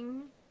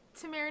talking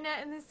to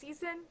Marinette in this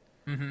season,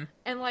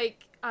 and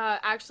like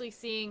actually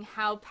seeing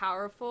how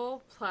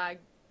powerful Plague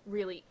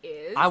really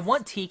is. I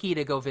want Tiki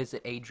to go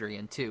visit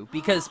Adrian too,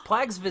 because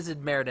Plague's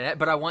visited Marinette,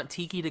 but I want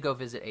Tiki to go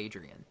visit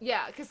Adrian.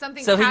 Yeah, because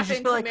something So he just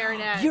happened be to like,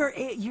 Marinette.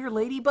 "You're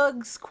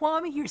Ladybugs,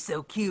 Kwame. You're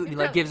so cute." And he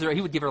like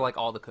he would give her like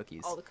all the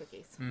cookies. all the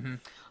cookies.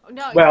 Oh,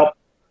 no. Well,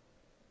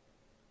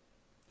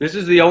 this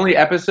is the only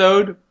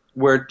episode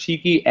where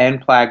Tiki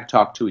and Plag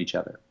talk to each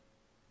other.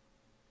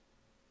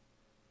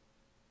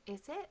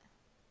 Is it?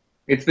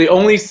 It's the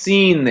only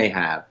scene they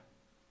have.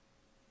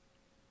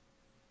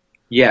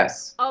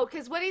 Yes. Oh,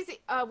 because what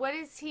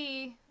does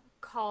he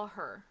call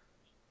her?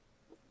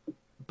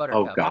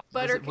 Buttercup. Oh, God.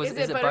 Is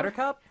it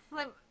Buttercup?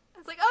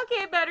 It's like,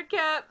 okay,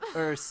 Buttercup.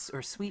 Or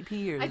Sweet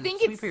Pea, or I think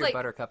Sweet it's Pea or like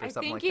Buttercup, or I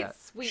something think like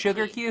it's that. Sweet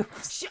Sugar Pea.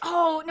 Cubes.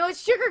 Oh no,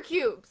 it's Sugar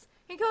Cubes.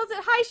 He calls it,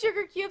 "Hi,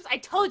 Sugar Cubes." I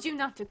told you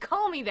not to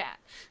call me that.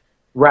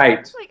 Right.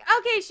 It's like,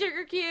 okay,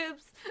 Sugar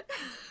Cubes.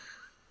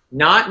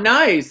 Not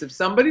nice. If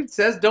somebody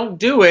says don't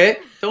do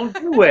it, don't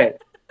do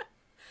it.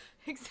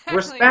 Exactly.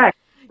 Respect.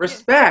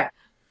 Respect.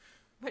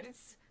 But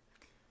it's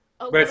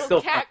But little it's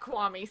still cat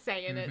Kwame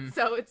saying it,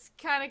 so it's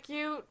kind of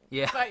cute.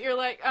 Yeah. But you're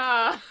like,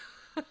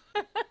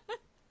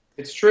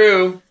 It's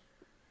true.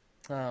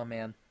 Oh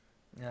man.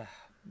 Ugh.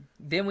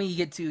 Then we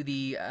get to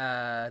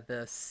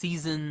the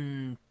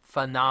season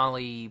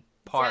finale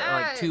part,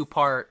 like Yes.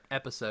 2-part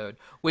episode,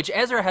 which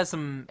Ezra has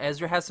some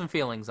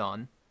feelings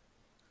on.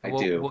 I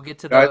do. We'll get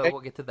to Are they?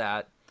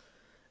 that.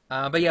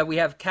 But yeah, we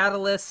have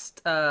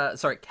Catalyst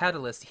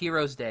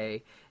Heroes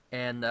Day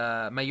and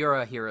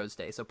Mayura Heroes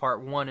Day. So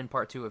part 1 and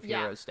part 2 of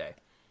Yeah. Heroes Day.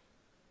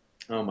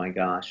 Oh my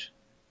gosh.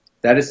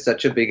 That is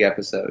such a big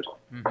episode.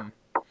 Mm-hmm.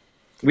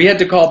 We had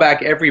to call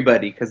back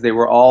everybody because they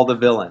were all the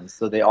villains.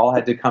 So they all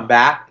had to come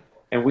back.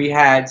 And we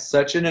had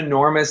such an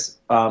enormous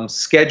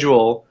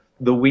schedule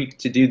the week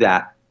to do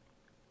that.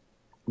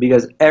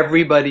 Because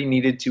everybody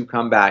needed to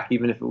come back,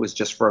 even if it was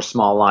just for a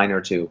small line or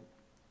two.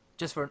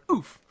 Just for an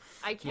oof.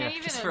 I can't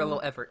even. Just for a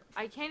little effort.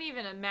 I can't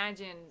even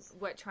imagine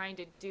what trying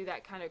to do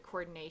that kind of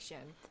coordination.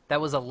 That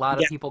was a lot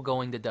of people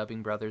going to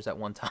Dubbing Brothers at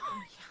one time.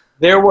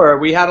 There were.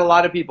 We had a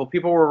lot of people.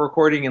 People were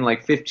recording in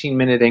like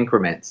 15-minute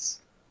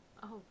increments.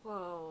 Oh,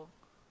 whoa.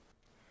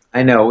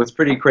 I know, it's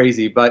pretty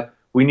crazy, but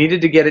we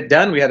needed to get it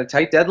done. We had a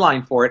tight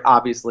deadline for it,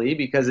 obviously,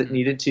 because it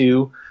needed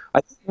to. I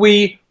think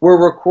we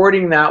were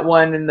recording that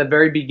one in the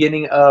very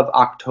beginning of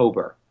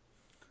October,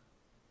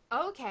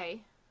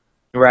 Okay.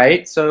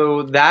 right?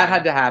 So that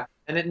had to happen,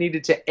 and it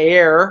needed to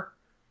air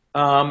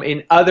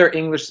in other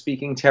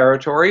English-speaking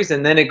territories,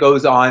 and then it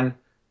goes on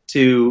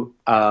to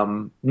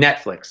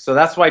Netflix. So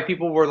that's why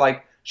people were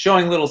like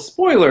showing little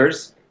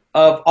spoilers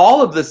of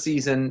all of the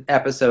season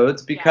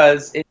episodes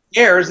because it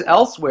airs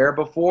elsewhere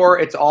before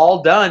it's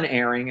all done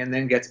airing and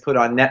then gets put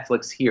on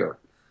Netflix here.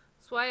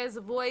 That's why I was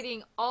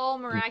avoiding all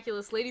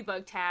miraculous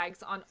ladybug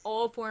tags on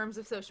all forms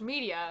of social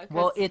media. 'Cause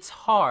Well, it's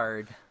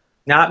hard.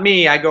 Not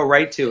me. I go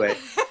right to it.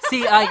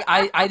 See,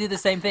 I do the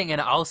same thing,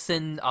 and I'll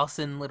send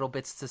little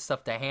bits of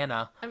stuff to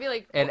Hannah I'd be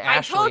like, and I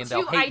Ashley, told and they'll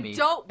you hate I me.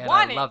 don't and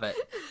want I it. love it.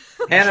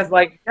 Hannah's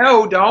like,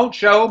 no, don't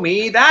show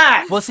me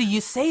that. Well, see, you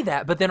say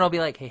that, but then I'll be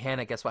like, hey,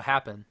 Hannah, guess what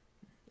happened?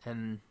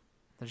 And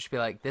they'll just be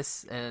like,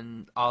 this,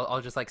 and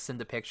I'll just like send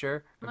a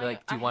picture and be Like,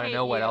 like, do you I want to hate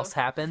know what you. else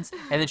happens?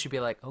 And then she'll be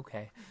like,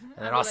 okay, and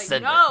then I'd I'll be like,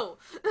 send it. no.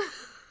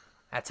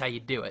 That's how you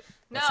do it.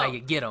 That's No. how you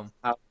get them.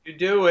 How you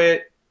do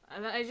it?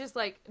 And then I just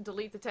like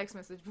delete the text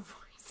message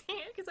before I say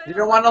it because You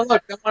don't want to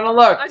look. Don't want to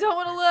look. I don't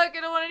want to look.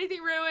 I don't want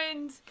anything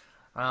ruined.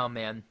 Oh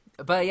man,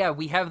 but yeah,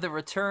 we have the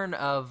return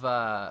of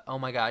oh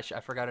my gosh, I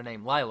forgot her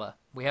name, Lila.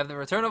 We have the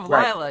return of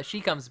Right. Lila.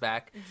 She comes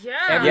back.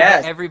 Yeah.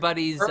 Yes.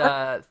 Everybody's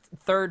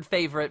third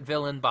favorite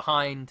villain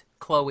behind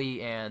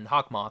Chloe and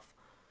Hawkmoth.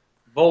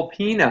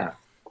 Volpina.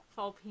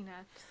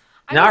 Volpina.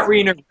 Not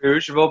Rena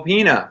Rouge,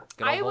 Volpina.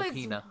 Good old I was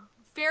Volpina.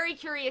 very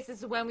curious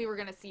as to when we were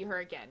going to see her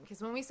again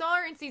because when we saw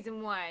her in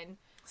season 1,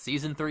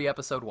 Season 3,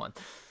 episode 1.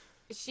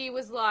 she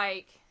was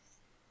like,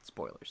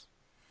 Spoilers.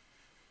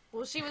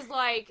 well, she was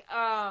like,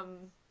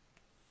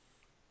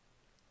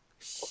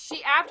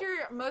 she after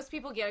most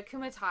people get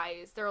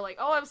akumatized, they're like,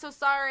 oh, I'm so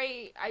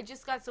sorry, I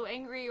just got so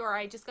angry or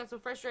I just got so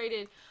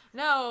frustrated.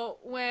 No,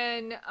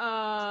 when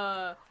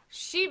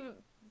she,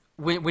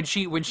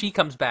 When she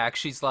comes back,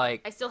 she's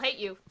like I still hate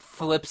you.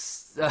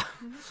 flips,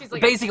 She's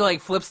like, basically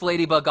like flips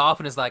Ladybug off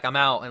and is like, I'm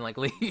out, and like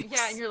leaves.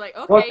 yeah, and you're like,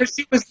 okay, Well, because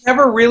she was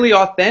never really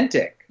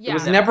authentic. Yeah. It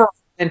was No. never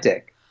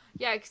authentic.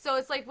 yeah. So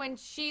it's like when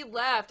she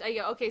left, I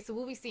go, okay, so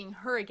we'll be seeing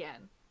her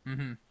again.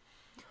 Mm-hmm.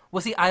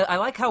 Well, see, I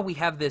like how we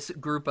have this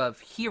group of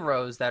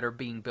heroes that are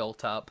being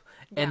built up,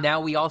 and Yeah.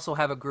 now we also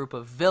have a group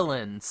of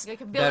villains Like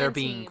a that villain are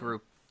being team.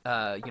 grouped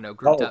Oh,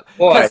 up.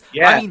 boy, 'Cause,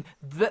 yeah. I mean,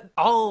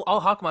 all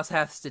Hawkmoth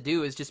has to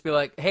do is just be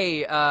like, hey,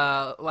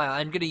 Lila,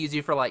 I'm gonna use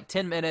you for like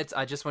 10 minutes.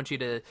 I just want you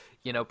to,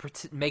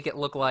 make it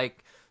look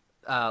like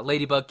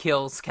Ladybug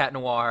kills Cat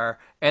Noir,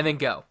 and then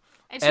go.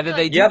 And, And then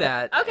they do "Yep."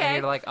 that, Okay. and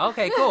you're like,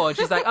 okay, cool. And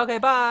she's like, okay,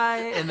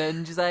 bye. And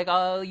then she's like,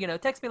 oh,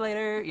 text me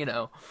later.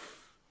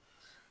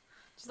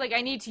 She's like,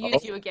 I need to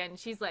use you again.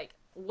 She's like,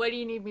 what do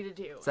you need me to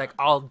do? It's like,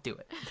 I'll do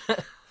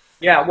it.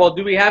 Yeah, well,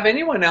 do we have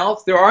anyone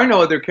else? There are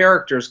no other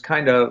characters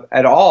kind of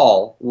at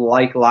all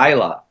like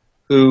Lila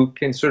who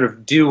can sort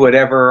of do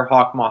whatever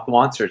Hawkmoth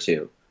wants her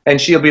to. And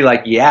she'll be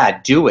like,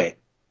 yeah, do it.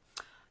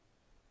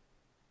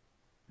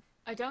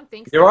 I don't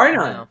think so. There are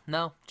none.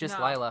 No, just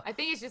No, Lila. I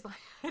think it's just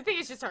I think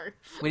it's just her.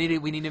 We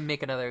need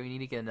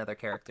to get another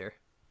character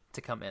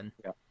to come in.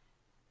 Yeah.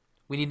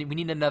 We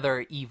need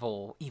another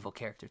evil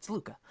character. It's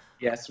Luca.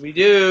 Yes, we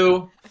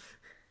do.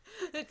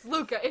 It's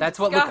Luca. That's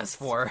what Luca's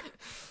for.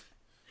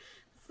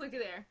 It's Luca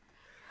there.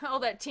 All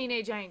that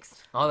teenage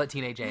angst. All that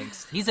teenage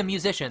angst. He's a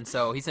musician,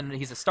 so he's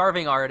a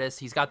starving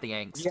artist. He's got the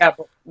angst. Yeah,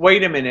 but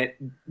wait a minute,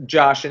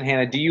 Josh and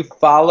Hannah. Do you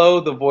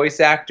follow the voice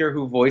actor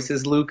who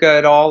voices Luca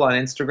at all on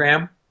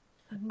Instagram?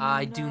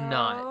 I do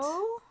not.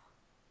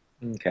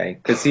 Okay,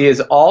 because he is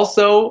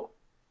also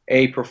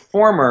a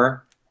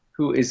performer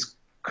who is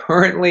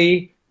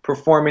currently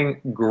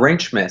performing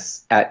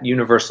Grinchmas at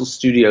Universal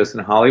Studios in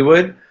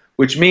Hollywood,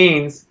 which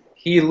means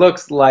he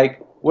looks like,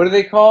 what are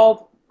they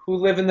called? Who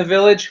live in the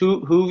village?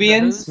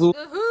 Whovians? The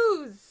The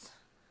Who's.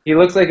 He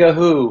looks like a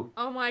Who.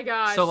 Oh my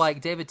gosh. So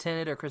like David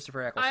Tennant or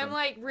Christopher Eccleston. I'm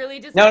like really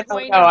No,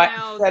 disappointed I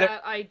now said it.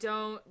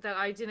 that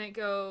I didn't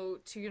go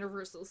to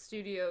Universal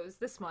Studios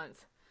this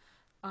month.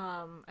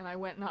 And I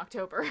went in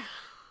October.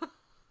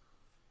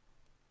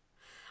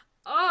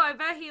 I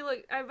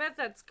bet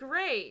that's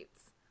great.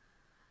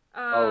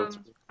 I'm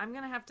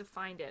gonna have to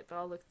find it, but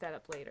I'll look that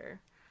up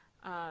later.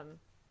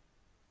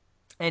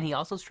 And he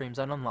also streams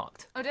on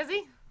Unlocked. Oh, does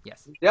he?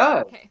 Yes. Yeah.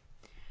 Okay.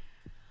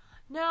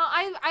 No,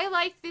 I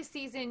liked this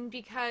season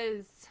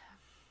because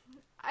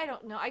I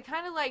don't know. I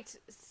kind of liked.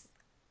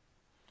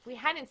 We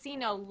hadn't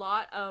seen a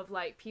lot of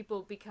like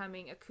people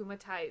becoming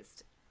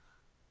akumatized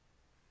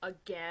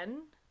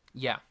again,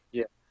 Yeah.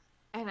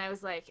 and I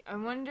was like, I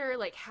wonder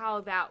like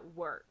how that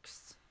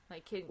works.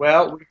 Like,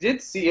 Well, we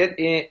did see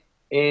it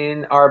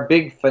in our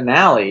big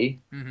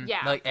finale. Mm-hmm.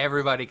 Yeah. Like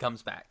everybody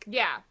comes back.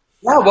 yeah,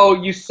 Yeah, well,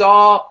 you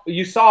saw.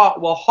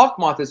 Well,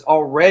 Hawkmoth has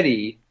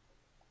already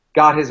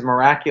got his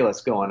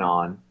miraculous going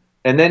on,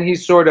 and then he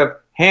sort of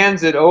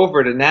hands it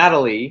over to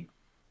Natalie,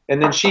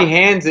 and then she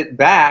hands it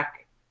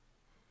back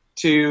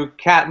to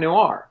Cat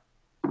Noir.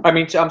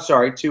 I'm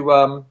sorry,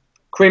 to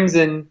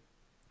Crimson.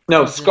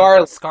 No,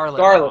 Scarlet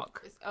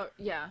Hawk. oh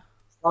yeah.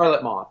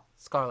 Scarlet Moth.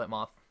 Scarlet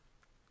Moth.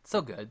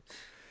 So good.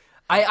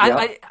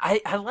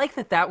 I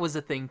like that was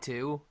a thing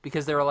too,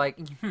 because they were like,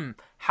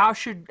 how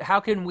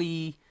can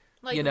we,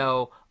 Like,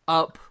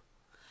 up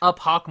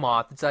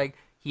Hawkmoth? It's like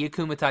he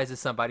akumatizes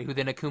somebody who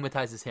then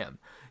akumatizes him.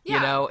 Yeah. You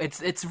know,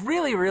 it's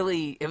really,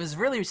 really, it was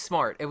really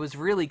smart. It was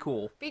really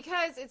cool.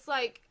 because it's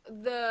like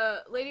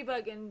the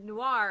Ladybug and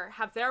Noir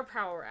have their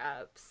power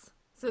ups,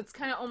 so it's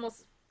kind of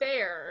almost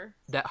fair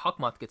That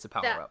Hawkmoth gets a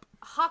power that up.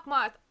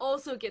 Hawkmoth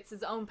also gets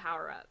his own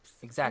power ups.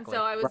 Exactly. And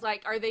so I was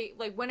like, are they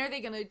like when are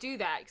they gonna do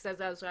that? Because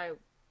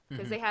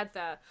they had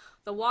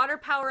the water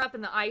power up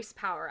and the ice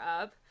power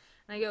up,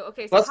 and I go,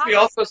 okay. So Plus, we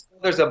also saw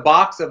there's a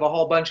box of a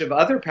whole bunch of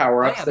other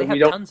power-ups Yeah, that they we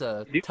have don't.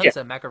 tons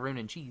of macaroon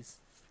and cheese.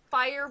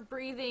 fire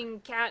breathing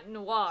Cat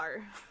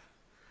Noir.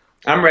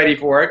 I'm ready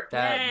for it.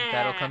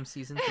 That'll come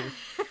season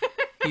 2.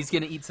 He's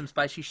gonna eat some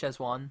spicy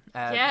Szechuan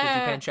at Yeah. the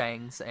Japan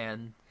Changs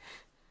and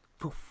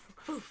poof.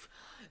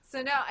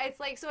 So no, it's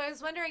like, so I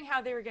was wondering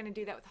how they were going to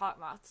do that with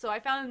Hawkmoth. So I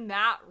found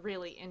that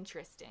really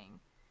interesting.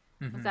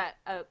 Was that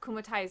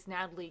akumatized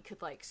Natalie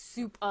could like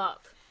soup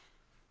up.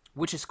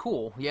 Which is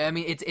cool. Yeah, I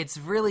mean it's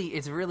really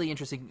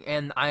interesting,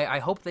 and I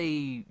hope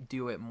they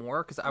do it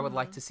more, because I would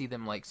like to see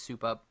them like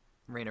soup up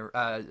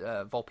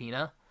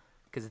Volpina,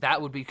 because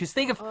that would be, because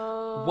think of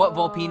what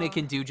Volpina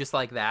can do just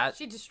like that.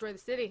 She destroyed the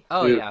city.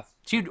 Oh Yeah. yeah,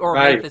 she'd or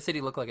Right. make the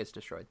city look like it's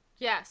destroyed.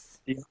 Yes.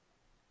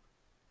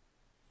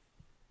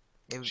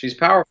 She's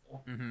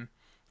powerful.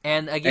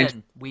 And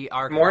again,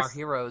 our more-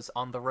 heroes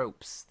on the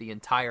ropes the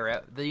entire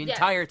Yes.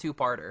 entire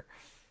two-parter.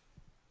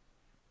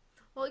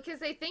 Well, because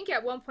they think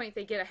at one point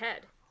they get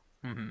ahead.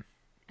 And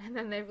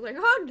then they're like,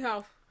 oh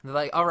no. They're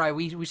like, all right,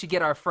 we should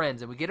get our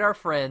friends, and we get our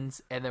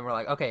friends, and then we're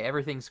like, okay,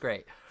 everything's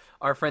great.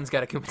 Our friends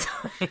got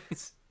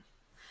akumatized.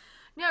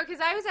 No, because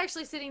I was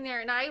actually sitting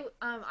there and I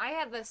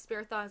had the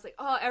spare thought. I was like,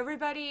 oh,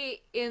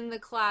 everybody in the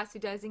class who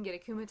doesn't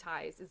get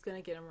akumatized is going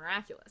to get a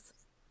miraculous.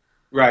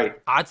 Right.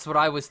 That's what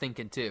I was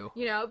thinking too.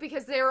 You know,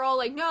 because they were all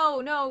like,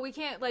 no, we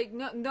can't, like,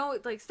 no,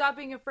 like, stop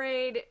being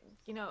afraid,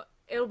 you know,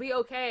 it'll be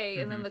okay.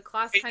 And then the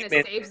class kind of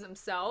Wait a minute. saves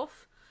themselves.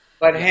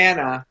 But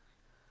Hannah,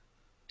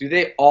 do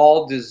they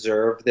all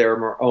deserve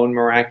their own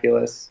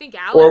miraculous? I think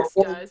Alex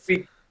does.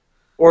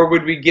 Or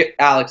would we get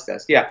Alex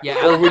does? Yeah.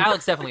 Yeah, Or would,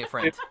 Alex definitely a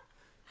friend.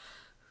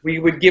 we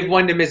would give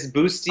one to Miss Oh,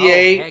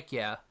 Bustier. heck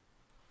yeah.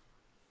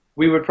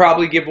 We would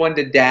probably give one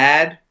to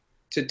Dad,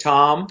 to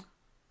Tom.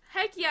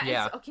 Heck yeah.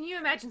 Yeah. Oh, can you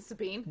imagine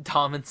Sabine?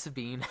 Tom and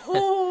Sabine.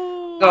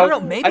 Oh, I don't know, I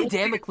maybe don't think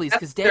Damocles,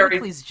 because necessary.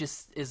 Damocles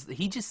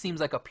just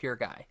seems like a pure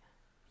guy,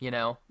 you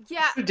know?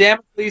 yeah.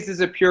 Damocles is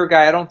a pure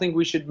guy. I don't think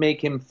we should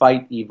make him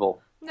fight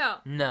evil.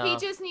 No. He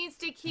just needs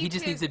to keep He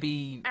just needs to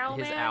be his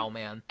Owlman.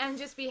 Owlman. and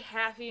just be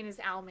happy in his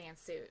Owlman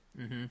suit.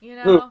 Mhm. You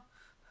know?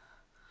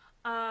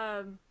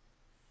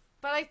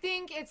 But I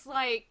think it's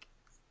like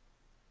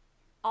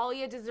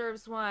Alia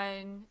deserves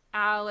one.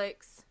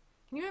 Alex.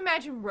 Can you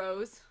imagine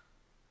Rose?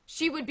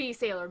 She would be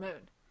Sailor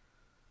Moon.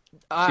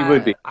 She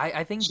would be.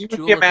 I think She would be a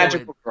Julica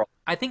magical girl.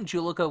 I think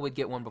Julica would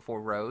get one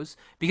before Rose,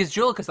 because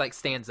Julica's like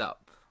stands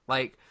up,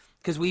 like,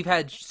 because we've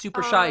had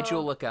super shy Oh.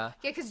 Julica,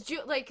 Yeah,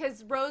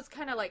 because Rose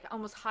kind of like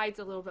almost hides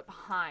a little bit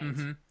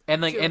behind.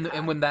 and like Julica.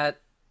 and when that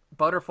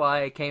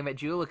Butterfly came at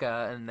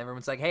Julika, and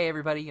everyone's like, "Hey,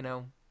 everybody,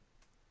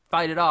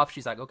 fight it off."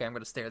 She's like, "Okay, I'm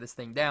gonna stare this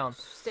thing down."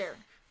 Stare.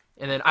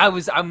 And then I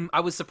was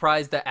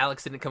surprised that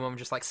Alex didn't come over and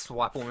just like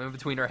swap them in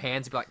between her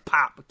hands and be like,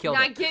 "Pop, killed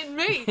Not it." getting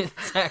me.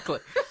 Exactly.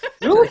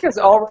 Julika's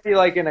already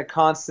like in a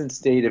constant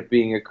state of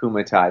being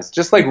akumatized,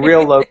 just like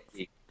real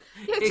Loki.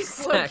 Yeah, just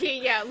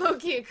Exactly.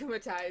 Low-key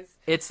akumatized.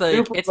 It's like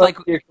Super it's like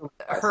Loki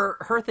akumatized.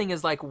 her thing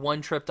is like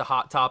one trip to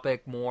Hot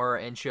Topic more,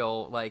 and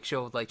she'll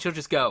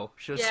just go.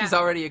 Yeah. She's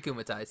already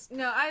akumatized.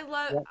 No, I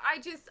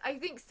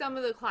think some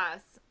of the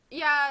class,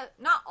 yeah,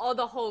 not all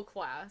the whole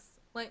class.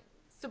 Like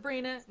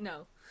Sabrina,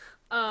 no.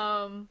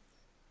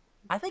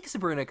 I think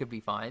Sabrina could be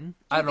fine. Do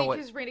I you don't know think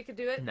what. Sabrina could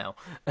do it? No.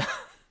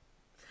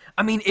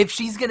 I mean, if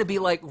she's gonna be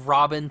like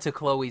Robin to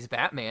Chloe's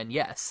Batman,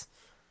 yes.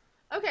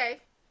 Okay.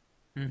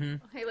 Mm-hmm.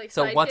 Okay, like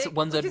So sidekick? what's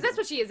Because that's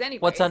what she is anyway.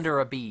 What's under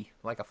a bee?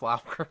 Like a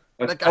flower?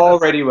 That's Like, I don't-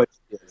 already what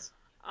she is.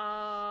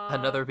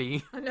 Another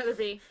bee? Another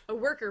bee. A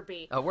worker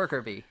bee. A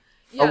worker bee.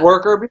 Yeah. A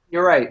worker bee?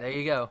 You're right. There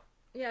you go.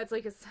 Yeah, it's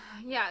like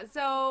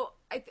so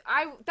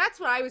I that's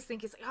what I was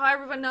thinking. It's like, oh,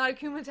 everyone not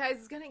akumatized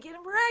is gonna get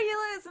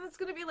miraculous, and it's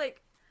gonna be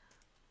like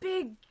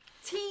big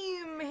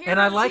team hero And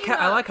I like team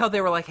up. how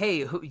they were like,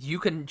 "Hey, you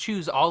can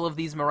choose all of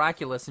these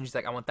miraculous," and she's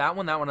like, "I want that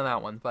one, and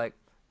that one." Like,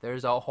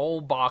 there's a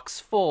whole box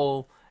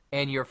full,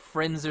 and your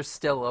friends are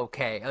still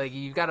okay. Like,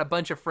 you've got a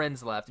bunch of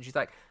friends left, and she's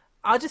like,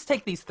 "I'll just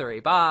take these 3.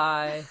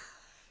 Bye."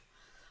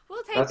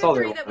 We'll take That's the all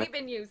they 3 want. that we've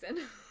been using.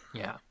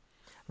 Yeah.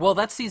 Well,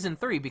 that's season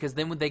 3 because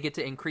then they get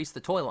to increase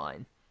the toy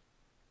line.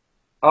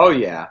 Oh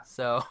yeah.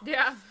 So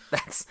Yeah.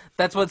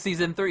 that's what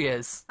season 3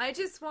 is. I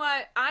just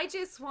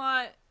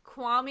want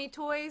Kwame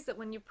toys that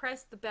when you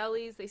press the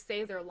bellies, they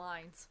say their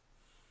lines.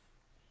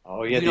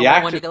 Oh yeah. You The don't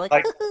want one to actors go like,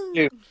 like "Hoo-hoo."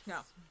 too. No.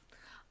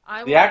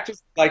 I The want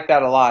actors like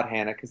that a lot,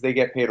 Hannah, because they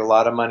get paid a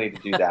lot of money to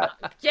do that.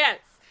 yes.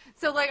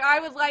 So like I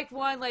would like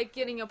one like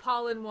getting a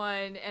pollen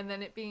one and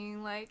then it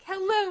being like,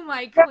 "Hello,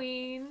 my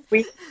queen."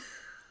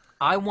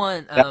 I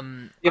want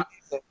Yeah.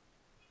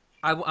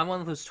 I want one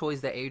of those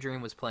toys that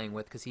Adrian was playing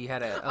with because he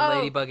had a Oh.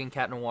 ladybug in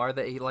Cat Noir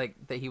that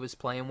he was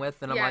playing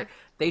with, and I'm Yeah. like,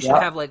 they should Yeah.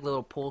 have like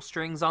little pull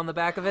strings on the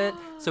back of it,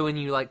 so when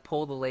you like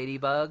pull the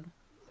ladybug,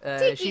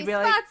 Tiki she'd be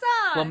like, spots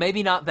on. well,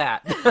 maybe not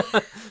that,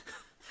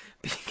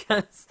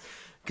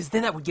 because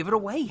then that would give it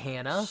away,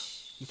 Hannah.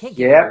 You can't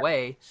give Yeah. it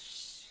away.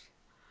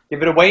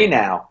 Give it away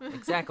now.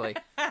 Exactly.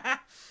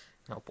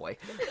 Oh boy.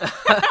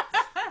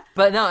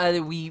 But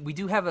no, we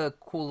do have a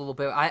cool little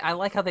bit. I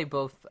like how they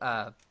both,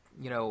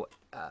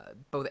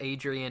 both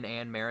Adrian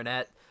and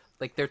Marinette,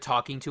 like they're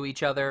talking to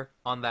each other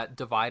on that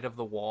divide of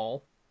the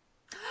wall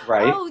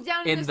Right? Oh,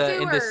 down in the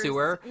sewers.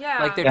 sewer. Yeah.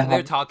 Like Yeah.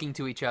 they're talking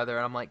to each other,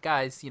 and I'm like,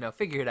 guys,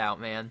 figure it out,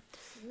 man.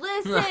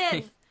 Listen.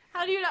 Like-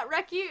 How do you not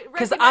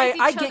Because recognize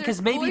I each get because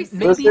other's maybe voices?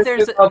 Listen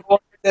there's to the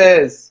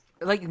voices.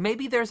 like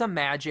maybe there's a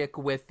magic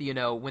with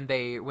when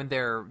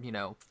they're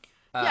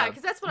Yeah,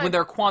 because that's what when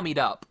they're Kwame'd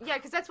up. Yeah,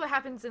 because that's what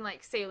happens in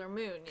like Sailor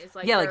Moon. Is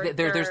like Yeah, like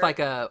they're there's like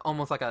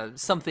almost like a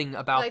something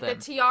about like them.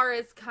 the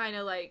tiaras kind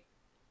of like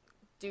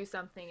do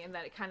something, and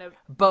that it kind of.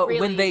 But really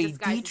when they disguises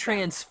them.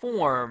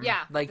 de-transform,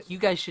 Yeah. like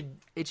it should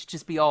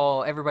just be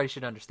everybody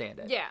should understand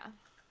it. Yeah.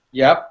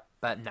 Yep.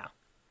 But no,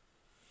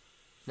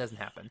 doesn't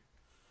happen.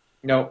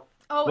 No.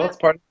 Oh, Well, it's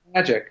part of the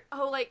magic.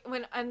 like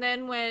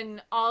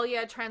when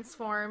Alia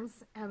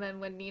transforms, and then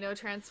when Nino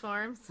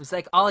transforms. It's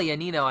like, Alia,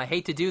 Nino, I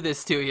hate to do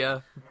this to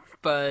you,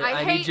 but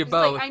I need you it's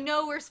both. Like, I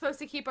know we're supposed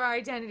to keep our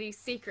identity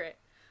secret,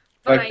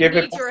 but I give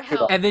it need your back to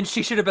help. And then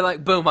she should have been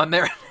like, boom, I'm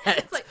Marinette.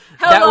 It's like,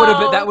 that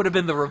hello. would have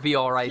been the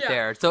reveal right Yeah.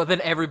 there. So then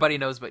everybody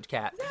knows which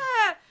cat.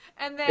 Yeah.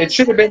 And then It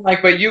should have been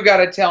like, but you got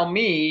to tell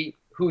me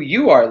who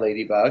you are,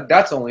 Ladybug.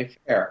 That's only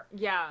fair.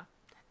 Yeah.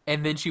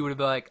 And then she would have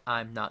been like,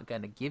 I'm not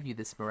gonna give you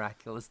this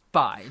miraculous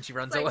bye, and she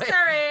runs It's like, away.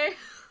 sorry.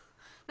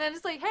 Then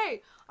it's like,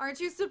 hey,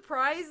 aren't you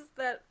surprised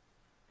that?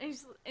 And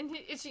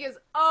she goes,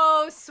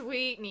 oh,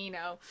 sweet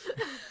Nino.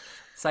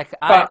 It's like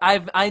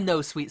I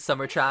know, sweet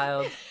summer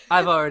child.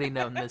 I've already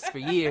known this for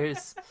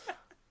years.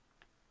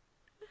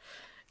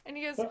 And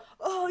he goes,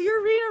 oh,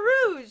 you're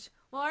Rena Rouge.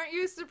 Well, aren't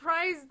you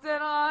surprised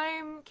that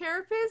I'm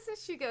Carapace? And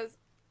she goes,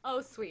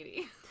 oh,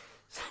 sweetie.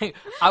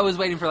 I was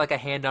waiting for like a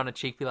hand on a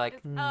cheek, be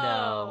like,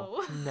 no,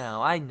 Oh.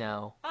 no, I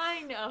know.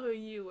 I know who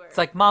you were. It's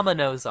like Mama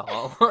knows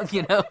all,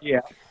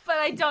 Yeah. But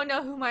I don't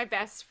know who my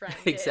best friend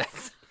is.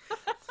 Exactly.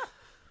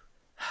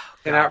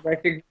 Cannot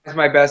recognize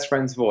my best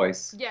friend's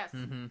voice. Yes.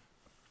 Mm-hmm.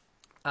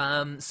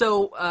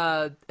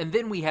 And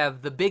then we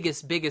have the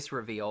biggest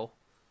reveal,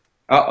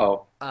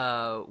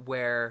 Uh-oh.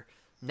 where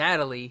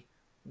Natalie,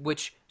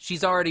 which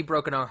she's already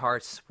broken our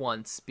hearts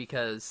once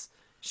because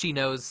she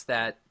knows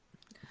that,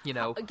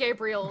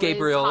 Gabriel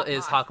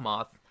is Hawkmoth.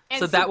 Hawkmoth. And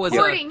So that was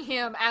supporting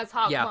him as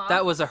Hawkmoth. yeah,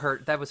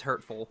 that was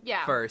hurtful.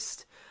 Yeah.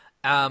 First,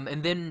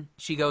 and then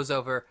she goes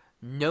over,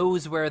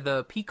 knows where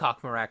the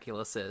Peacock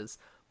Miraculous is,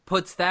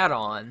 puts that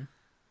on,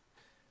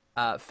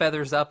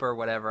 feathers up or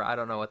whatever. I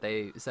don't know what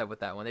they said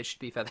with that one. It should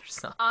be feathers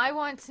up. I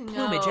want to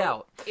Plumage know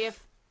out.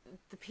 if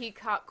the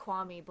Peacock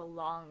Kwame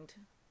belonged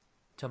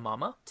To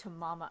Mama? to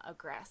Mama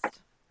Agrest.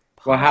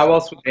 Well, how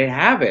else would they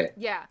have it?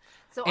 Yeah.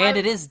 So And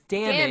it is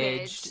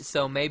damaged,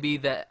 so maybe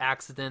the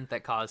accident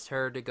that caused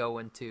her to go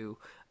into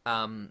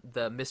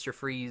the Mr.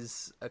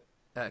 Freeze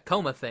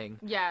coma thing.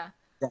 Yeah.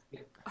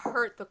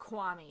 Hurt the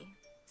Kwame.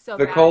 So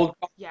The bad. cold.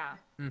 Yeah.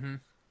 Mm-hmm.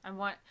 I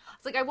want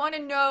to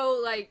know,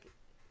 like,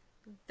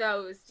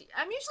 those.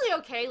 I'm usually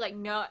okay, like,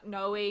 not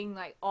knowing,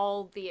 like,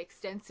 all the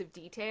extensive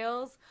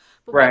details.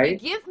 But when they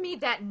Right. give me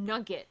that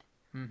nugget,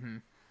 Mm-hmm.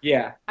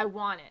 Yeah. I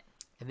want it.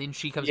 And then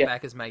she comes Yeah.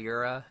 back as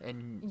Mayura,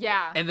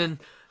 Yeah. and then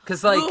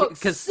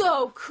Looks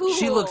so cool.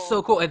 she looks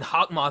so cool, and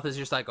Hawkmoth is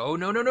just like, oh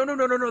no,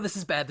 this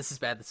is bad.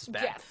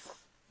 Yes.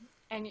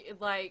 And,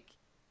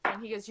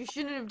 and he goes, you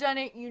shouldn't have done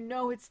it. You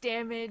know it's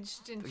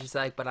damaged. And She's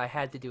like, but I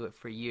had to do it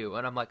for you,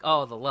 and I'm like,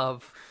 oh, the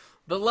love.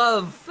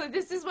 so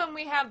this is when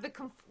we have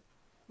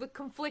the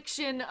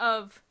confliction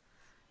of,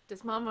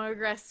 does Mama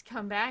Agrest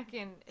come back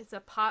and it's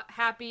a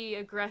happy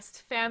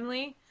Agrest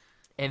family?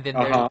 And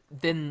then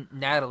then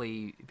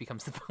Natalie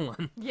becomes the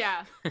villain.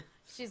 Yeah.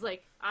 She's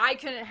like, I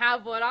couldn't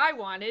have what I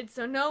wanted,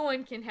 so no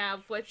one can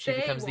have what She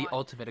they becomes want. the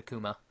ultimate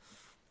Akuma.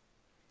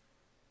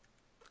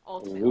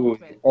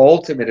 Ultimate.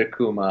 Ultimate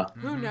Akuma.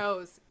 Who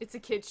knows? It's a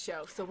kids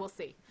show, so we'll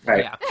see.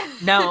 Right. Yeah.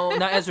 Now,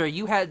 Ezra,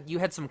 you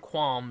had some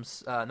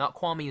qualms, not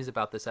qualmies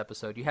about this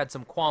episode. You had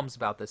some qualms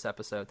about this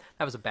episode.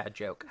 That was a bad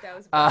joke. That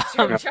was a bad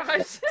joke,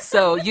 Josh.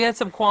 So you had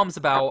some qualms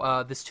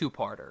about this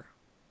two-parter.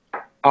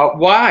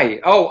 Why?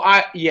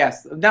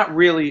 Yes. Not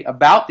really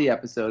about the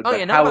episode. Oh but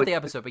yeah, not how about it- the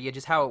episode, but yeah,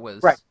 just how it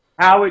was. Right.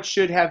 How it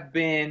should have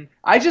been.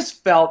 I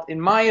just felt, in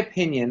my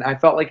opinion, I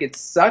felt like it's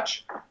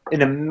such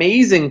an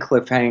amazing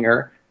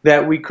cliffhanger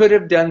that we could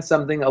have done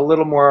something a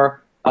little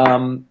more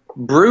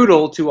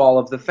brutal to all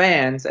of the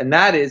fans, and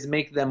that is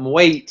make them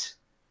wait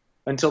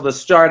until the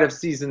start of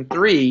season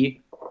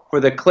 3 for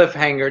the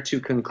cliffhanger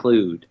to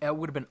conclude. It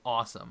would have been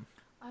awesome.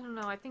 I don't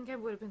know. I think I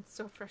would have been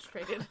so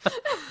frustrated.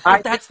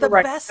 But that's the think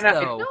you're best, And I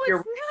though. think No, you're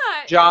it's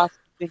not. Josh,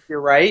 I think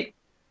you're right.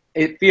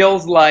 It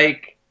feels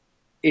like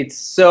it's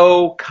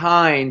so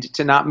kind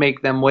to not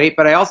make them wait,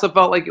 but I also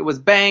felt like it was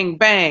bang,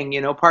 bang,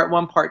 part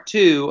 1, part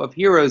 2 of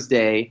Heroes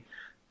Day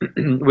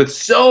with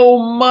so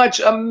much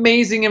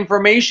amazing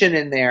information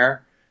in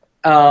there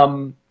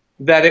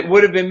that it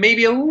would have been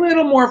maybe a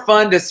little more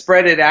fun to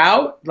spread it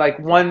out, like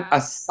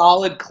a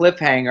solid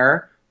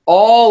cliffhanger.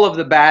 All of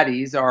the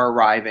baddies are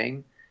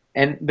arriving,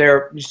 and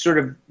they're sort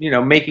of,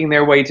 making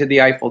their way to the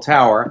Eiffel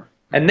Tower.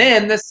 And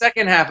then the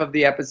second half of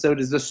the episode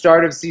is the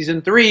start of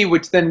season 3,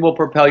 which then will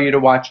propel you to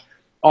watch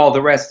all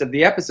the rest of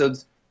the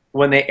episodes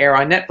when they air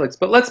on Netflix.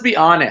 But let's be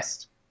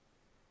honest.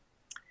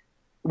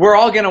 We're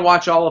all going to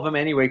watch all of them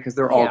anyway because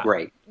they're all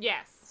great.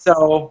 Yes.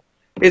 So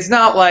it's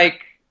not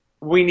like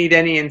we need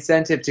any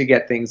incentive to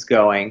get things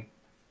going.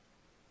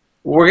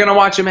 We're going to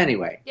watch them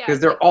anyway because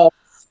they're all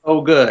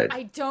so good.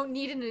 I don't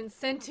need an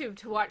incentive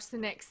to watch the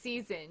next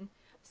season.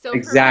 So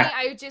Exactly.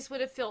 for me, I just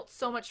would have felt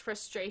so much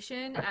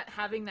frustration at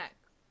having that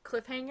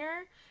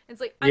cliffhanger.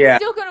 It's like, I'm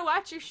still going to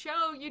watch your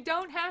show. You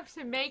don't have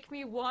to make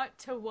me want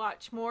to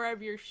watch more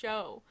of your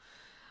show.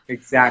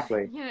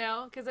 Exactly.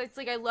 Because it's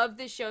like, I love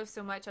this show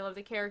so much. I love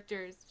the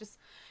characters. Just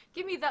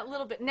give me that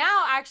little bit.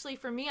 Now, actually,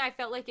 for me, I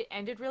felt like it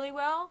ended really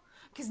well.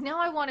 Because now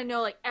I want to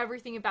know, like,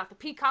 everything about the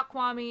Peacock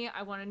Kwame.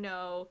 I want to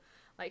know,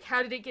 like,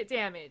 how did it get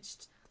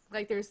damaged?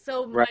 Like, there's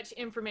so much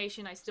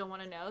information I still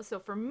want to know. So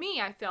for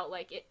me, I felt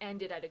like it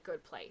ended at a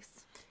good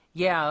place.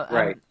 Yeah,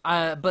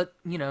 right. But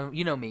you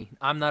know me.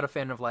 I'm not a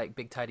fan of like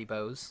big tidy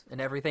bows and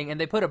everything. And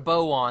they put a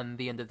bow on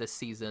the end of this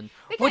season,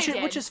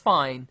 which is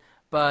fine.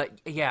 But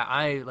yeah,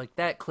 I like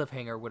that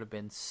cliffhanger would have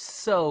been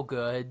so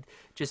good.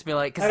 Just be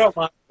like, 'cause, I don't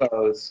mind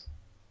those.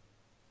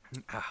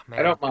 Man.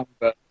 I don't mind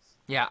those.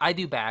 Yeah, I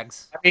do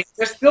bags. I mean,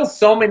 there's still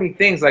so many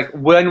things. Like,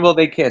 when will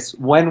they kiss?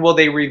 When will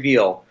they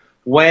reveal?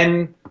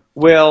 When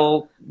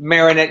will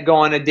Marinette go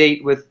on a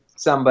date with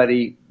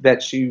somebody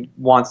that she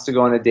wants to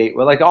go on a date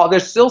with?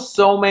 There's still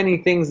so many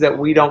things that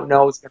we don't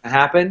know is going to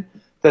happen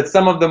that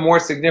some of the more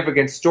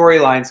significant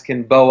storylines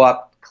can bow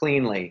up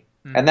cleanly.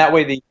 And that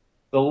way the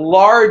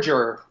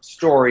larger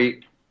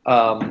story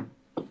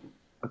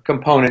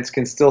components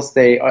can still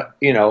stay,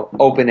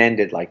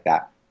 open-ended like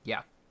that.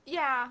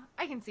 Yeah,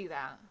 I can see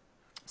that.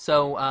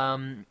 So,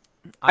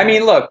 I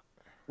mean, look,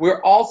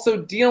 we're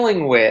also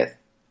dealing with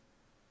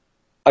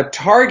a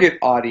target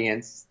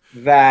audience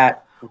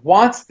that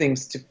wants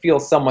things to feel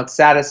somewhat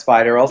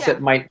satisfied, or else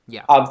it might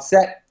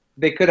upset.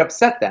 They could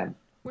upset them.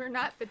 We're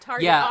not the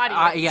target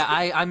audience.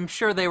 I'm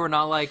sure they were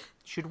not like,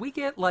 should we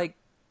get like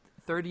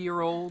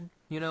 30-year-old,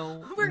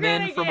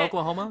 men from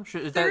Oklahoma?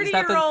 Is that the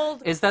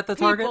target? Is that the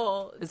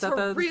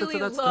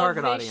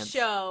target audience?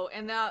 Show,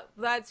 and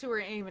that's who we're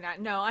aiming at.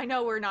 No, I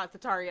know we're not the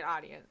target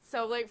audience.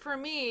 So, like, for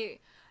me,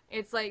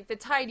 it's like the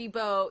tidy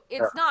bow.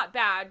 It's not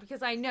bad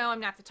because I know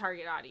I'm not the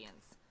target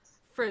audience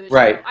for the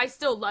show. I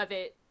still love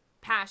it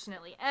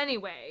passionately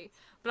anyway,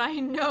 but I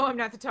know I'm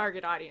not the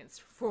target audience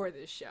for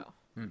this show.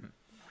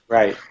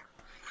 Right.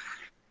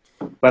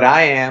 But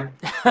I am.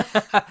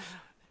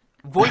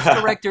 Voice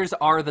directors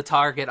are the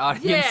target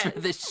audience Yes. for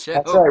this show.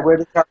 That's right. We're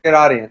the target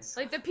audience.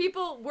 Like, the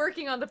people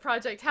working on the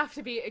project have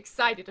to be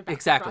excited about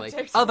Exactly. the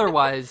project.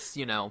 Otherwise,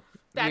 you know,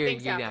 Bad you're,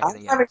 things you're happen. not I'm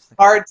gonna having get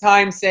a hard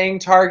time saying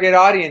target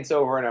audience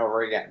over and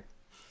over again.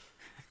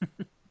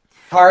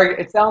 Target.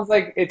 It sounds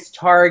like it's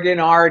target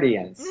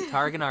audience.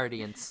 target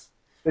audience.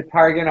 The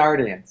target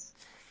audience.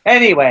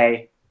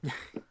 Anyway,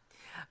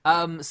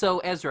 So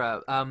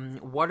Ezra,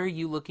 what are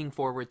you looking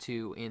forward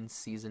to in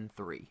season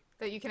 3?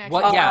 That you can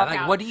actually What? Yeah, walk like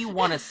out. what do you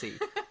want to see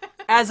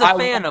as a I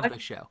fan of want- the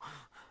show?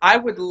 I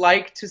would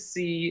like to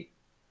see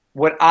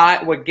what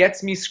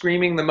gets me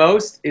screaming the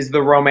most is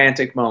the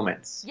romantic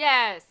moments.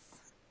 Yes.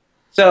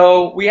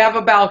 So we have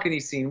a balcony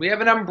scene. We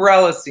have an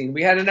umbrella scene.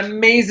 We had an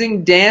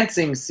amazing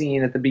dancing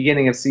scene at the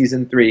beginning of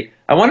season 3.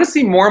 I want to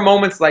see more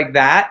moments like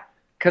that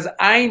because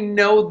I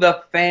know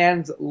the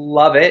fans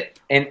love it.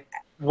 And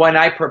when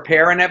I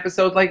prepare an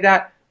episode like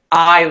that,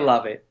 I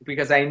love it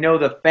because I know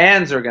the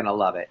fans are going to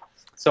love it.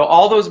 So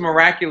all those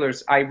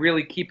miraculous, I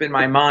really keep in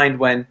my mind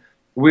when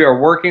we are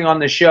working on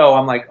the show.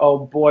 I'm like, oh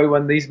boy,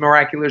 when these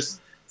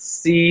miraculous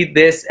see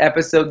this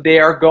episode, they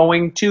are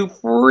going to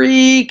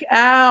freak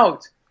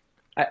out.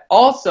 I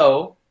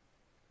also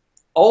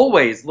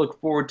always look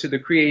forward to the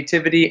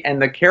creativity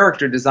and the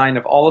character design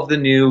of all of the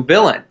new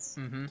villains.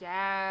 Mm-hmm.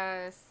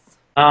 Yes.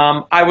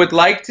 I would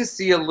like to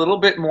see a little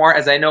bit more,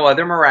 as I know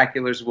other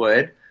Miraculars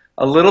would,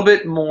 a little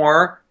bit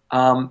more,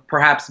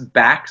 perhaps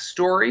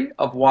backstory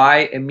of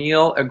why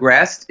Emile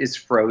Agreste is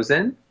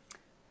frozen.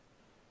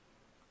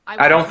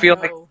 I don't feel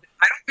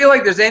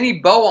like there's any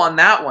bow on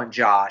that one,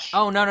 Josh.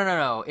 Oh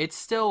no! It's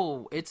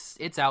still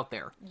it's out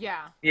there.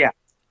 Yeah.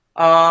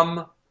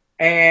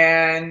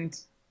 And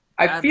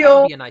I That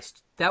feel would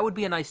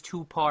be a nice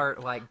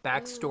 2-part like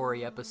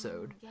backstory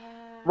episode. Yeah.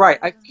 right.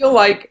 I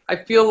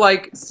feel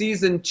like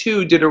season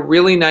 2 did a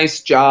really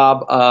nice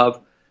job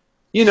of,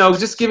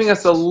 just giving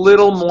us a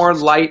little more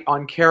light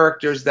on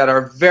characters that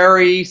are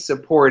very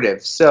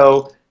supportive.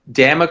 So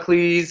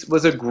Damocles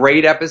was a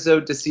great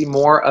episode to see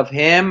more of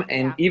him,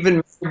 and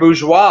even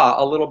Bourgeois,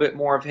 a little bit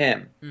more of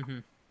him. Mm-hmm.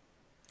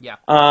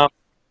 Yeah.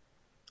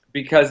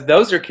 Because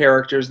those are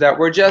characters that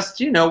were just,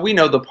 we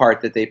know the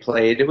part that they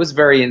played. It was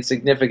very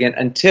insignificant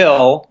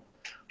until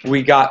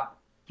we got,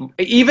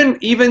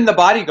 even the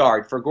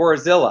bodyguard for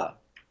Gorizilla.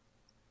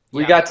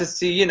 We got to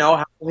see,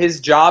 how his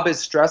job is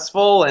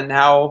stressful and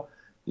how,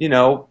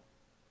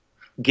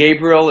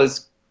 Gabriel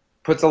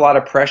puts a lot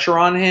of pressure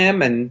on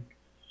him, and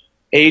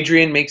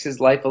Adrian makes his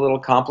life a little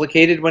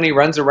complicated when he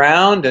runs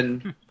around,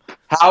 and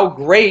how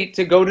great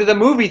to go to the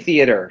movie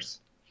theaters.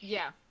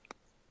 Yeah.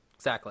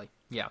 Exactly.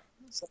 Yeah.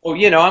 So,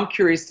 I'm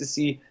curious to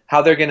see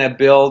how they're going to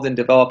build and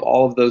develop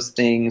all of those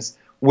things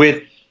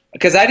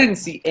because I didn't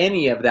see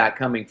any of that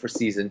coming for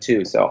season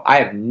 2, so I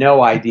have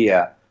no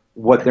idea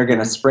what they're going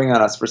to spring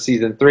on us for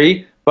season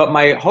 3, but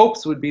my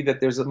hopes would be that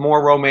there's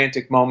more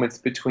romantic moments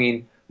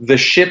between the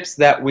ships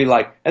that we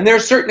like. And there are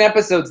certain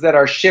episodes that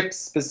are ship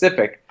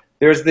specific.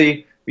 There's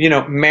the,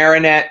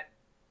 Marinette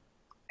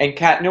and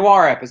Cat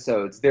Noir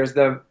episodes. There's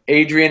the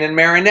Adrian and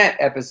Marinette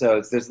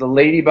episodes. There's the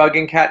Ladybug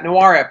and Cat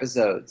Noir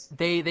episodes.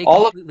 They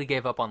completely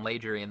gave up on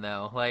Ladrian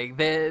though. Like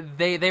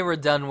they were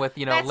done with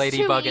That's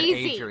Ladybug too and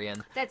easy.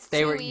 Adrian. That's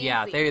they too were easy.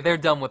 yeah they're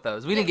done with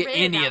those. We didn't get rid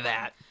of any that of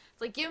that.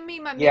 It's like, give me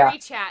my Yeah. Mary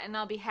chat and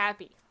I'll be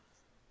happy.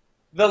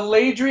 The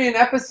Ladrian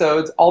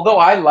episodes, although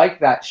I like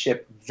that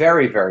ship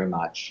very, very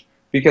much,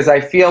 because I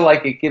feel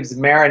like it gives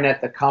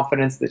Marinette the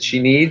confidence that she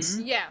needs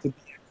Yeah. in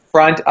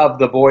front of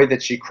the boy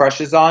that she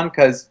crushes on,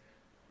 because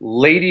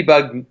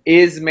Ladybug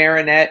is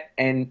Marinette,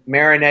 and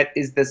Marinette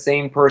is the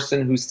same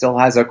person who still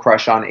has a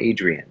crush on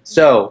Adrian.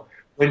 So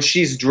when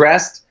she's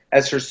dressed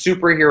as her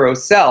superhero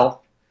self,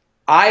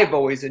 I've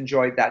always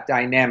enjoyed that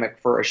dynamic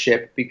for a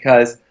ship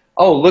because,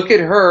 oh, look at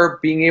her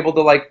being able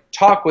to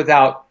talk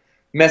without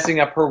messing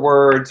up her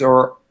words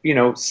or,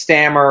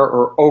 stammer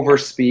or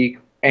overspeak,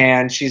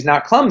 and she's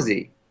not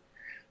clumsy.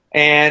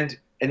 And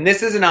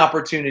this is an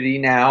opportunity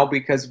now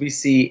because we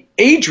see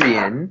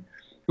Adrian,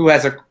 who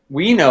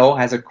we know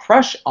has a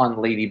crush on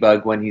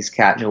Ladybug when he's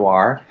Cat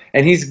Noir,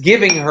 and he's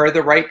giving her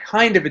the right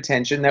kind of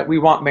attention that we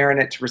want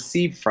Marinette to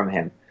receive from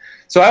him.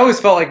 So I always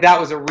felt like that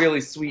was a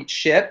really sweet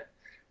ship.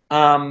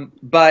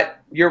 But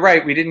you're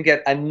right, we didn't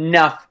get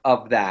enough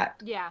of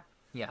that. Yeah.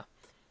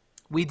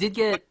 We did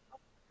get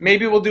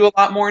Maybe we'll do a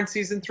lot more in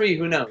season 3.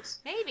 Who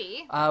knows?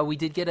 Maybe. we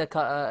did get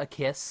a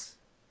kiss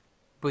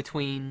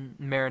between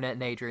Marinette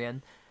and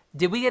Adrian.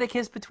 Did we get a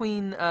kiss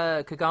between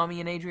Kagami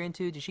and Adrian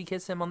too? Did she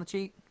kiss him on the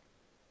cheek?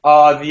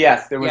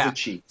 Yes, there was a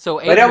cheat. So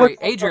But that was-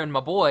 Adrian,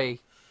 my boy,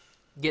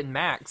 getting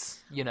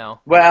Max. He's a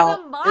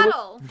Well,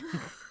 model.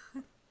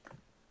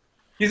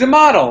 he's a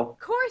model. Of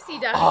course he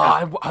does.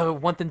 Oh, I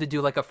want them to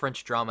do like a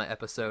French drama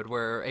episode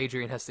where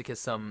Adrian has to kiss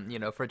some,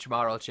 French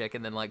model chick,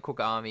 and then like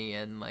Kogami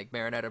and like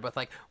Marinette are both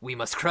like, we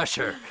must crush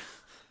her.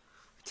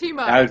 Team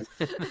up.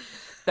 That was-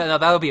 No,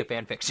 that'll be a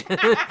fan fiction.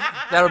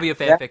 That'll be a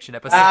fan fiction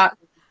episode. That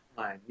was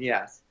fine,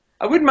 yes.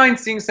 I wouldn't mind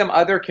seeing some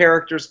other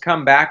characters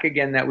come back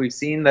again that we've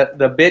seen.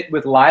 The bit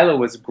with Lila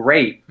was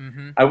great.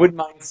 Mm-hmm. I wouldn't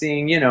mind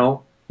seeing,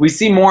 We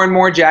see more and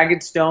more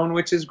Jagged Stone,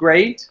 which is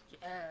great.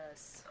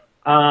 Yes.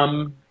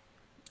 Um,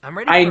 I'm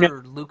ready I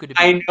for Luca to be.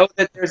 I know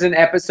that there's an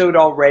episode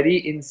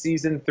already in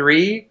season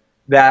 3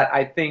 that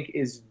I think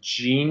is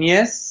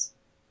genius,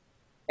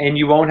 and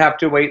you won't have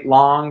to wait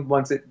long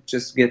once it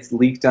just gets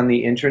leaked on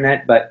the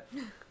internet. But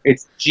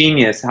it's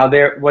genius how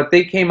what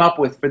they came up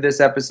with for this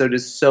episode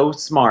is so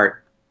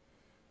smart,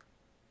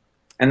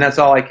 and that's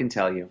all I can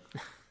tell you.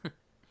 That's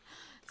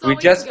all We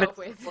we just can go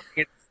finished with.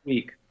 recording it this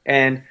week,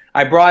 and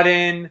I brought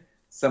in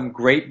some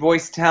great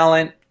voice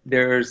talent.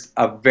 There's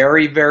a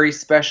very, very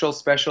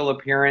special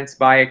appearance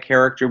by a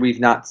character we've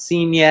not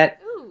seen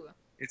yet. Ooh.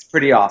 It's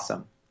pretty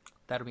awesome.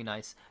 That'll be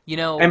nice. You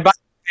know, And by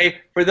the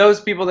way, for those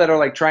people that are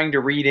like trying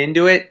to read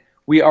into it,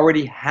 we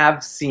already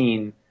have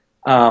seen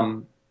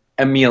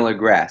Emilia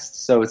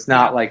Grest, so it's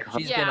not like her.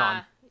 She's been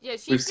on. Yeah,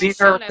 she's We've been seen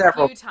her shown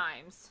several a few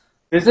times.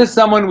 This is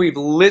someone we've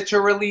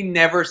literally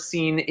never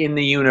seen in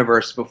the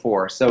universe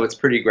before, so it's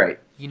pretty great.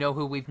 You know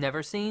who we've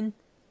never seen?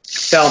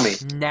 Tell me,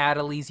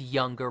 Natalie's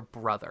younger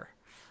brother.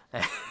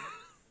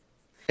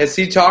 has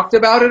he talked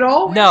about it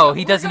all? No,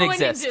 he We're doesn't going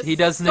exist. into He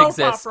doesn't soap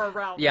exist. opera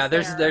realms Yeah,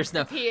 there's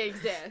no. if he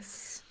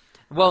exists.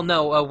 Well,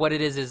 no. What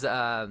it is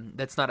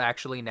that's not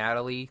actually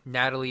Natalie.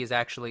 Natalie is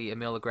actually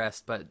Emilia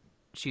Grest, but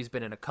she's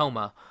been in a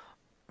coma,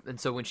 and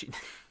so when she.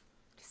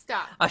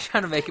 Stop. I'm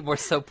trying to make it more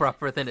soap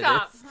opera than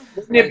Stop. it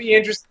is. Wouldn't it be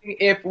interesting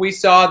if we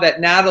saw that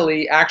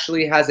Natalie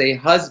actually has a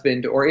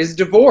husband or is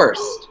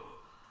divorced,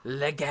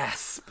 Le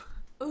gasp.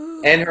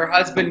 Ooh. and her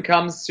husband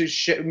comes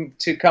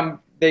to come?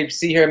 They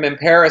see him in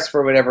Paris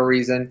for whatever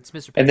reason, It's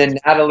Mr. and then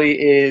Natalie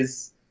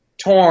is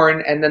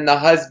torn, and then the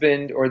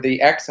husband or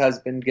the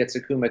ex-husband gets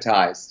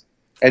akumatized,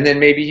 and then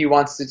maybe he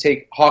wants to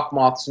take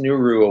Hawkmoth's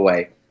Nuru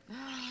away.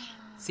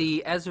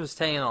 See, Ezra's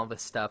saying all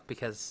this stuff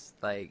because,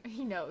 like,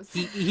 He knows.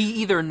 he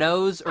either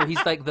knows or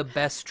he's like the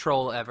best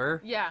troll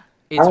ever. Yeah.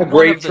 It's I'm a one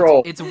great of the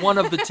troll. It's one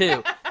of the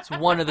two. It's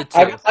one of the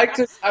I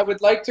two.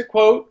 would like to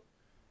quote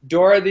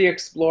Dora the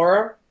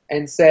Explorer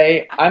and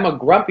say, "I'm a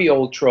grumpy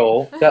old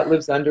troll that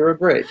lives under a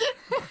bridge."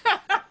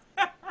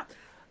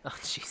 Oh,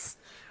 jeez.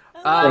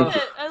 I love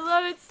it. I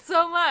love it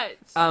so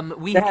much.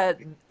 We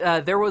had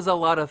there was a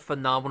lot of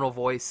phenomenal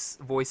voice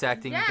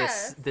acting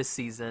Yes. this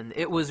season.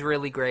 It was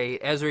really great.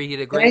 Ezra, you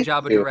did a great Thank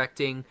job you. of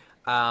directing.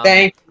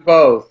 Thank you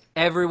both.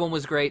 Everyone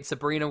was great.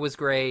 Sabrina was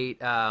great.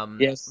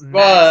 Yes, Max-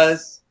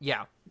 was.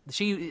 Yeah,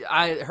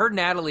 I heard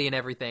Natalie and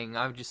everything.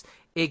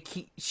 She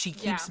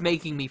keeps Yeah.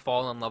 making me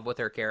fall in love with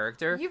her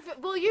character.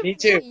 Me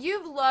too.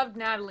 You've loved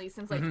Natalie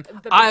since like the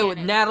Mm-hmm.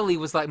 beginning. Natalie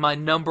was like my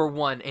number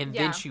one, and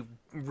Yeah. then she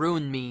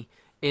ruined me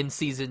in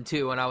season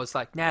 2, and I was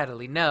like,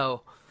 Natalie,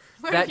 no,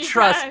 What that have you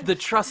trust, done? the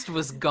trust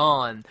was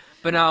gone.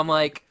 But now I'm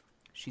like,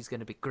 she's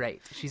gonna be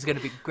great. She's gonna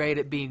be great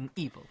at being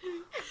evil.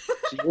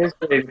 She is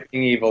great at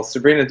being evil.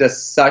 Sabrina does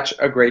such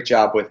a great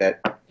job with it.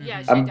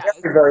 Yeah, she I'm does.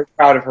 very, very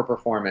proud of her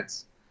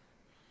performance,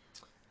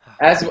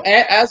 as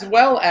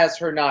well as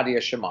her Nadia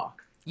Shamok.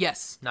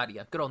 Yes,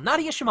 Nadia, good old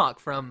Nadia Shamok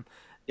from.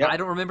 Yep. I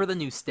don't remember the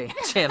news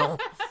channel.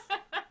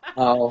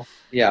 Oh,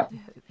 yeah.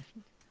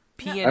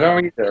 PNN. I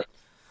don't either.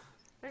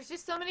 There's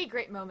just so many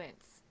great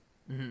moments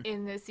Mhm.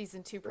 in the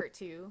season 2 part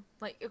 2.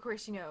 Like, of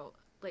course,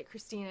 like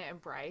Christina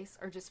and Bryce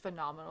are just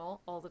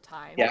phenomenal all the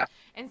time. Yeah.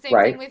 And same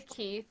Right. thing with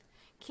Keith.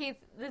 Keith,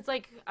 it's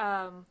like,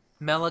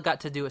 Mela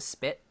got to do a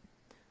spit,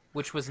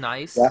 which was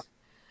nice. Yeah.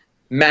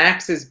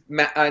 Max is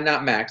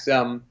not Max.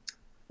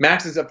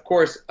 Max is of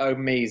course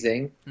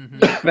amazing.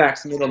 Mhm.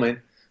 Max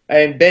Middleman,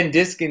 and Ben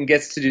Diskin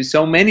gets to do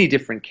so many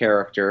different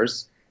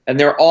characters, and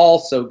they're all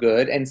so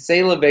good. And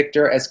Selah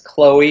Victor as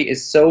Chloe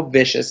is so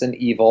vicious and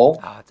evil.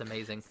 Ah, it's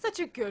amazing. such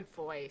a good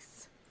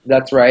voice.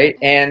 That's right.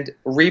 And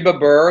Reba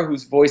Burr,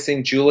 who's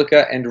voicing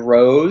Julica and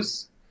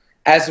Rose,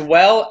 as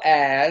well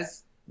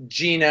as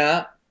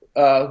Gina,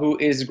 who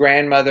is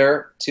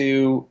grandmother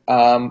to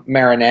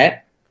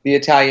Marinette, the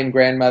Italian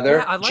grandmother.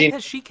 Yeah, I like Gina-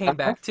 that she came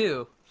back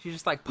too. She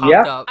just like popped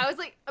Yeah. up. I was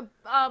like,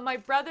 my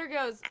brother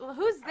goes, well,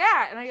 who's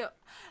that? And I go,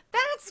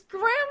 that's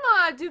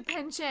Grandma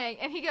Dupenchang.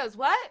 And he goes,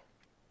 what?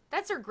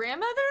 That's her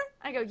grandmother?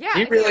 I go, yeah.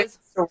 He And really goes,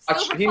 needs to watch.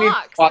 Silver He needs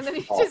Fox. to watch And then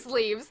he it all. just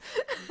leaves.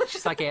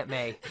 She's like Aunt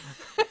May.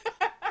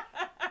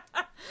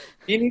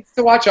 He needs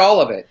to watch all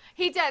of it.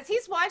 He does.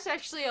 He's watched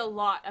actually a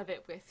lot of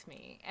it with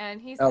me,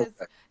 and he Oh, says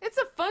good. it's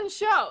a fun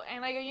show.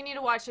 And I go, you need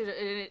to watch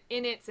it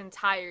in its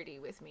entirety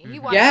with me. He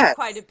watched Yes.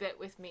 quite a bit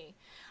with me.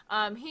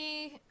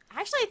 He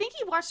actually, I think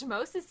he watched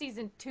most of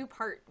season 2,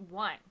 part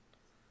 1,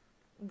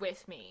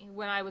 with me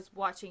when I was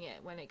watching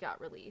it when it got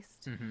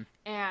released. Mhm.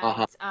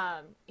 And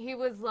he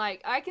was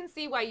like, I can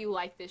see why you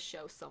like this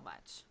show so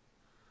much.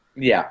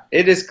 Yeah,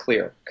 it is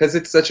clear because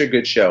it's such a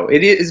good show.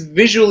 It is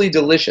visually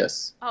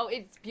delicious. Oh,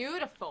 it's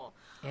beautiful.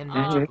 And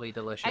magically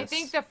delicious. I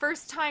think the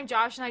first time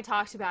Josh and I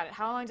talked about it,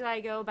 how long did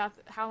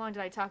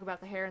I talk about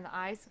the hair and the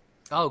eyes?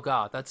 Oh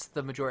god, that's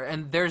the majority.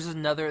 And there's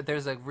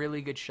a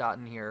really good shot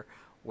in here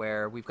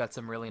where we've got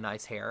some really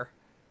nice hair.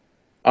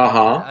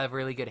 A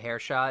really good hair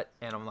shot,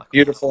 and I'm like,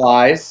 Beautiful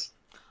eyes.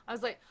 I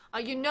was like,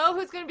 you know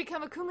who's going to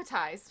become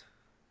akumatized?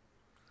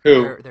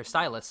 Who? Their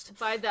stylist.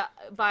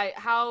 By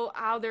how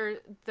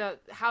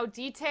how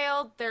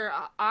detailed their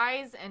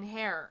eyes and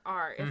hair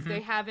are. If they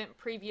haven't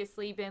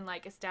previously been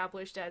like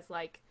established as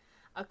like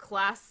a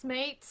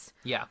classmate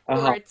Yeah.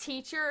 or a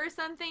teacher or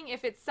something.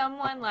 If it's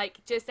someone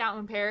like just out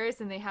in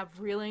Paris and they have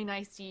really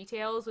nice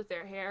details with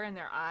their hair and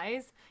their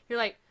eyes, you're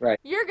like, Right.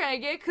 you're gonna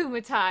get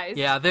kumatized.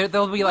 Yeah,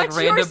 there'll be like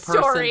What's your random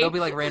person. story? There'll be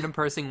like random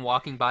person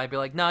walking by and be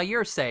like, "Nah,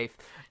 you're safe."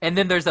 And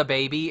then there's a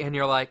baby, and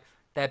you're like,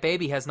 "That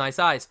baby has nice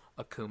eyes."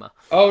 Akuma.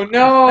 Oh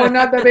no,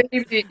 not the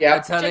baby. Yeah,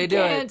 That's how they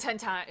do it.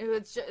 Gigantitan?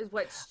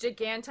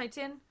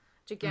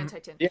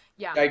 Gigantitan. Yeah.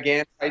 Yeah.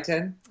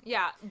 Gigantitan.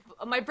 Yeah.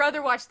 My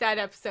brother watched that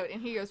episode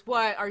and he goes,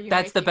 "What are you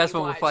That's the making best me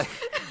one with watch?"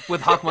 like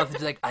with Hawkmoth.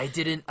 He's like,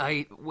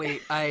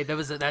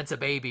 that's a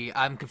baby.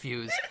 I'm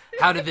confused.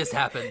 How did this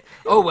happen?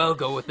 Oh well,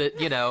 go with it.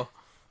 You know.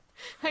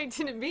 I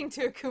didn't mean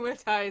to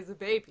akumatize a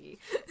baby.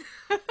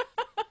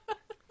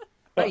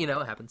 But you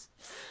know, it happens.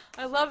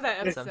 I love that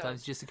episode.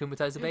 Sometimes you just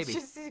akumatize a baby.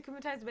 Just to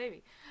akumatize a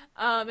baby.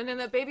 And then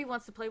that baby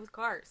wants to play with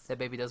cars. That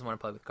baby doesn't want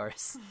to play with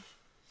cars.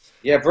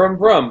 Yeah, vroom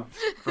vroom.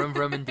 Vroom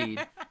vroom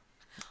indeed.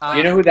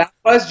 You know who that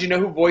was? Do you know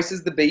who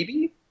voices the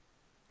baby?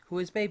 Who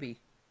is baby?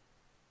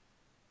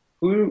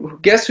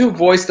 Guess who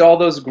voiced all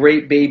those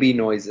great baby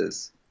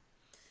noises?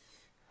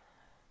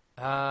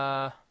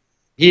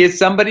 He is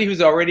somebody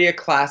who's already a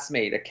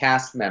classmate, a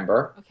cast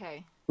member,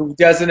 Okay. who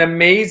does an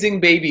amazing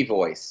baby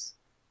voice.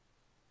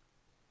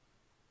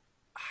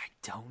 I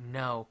don't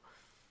know.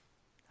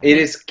 It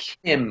is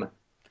Kim.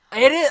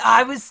 It is.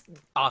 I was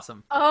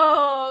awesome.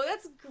 Oh,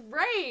 that's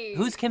great.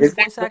 Who's Kim's Isn't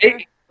that voice actor?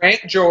 great?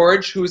 Grant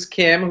George, who's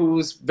Kim,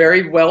 who's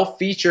very well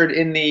featured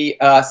in the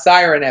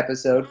Siren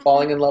episode,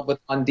 Falling in Love with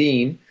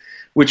Undine,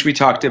 which we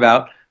talked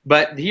about.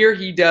 But here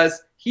he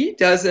does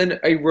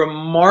a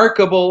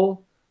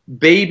remarkable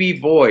baby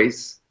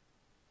voice.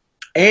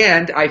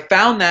 And I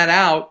found that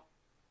out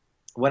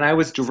when I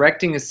was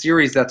directing a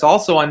series that's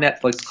also on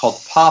Netflix called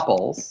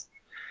Popples.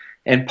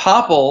 And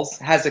Popples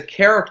has a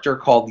character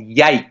called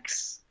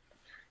Yikes.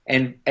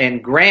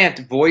 And Grant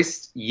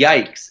voiced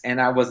Yikes. And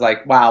I was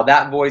like, wow,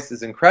 that voice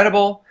is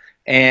incredible.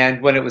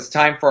 And when it was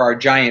time for our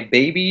giant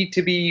baby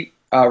to be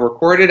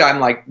recorded, I'm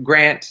like,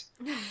 Grant,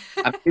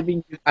 I'm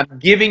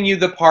giving you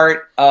the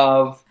part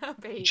of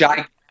Baby.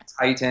 Giant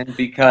Titan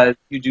because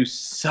you do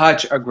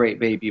such a great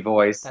baby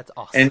voice. That's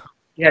awesome. And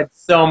he had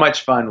so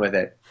much fun with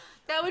it.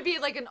 That would be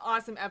like an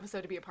awesome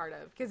episode to be a part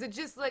of because it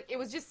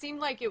just seemed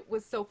like it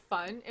was so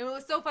fun. It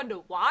was so fun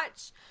to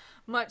watch.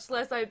 Much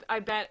less, I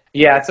bet.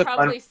 Yeah, it's it's a fun-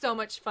 probably so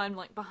much fun,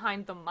 like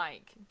behind the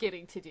mic,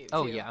 getting to do.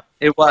 Oh too. yeah.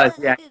 It was,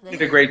 yeah. He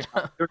did a great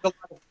job. There was a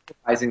lot of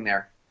supervising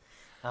there.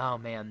 Oh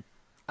man.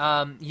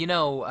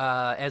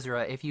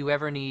 Ezra, if you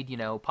ever need,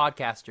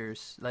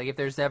 podcasters, like if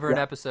there's ever an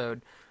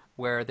episode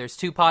where there's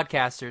two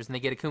podcasters and they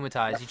get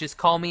akumatized, you just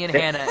call me and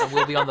Hannah and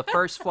we'll be on the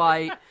first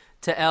flight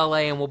to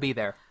LA and we'll be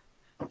there.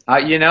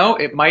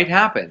 It might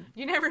happen.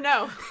 You never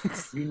know.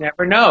 You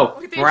never know.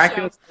 With this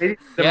Miraculous Lady,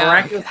 the Yeah,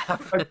 Miraculous it could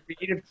happen.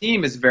 creative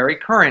team is very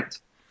current.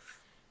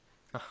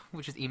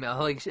 We'll just email,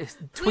 like, just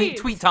Please.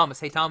 tweet Thomas.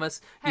 Hey Thomas,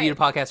 you Hey, need a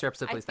podcaster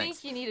episode, I please. think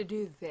Thanks. you need to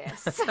do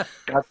this.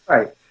 That's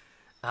right.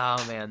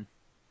 Oh man.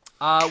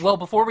 Well,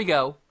 before we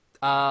go,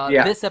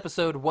 this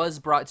episode was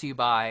brought to you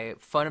by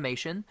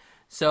Funimation.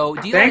 So,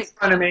 do you Thanks,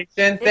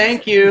 Funimation.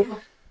 Thank you.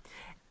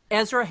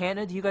 Ezra,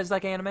 Hannah, do you guys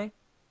like anime?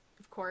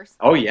 Of course.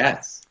 Oh,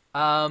 yes.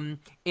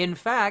 In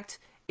fact,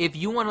 if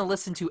you want to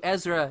listen to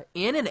Ezra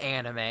in an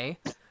anime,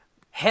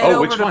 head Oh,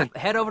 over which to one?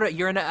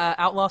 you're an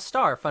Outlaw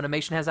Star.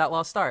 Funimation has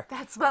Outlaw Star.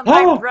 That's what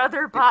my Oh!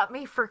 brother bought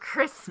me for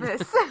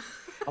Christmas.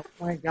 Oh,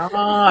 my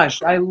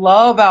gosh. I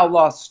love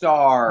Outlaw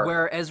Star.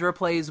 Where Ezra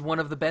plays one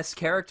of the best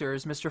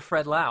characters, Mr.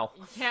 Fred Lau.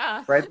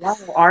 Yeah. Fred Lau,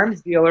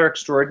 arms dealer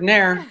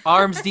extraordinaire.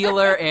 Arms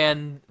dealer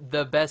and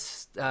the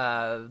best,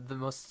 the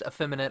most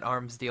effeminate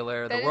arms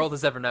dealer That the world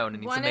is has ever known,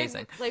 and he's One of-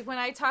 amazing. like when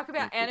I talk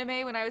about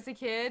anime when I was a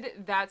kid,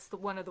 that's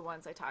one of the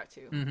ones I talk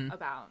to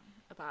about.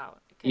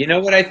 You know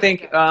what I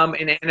think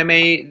in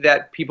anime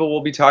that people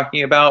will be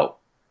talking about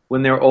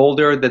when they're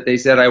older that they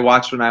said I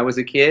watched when I was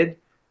a kid?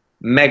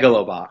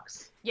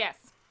 Megalobox. Yes.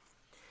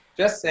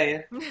 Just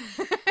saying.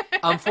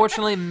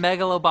 Unfortunately,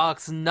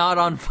 Megalobox not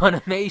on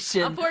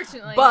Funimation.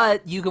 Unfortunately.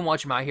 But you can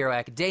watch My Hero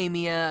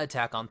Academia,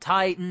 Attack on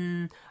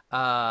Titan,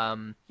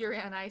 Yuri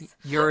on Ice.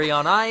 Yuri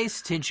on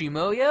Ice, Tenchi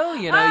Muyo.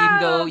 You Oh,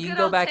 can good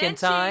go old back in Tenchi.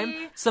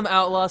 time. Some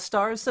Outlaw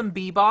Stars, some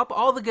Bebop,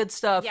 all the good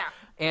stuff. Yeah.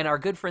 And our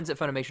good friends at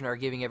Funimation are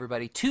giving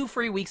everybody 2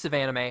 free weeks of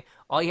anime.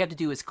 All you have to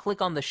do is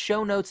click on the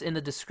show notes in the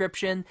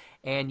description,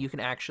 and you can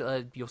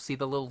actually you'll see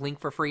the little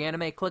link for free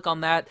anime. Click on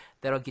that.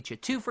 That'll get you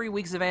 2 free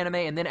weeks of anime,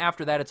 and then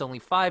after that, it's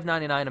only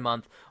 $5.99 a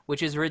month,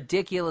 which is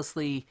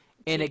ridiculously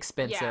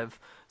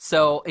inexpensive.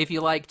 So if you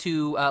like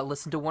to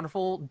listen to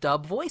wonderful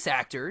dub voice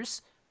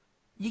actors,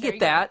 you There get you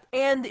go. that.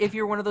 And if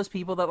you're one of those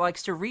people that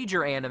likes to read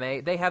your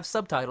anime, they have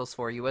subtitles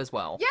for you as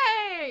well.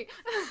 Yay!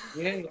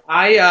 Yay.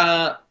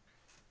 I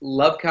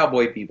love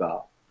Cowboy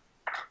Bebop.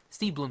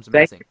 Steve Bloom's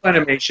Thank amazing. you,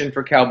 Funimation,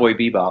 for Cowboy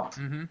Bebop.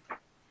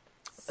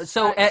 So,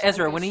 Such a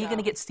Ezra, good when are you show. going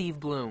to get Steve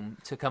Bloom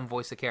to come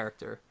voice a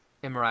character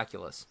in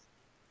Miraculous?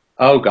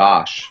 Oh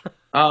gosh.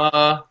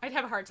 I'd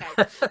have a heart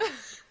attack.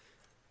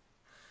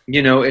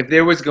 If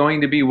there was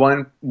going to be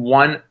one,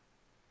 wouldn't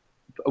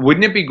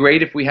it be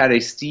great if we had a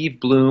Steve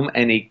Bloom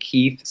and a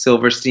Keith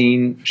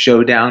Silverstein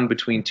showdown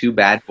between two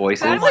bad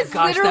voices? That was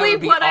gosh, that literally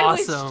would be what I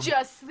awesome. was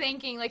just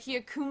thinking. Like, he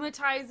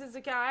akumatizes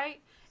a guy,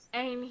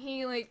 and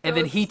he like And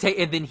then he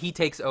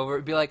takes over.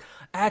 It'd be like,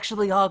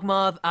 actually,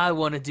 Ogmoth, I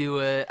want to do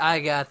it. I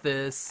got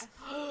this.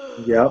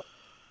 Yep.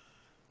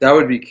 That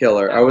would be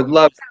killer. I would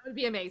love. That would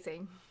be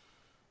amazing.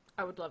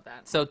 I would love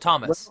that. So,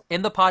 Thomas,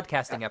 in the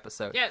podcasting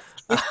episode, Yes.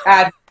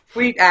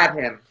 Tweet at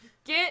him.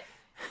 Get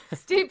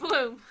Steve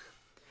Bloom.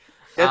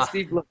 Get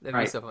Steve Bloom. that'd be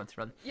Right. so fun to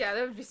run. Yeah,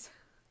 that would be.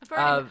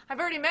 I've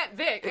already met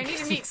Vic. I need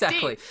to meet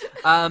Exactly.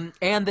 Steve.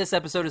 And this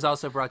episode is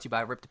also brought to you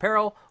by Ripped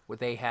Apparel, where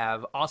they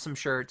have awesome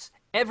shirts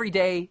every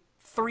day.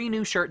 3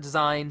 new shirt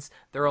designs.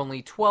 They're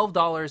only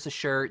 $12 a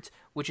shirt,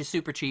 which is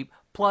super cheap.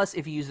 Plus,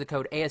 if you use the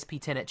code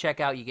ASP10 at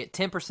checkout, you get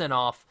 10%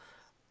 off.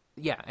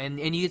 Yeah, and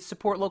you get to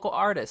support local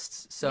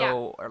artists.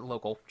 So, or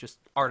local, just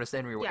artists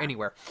anywhere. Yeah.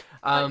 Anywhere.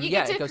 But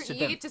Yeah, it goes to you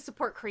them. get to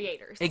support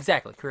creators.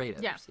 Exactly,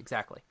 creatives. Yeah.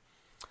 Exactly.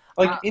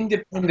 Like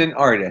independent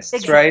artists,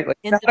 exactly. right? Like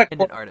Independent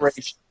not a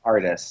corporation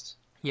artist.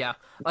 Yeah,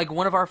 like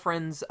one of our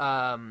friends,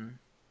 JP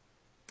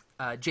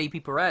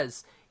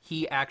Perez,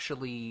 he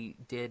actually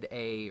did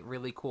a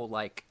really cool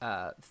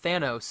Thor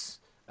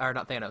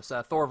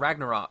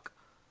Ragnarok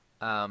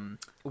one,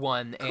 Cool.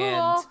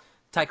 and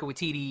Taika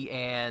Waititi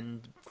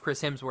and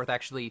Chris Hemsworth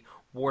actually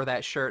wore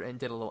that shirt and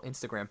did a little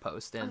Instagram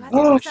post and that's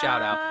gave him a awesome.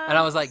 shout out. And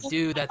I was like,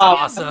 dude, that's You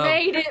awesome.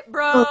 made it,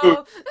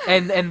 bro.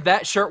 And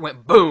that shirt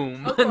went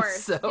boom. Of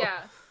course. So,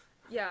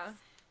 Yeah.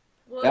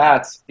 Well,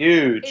 That's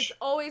huge. it's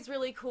always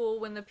really cool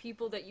when the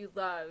people that you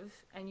love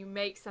and you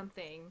make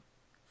something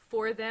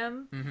for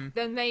them,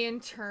 then they in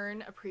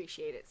turn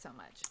appreciate it so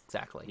much.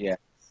 exactly.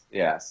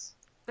 Yes.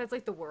 That's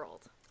like the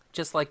world.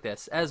 Just like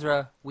this.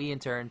 Ezra, we in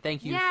turn,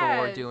 thank you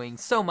for Yes. doing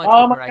so much.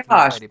 Oh with my Miraculous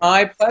gosh, Ladybug.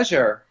 my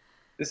pleasure.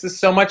 This is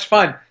so much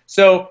fun.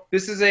 So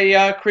this is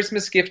a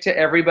Christmas gift to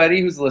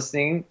everybody who's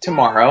listening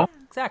tomorrow.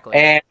 Exactly.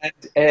 And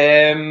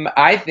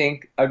I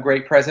think a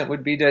great present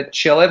would be to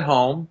chill at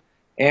home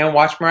and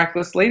watch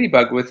Miraculous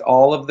Ladybug with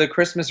all of the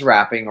Christmas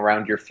wrapping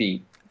around your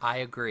feet. I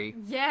agree.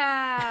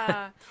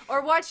 Yeah.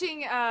 Or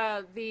watching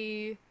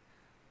the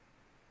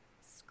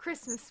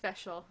Christmas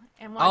special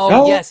and watching.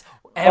 Oh, Oh. yes.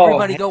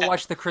 Everybody Oh, go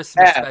watch the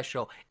Christmas yeah.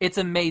 special. It's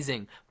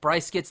amazing.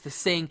 Bryce gets to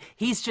sing.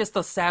 He's just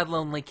a sad,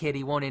 lonely kid.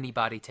 He won't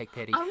anybody take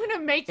pity. I'm gonna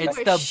make you It's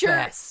a the shirt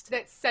best.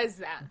 that says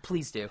that.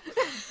 Please do.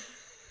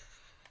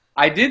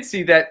 I did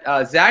see that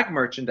Zag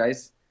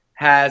Merchandise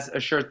has a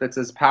shirt that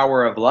says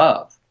Power of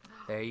Love.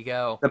 There you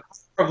go. The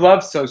power of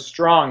love's so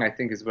strong, I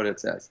think is what it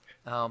says.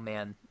 Oh,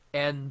 man.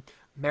 And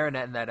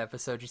Marinette in that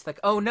episode, she's like,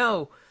 oh,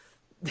 no.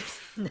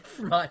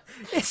 Never mind.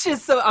 It's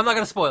just so... I'm not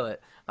going to spoil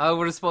it. I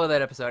would have spoiled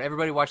that episode.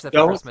 Everybody watch that for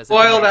Don't Christmas. It's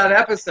spoil amazing. that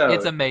episode.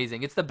 It's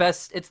amazing. It's the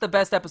best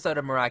episode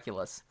of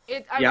Miraculous.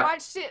 I Yeah.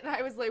 watched it and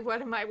I was like,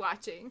 what am I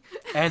watching?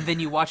 And then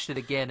you watched it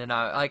again, and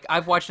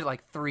I've watched it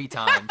like 3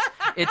 times.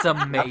 It's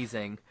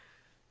amazing.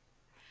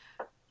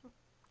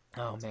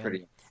 Oh, man.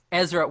 Pretty.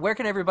 Ezra, where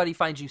can everybody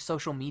find you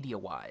social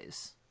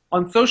media-wise?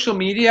 On social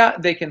media,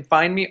 they can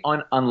find me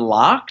on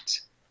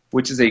Unlocked,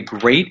 which is a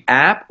great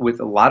app with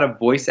a lot of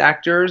voice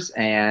actors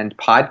and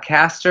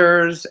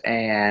podcasters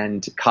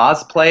and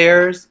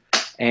cosplayers.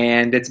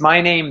 And it's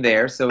my name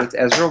there, so it's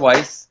Ezra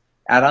Weiss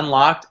at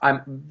Unlocked.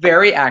 I'm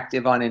very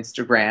active on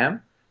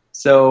Instagram,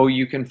 so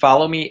you can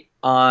follow me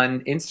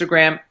on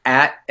Instagram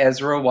at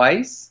Ezra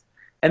Weiss.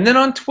 And then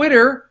on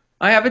Twitter,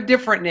 I have a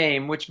different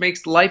name, which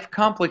makes life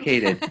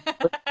complicated.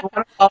 But if you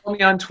want to follow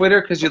me on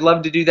Twitter, because you'd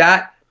love to do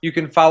that, you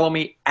can follow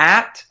me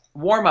at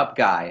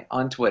WarmUpGuy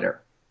on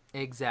Twitter.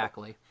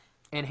 Exactly.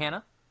 And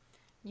Hannah?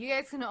 You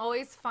guys can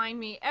always find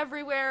me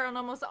everywhere on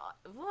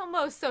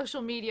almost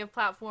social media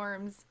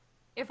platforms.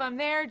 If I'm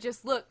there,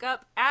 just look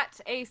up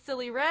at A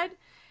Silly Red,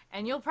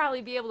 and you'll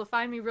probably be able to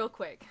find me real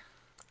quick.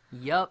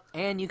 Yup.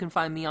 And you can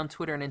find me on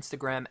Twitter and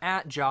Instagram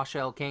at Josh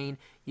L. Kane.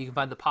 You can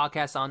find the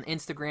podcast on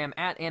Instagram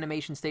at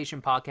Animation Station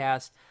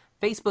Podcast,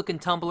 Facebook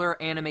and Tumblr,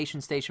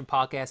 Animation Station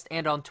Podcast,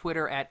 and on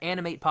Twitter at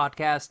Animate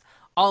Podcast.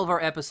 All of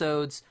our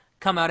episodes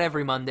come out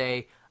every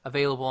Monday,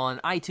 available on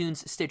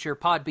iTunes, Stitcher,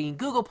 Podbean,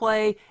 Google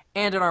Play,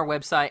 and on our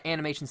website,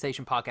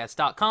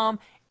 animationstationpodcast.com.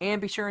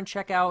 And be sure and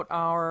check out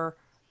our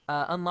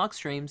Unlock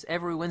streams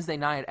every Wednesday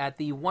night at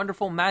the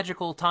wonderful,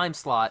 magical time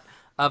slot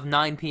of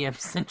 9 p.m.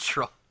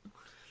 Central.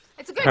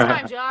 It's a good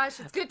time, Josh.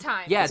 It's a good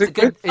time. Yeah, It's a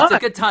good it's a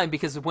good time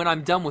because when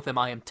I'm done with them,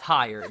 I am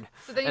tired,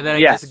 So then you and then I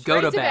can Yes. just go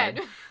straight to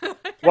bed.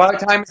 What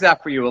time is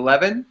that for you?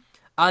 11?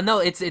 No,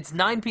 it's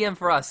 9 p.m.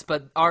 for us,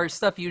 but our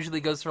stuff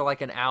usually goes for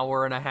like an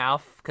hour and a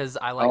half because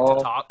I like Oh.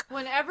 to talk.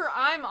 Whenever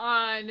I'm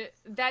on,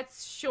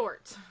 that's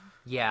short.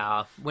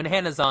 Yeah, when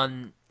Hannah's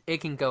on,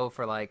 it can go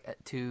for like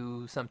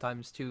 2,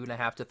 sometimes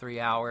 2.5 to 3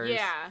 hours.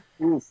 Yeah.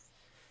 Oof.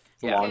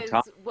 It's a Yeah. long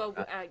time. Well,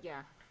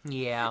 yeah.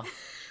 Yeah.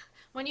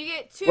 When you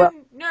get two Well-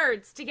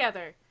 nerds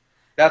together.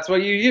 That's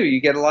what you do. You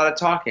get a lot of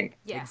talking.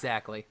 Yeah.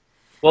 Exactly.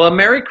 Well, a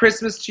Merry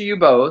Christmas to you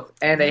both,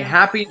 and a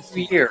Happy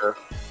New Year,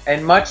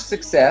 and much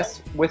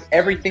success with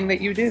everything that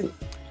you do.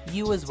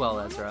 You as well,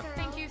 Ezra.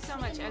 Thank you so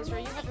much,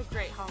 Ezra. You have a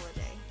great holiday.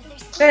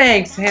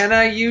 Thanks,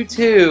 Hannah. You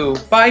too.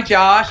 Bye,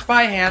 Josh.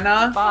 Bye,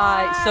 Hannah.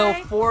 Bye. Bye. So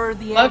for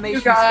the Love animation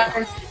you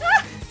guys.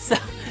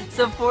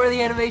 So for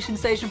the Animation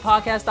Station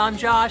podcast, I'm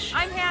Josh.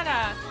 I'm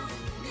Hannah.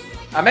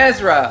 I'm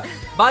Ezra.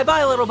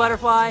 Bye-bye, little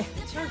butterfly.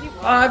 Sure he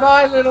will.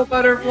 Bye-bye, little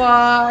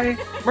butterfly.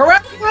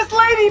 Miraculous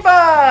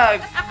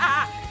Ladybug.